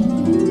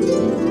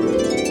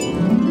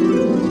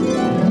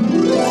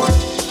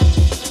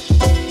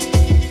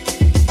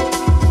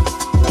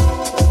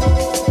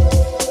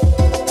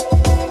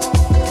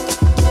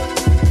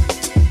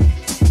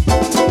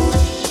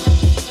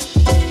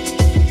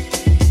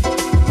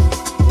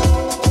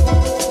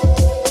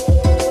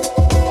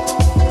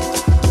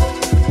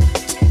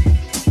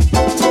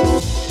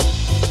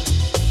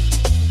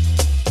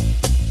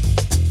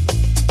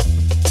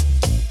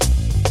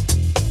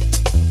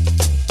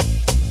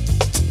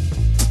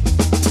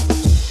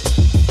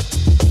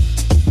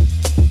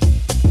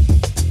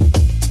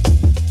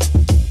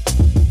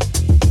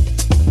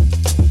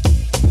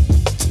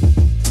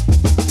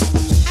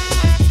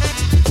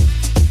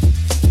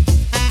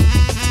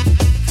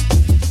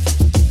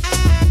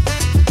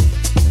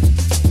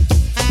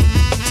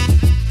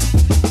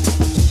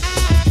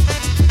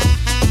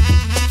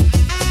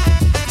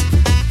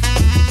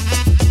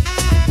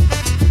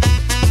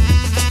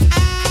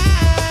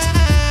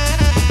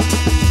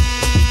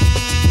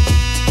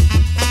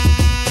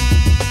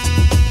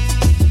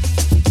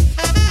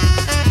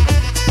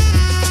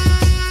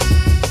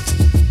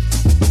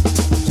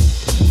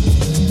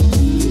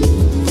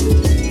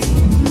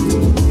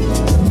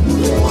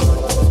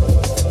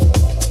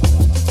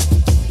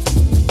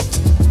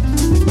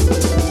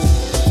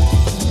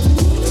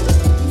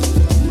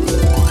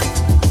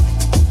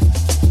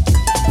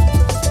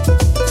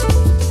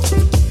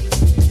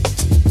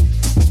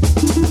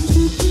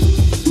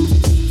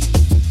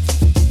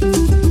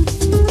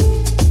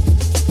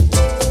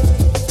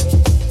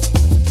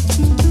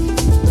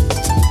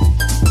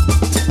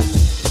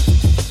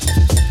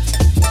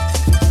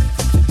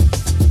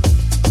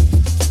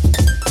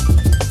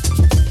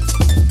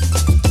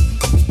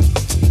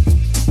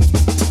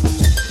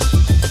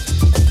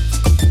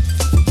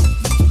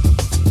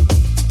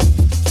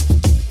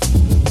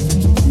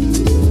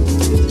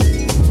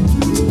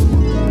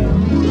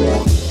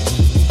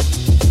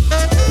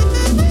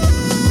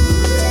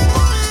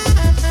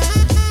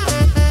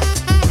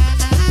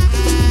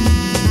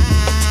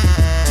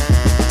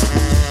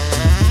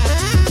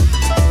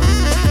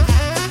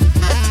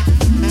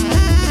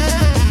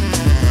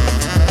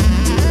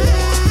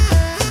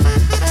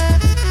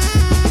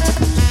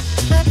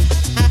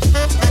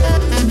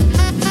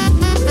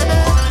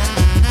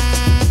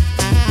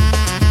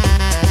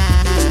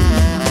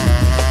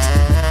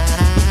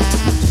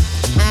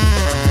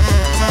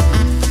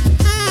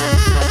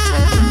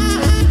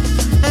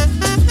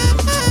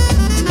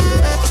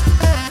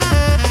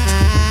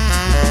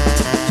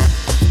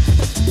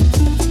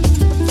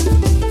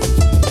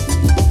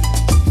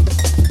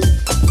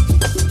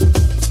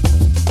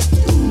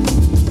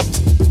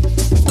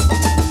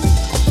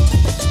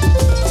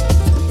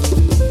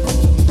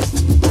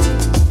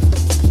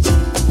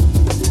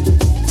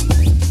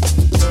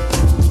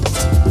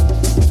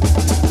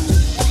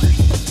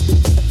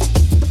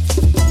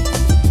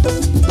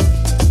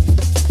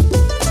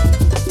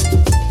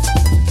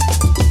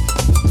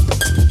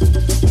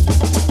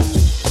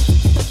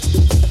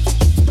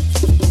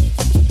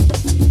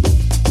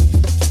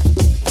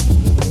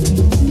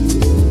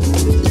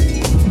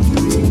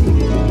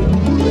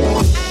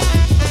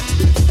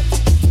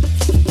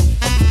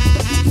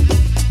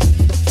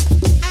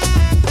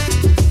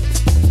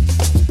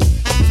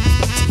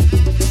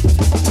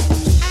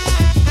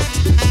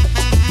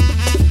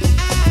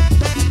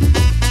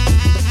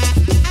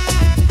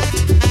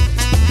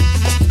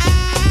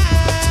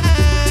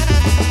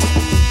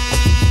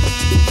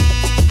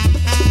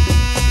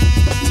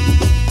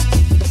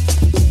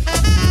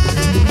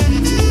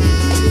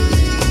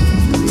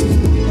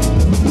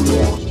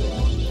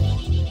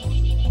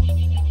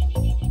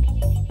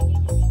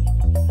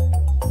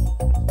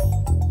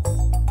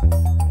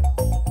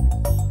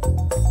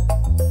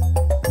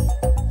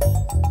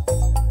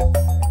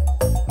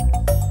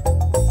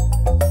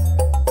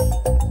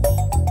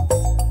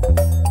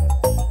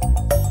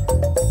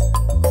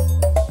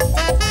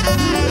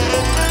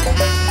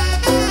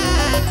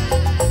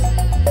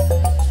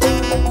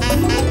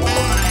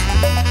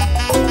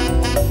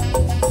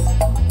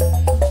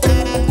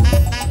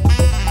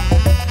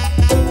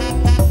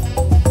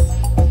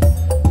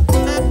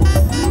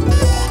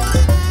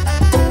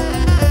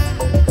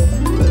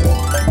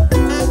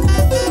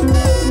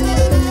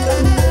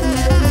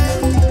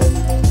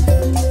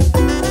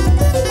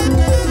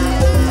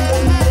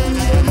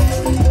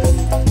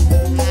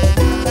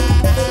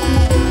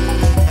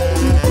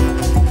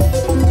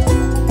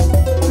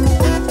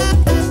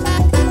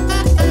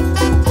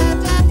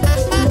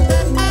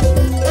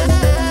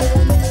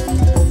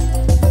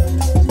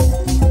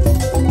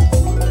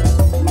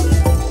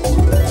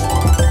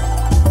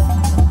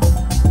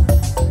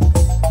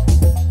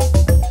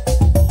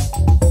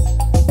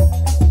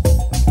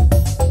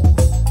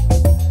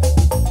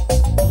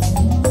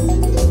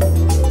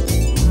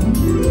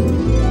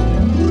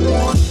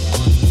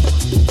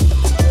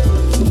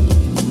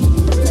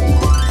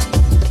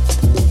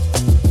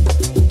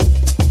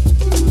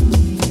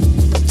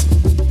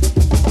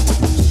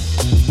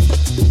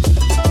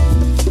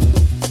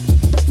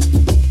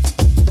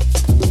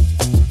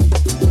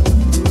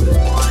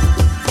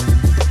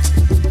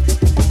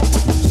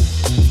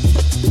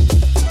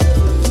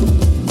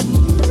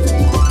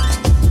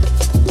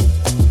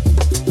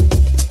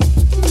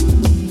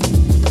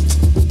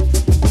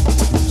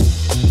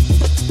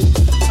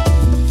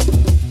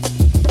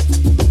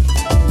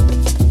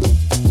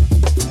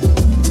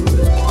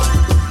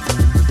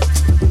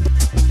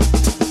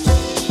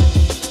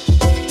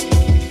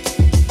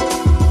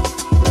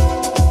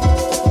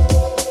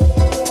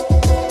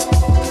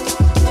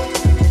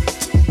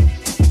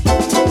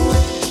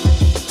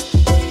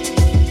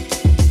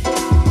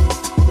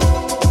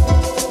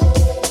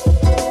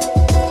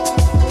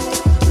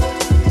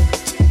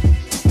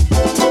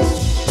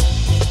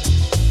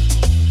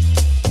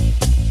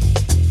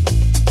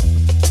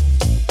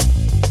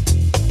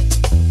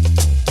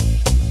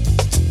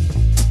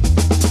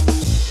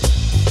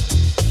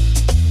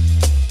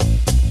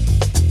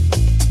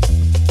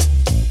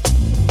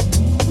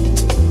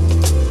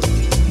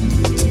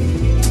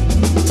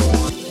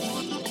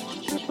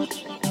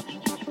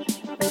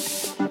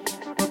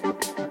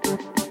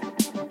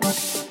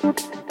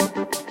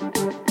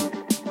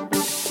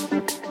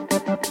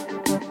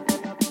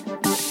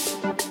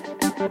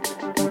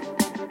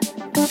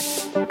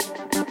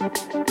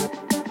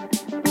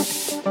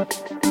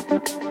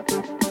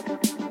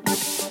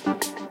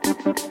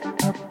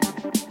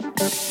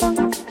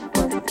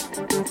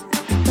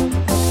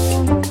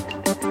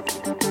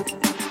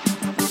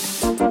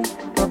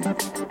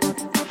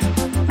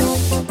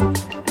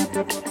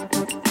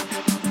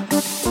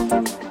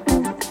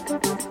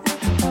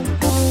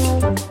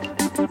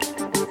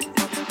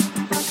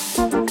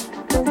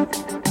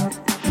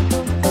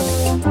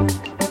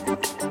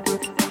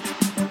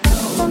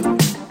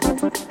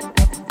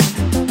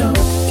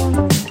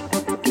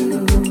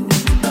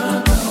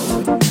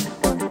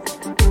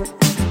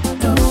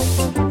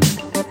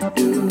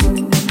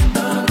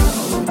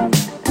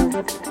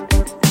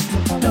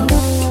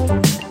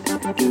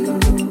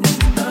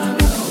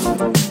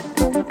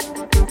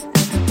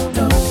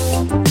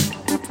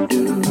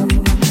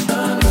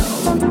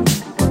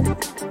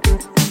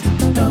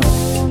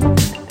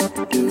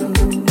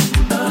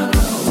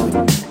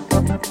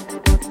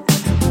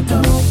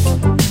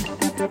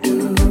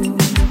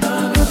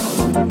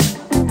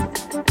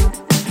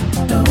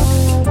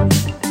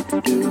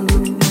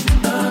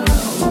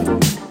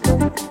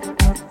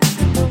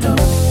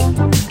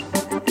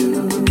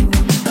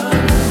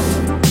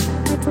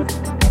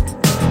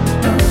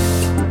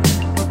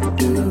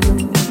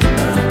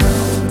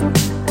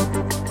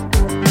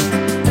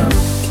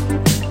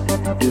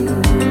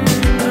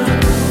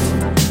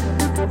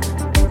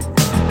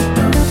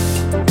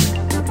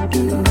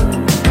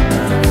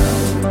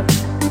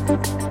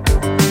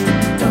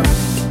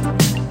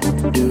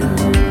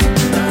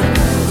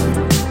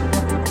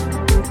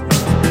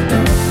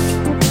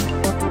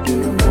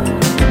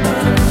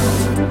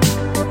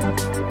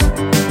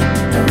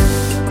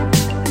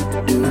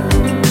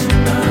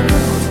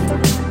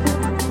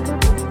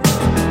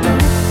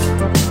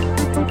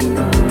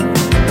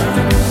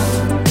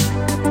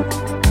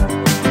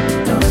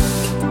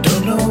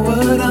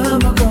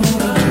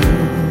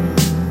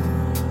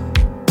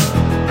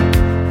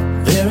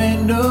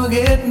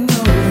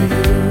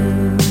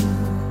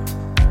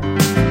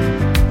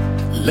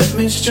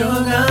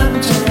 Strung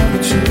out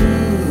toward you.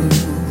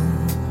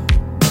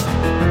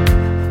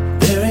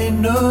 There ain't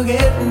no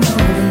getting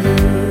over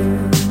you.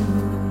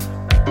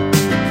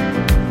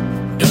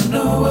 Don't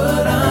know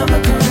what I'm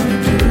gonna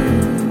do.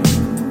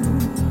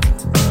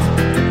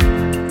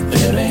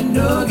 There ain't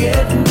no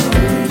getting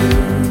over you.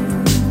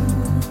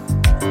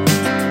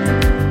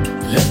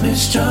 Left me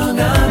strung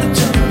out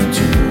toward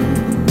you.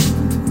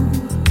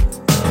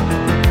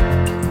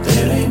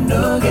 There ain't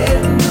no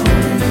getting over you.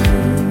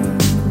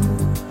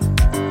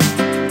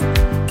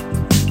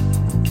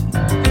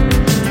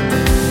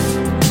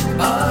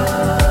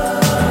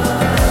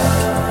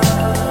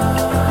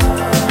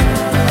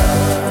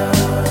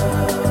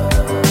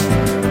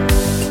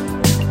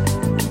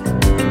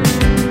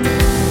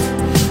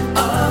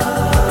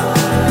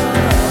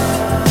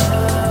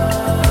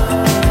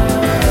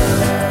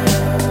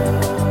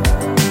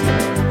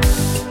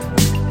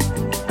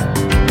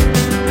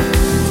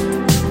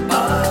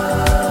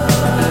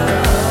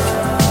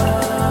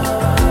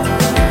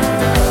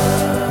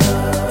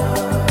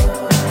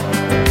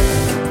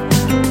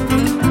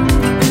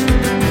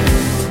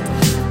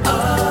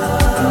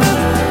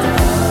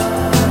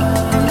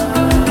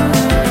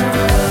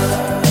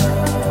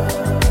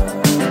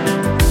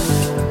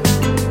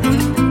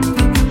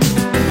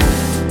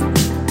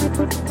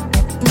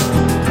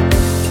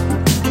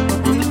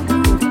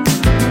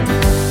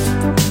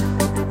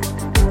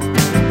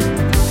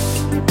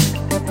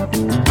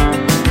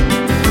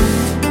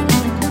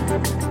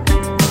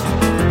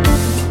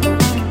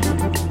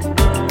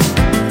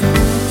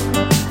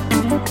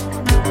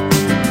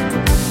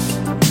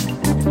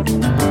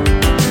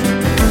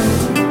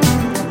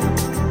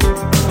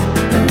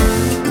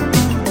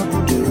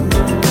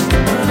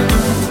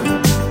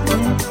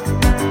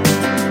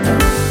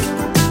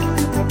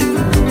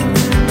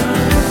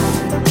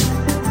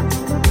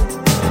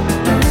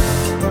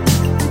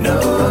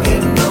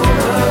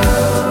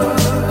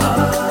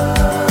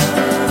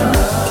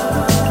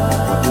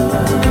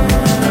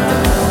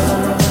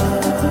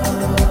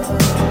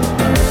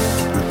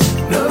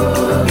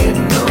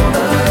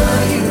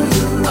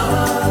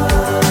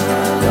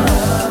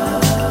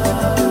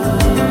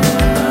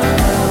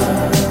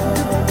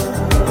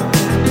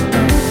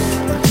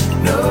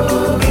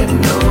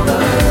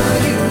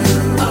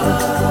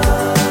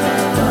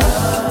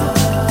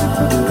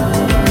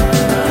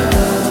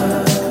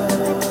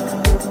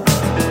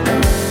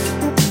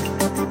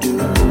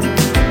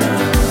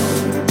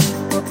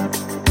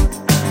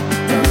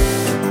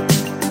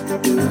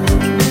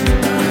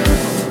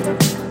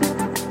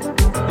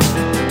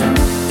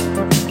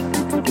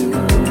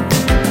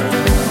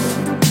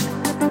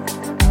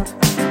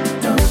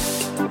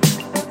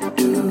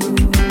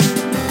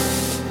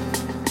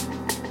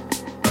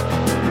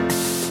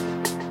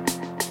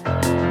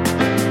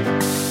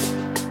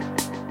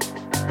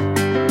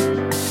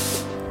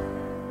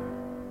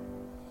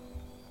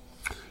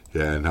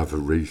 Yeah, another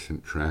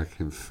recent track.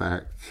 In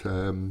fact,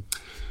 came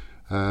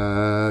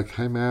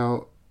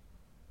out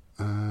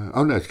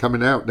Oh no, it's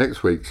coming out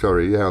next week.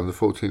 Sorry, on the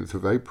 14th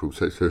of April.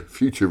 So it's a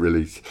future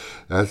release.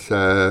 That's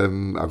I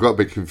got a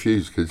bit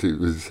confused because it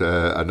was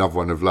another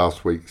one of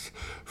last week's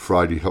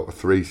Friday Hot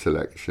 3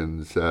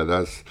 selections.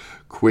 That's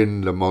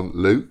Quinn Lamont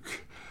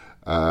Luke,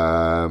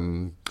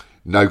 No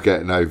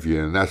Getting Over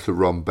You, and that's the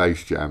Ron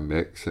Bass Jam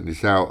mix, and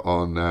it's out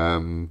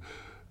on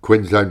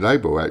Quinn's own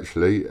label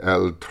actually,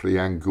 El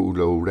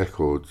Triangulo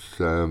Records.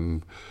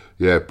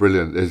 Yeah,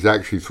 brilliant. There's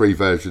actually 3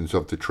 versions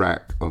of the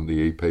track on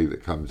the EP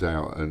that comes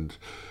out, and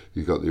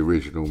you got the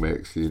original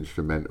mix, the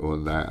instrumental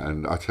and that,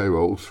 and I tell you what,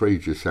 all 3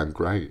 just sound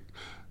great.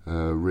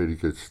 Really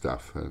good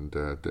stuff, and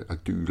I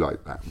do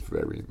like that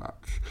very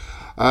much.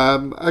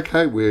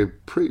 Okay, we're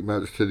pretty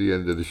much to the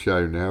end of the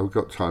show now. We've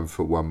got time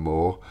for one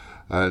more,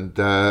 and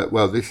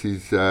well, this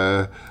is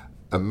a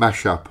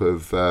mashup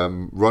of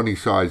Ronnie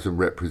Size and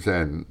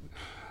Represent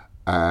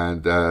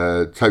and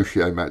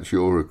Toshio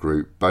Matsura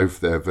Group, both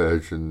their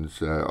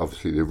versions.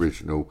 Obviously the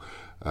original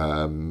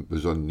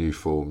was on New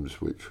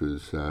Forms, which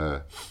was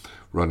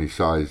Ronnie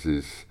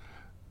Size's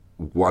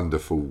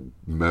wonderful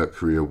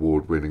Mercury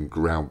Award winning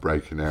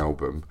groundbreaking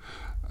album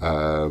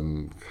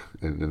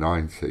in the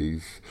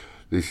 90s.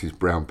 This is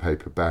Brown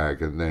Paper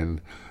Bag, and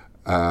then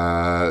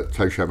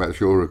Toshio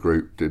Matsura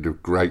Group did a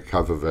great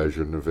cover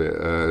version of it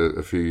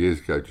a few years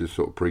ago, just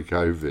sort of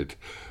pre-COVID,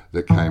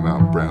 that came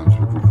out on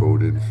Brownswood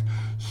Recordings.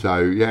 So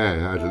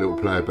yeah, I had a little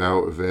play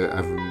about with it. I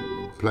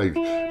haven't played,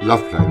 love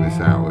playing this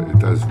out, it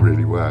does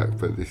really work,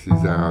 but this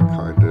is our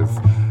kind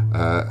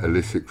of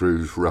Illicit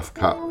Grooves rough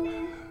cut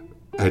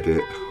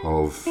edit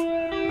of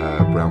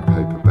Brown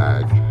Paper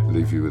Bag.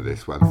 Leave you with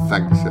this one.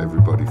 Thanks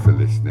everybody for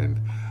listening.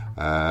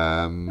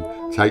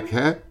 Take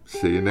care,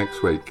 see you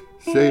next week.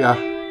 See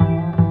ya.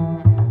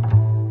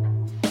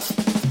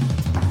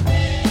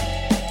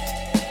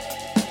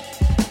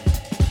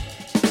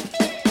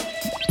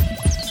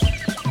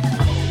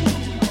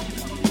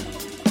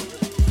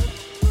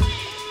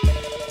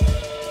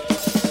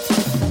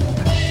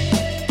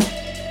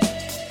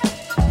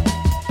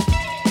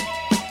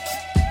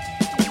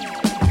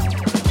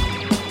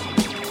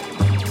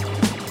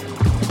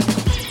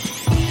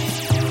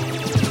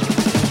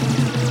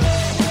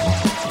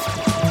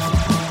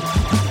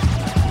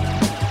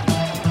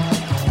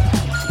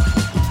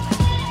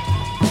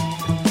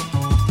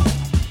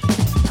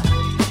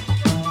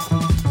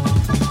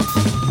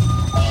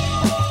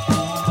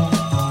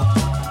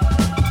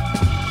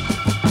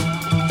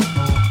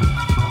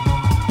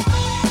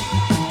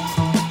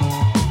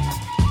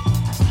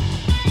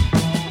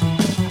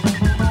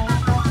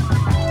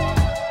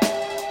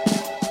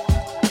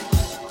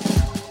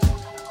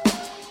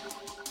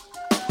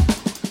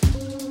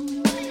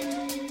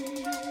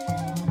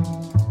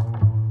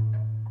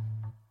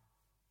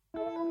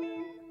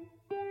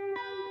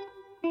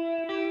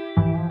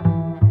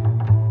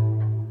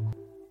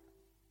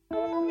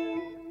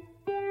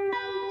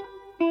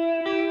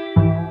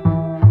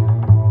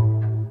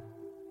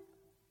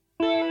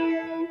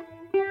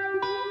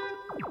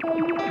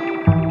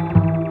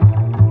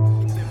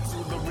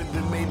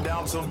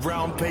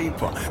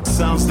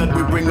 Sounds that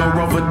we bring are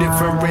of a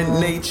different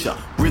nature.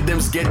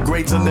 Rhythms get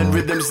greater, then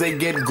rhythms they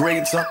get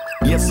greater.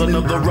 Yes,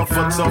 another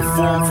rougher, tough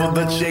form for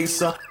the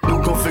chaser.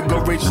 New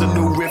configuration,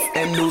 new riff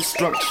and new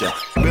structure.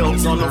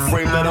 Built on a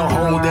frame that'll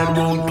hold and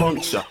won't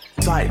puncture.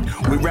 Tight,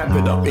 we wrap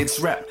it up, it's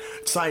wrapped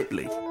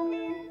tightly.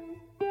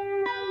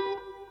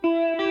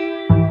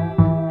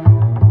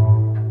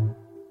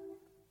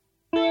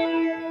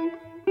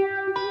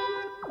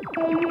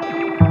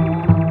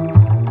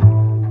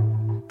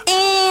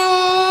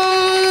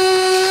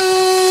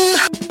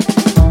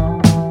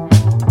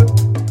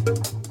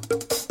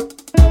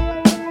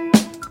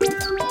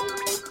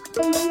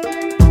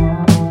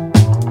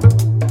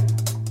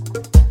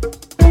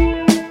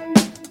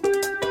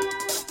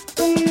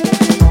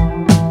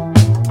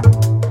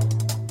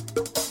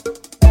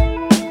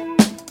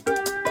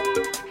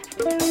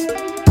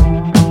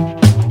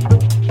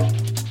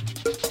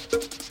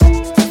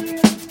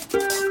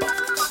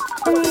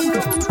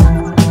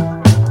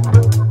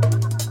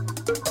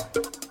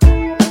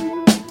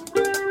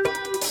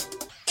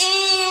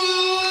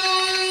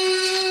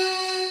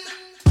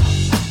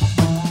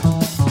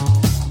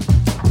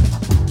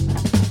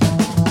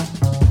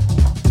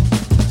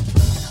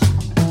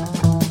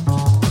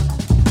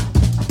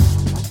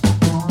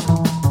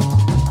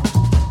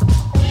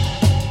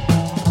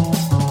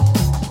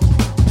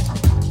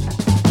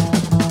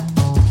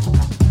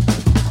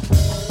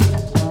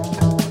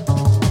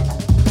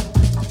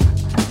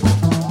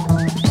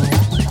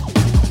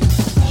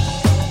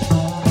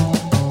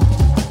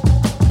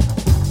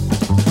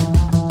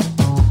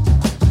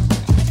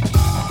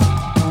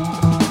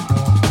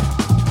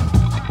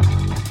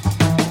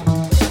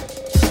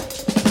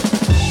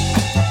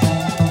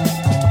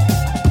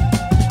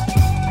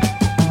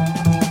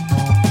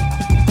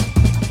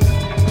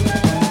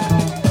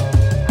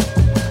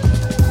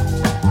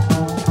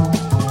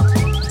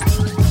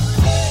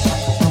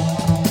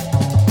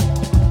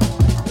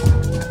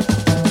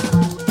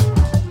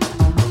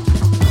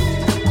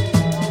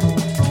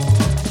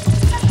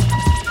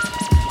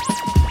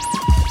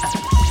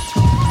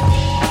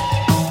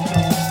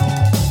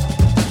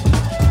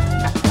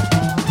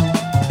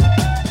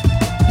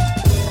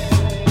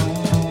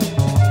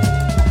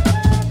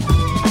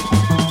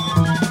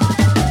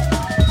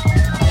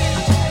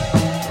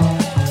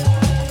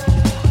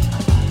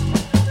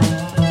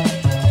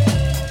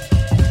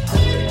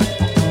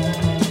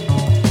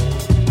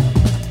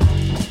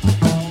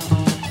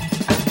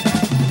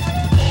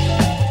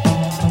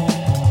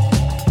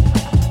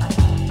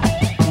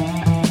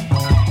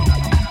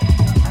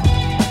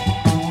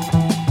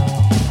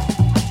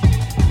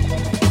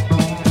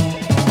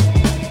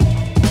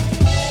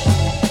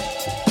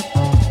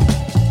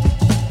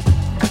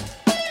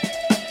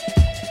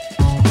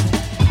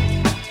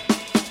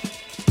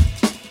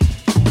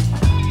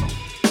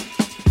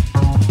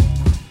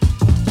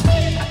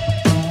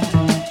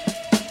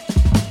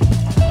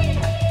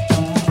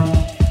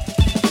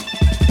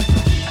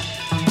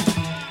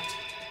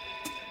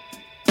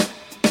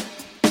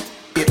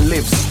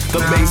 The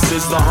bass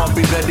is the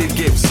heartbeat that it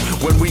gives.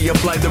 When we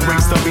apply the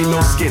brakes, there'll be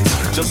no skids.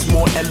 Just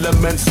more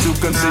elements to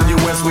continue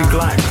as we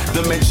climb.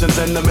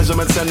 Dimensions and the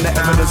measurements and the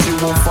evidence you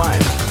will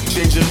find.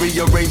 Changing,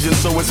 rearranging,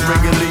 so it's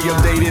regularly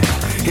updated.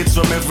 Hits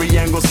from every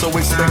angle, so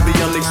expect the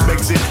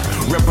unexpected.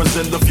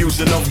 Represent the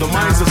fusion of the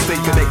minds that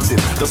stay connected.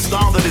 The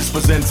style that is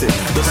presented,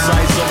 the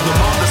size of the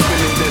heart that's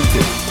been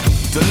indented.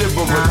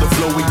 Deliberate the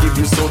flow we give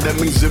you, so that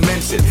means you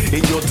meant it. In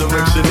your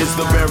direction is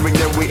the bearing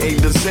that we aim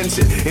to sense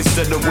it.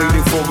 Instead of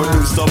waiting for a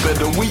new star,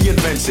 better we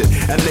invent it.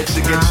 And let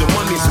you get your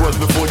money's worth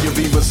before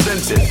you've even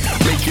sent it.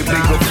 Make it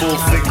bigger, full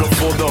figure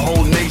for the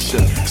whole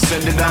nation.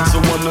 Send it out to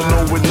one to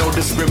know with no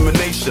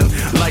discrimination.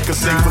 Like I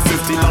say, for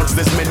 50 locks,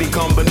 there's many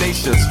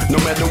combinations. No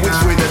matter which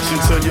way that you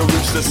turn, you'll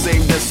reach the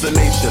same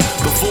destination.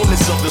 The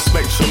fullness of the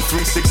spectrum,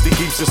 360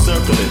 keeps you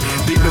circling.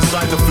 Deep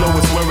inside the flow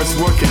is where it's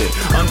working it.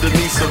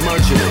 Underneath,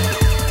 submerging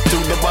it. To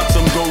the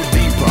bottom, go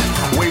deeper.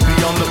 Way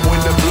beyond the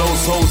point that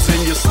blows holes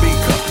in your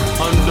speaker.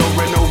 Under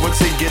and over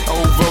to get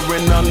over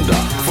and under.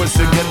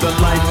 First you get the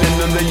lightning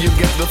and then you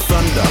get the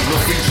thunder. The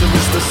feature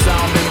is the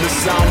sound and the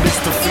sound is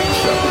the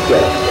feature.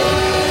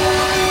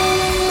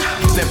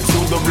 Step to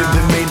the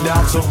rhythm made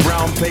out of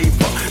brown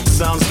paper.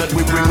 Sounds that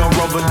we bring are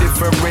of a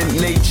different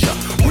nature.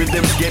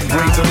 Rhythms get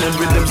greater and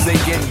rhythms they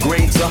get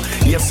greater.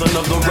 Yes,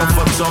 another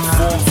rougher tough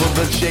form for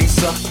the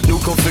chaser. New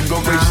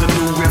configuration,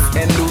 new riff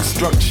and new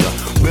structure.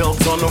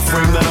 Built on a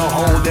frame that'll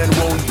hold and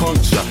won't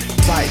puncture.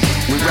 Tight,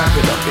 we wrap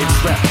it up, it's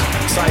wrapped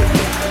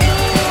tightly.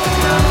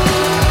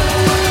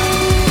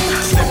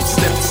 Step,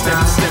 step, step,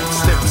 step,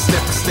 step,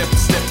 step, step,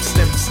 step,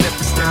 step, step, step,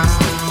 step.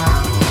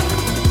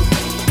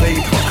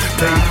 Paper,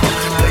 paper,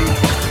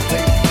 paper.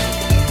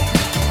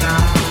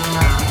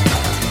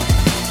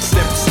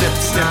 Step, step,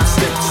 step,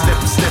 step,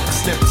 step, step,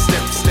 step,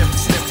 step, step,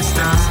 step,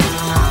 step.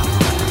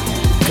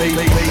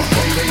 Paper,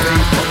 paper,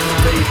 paper.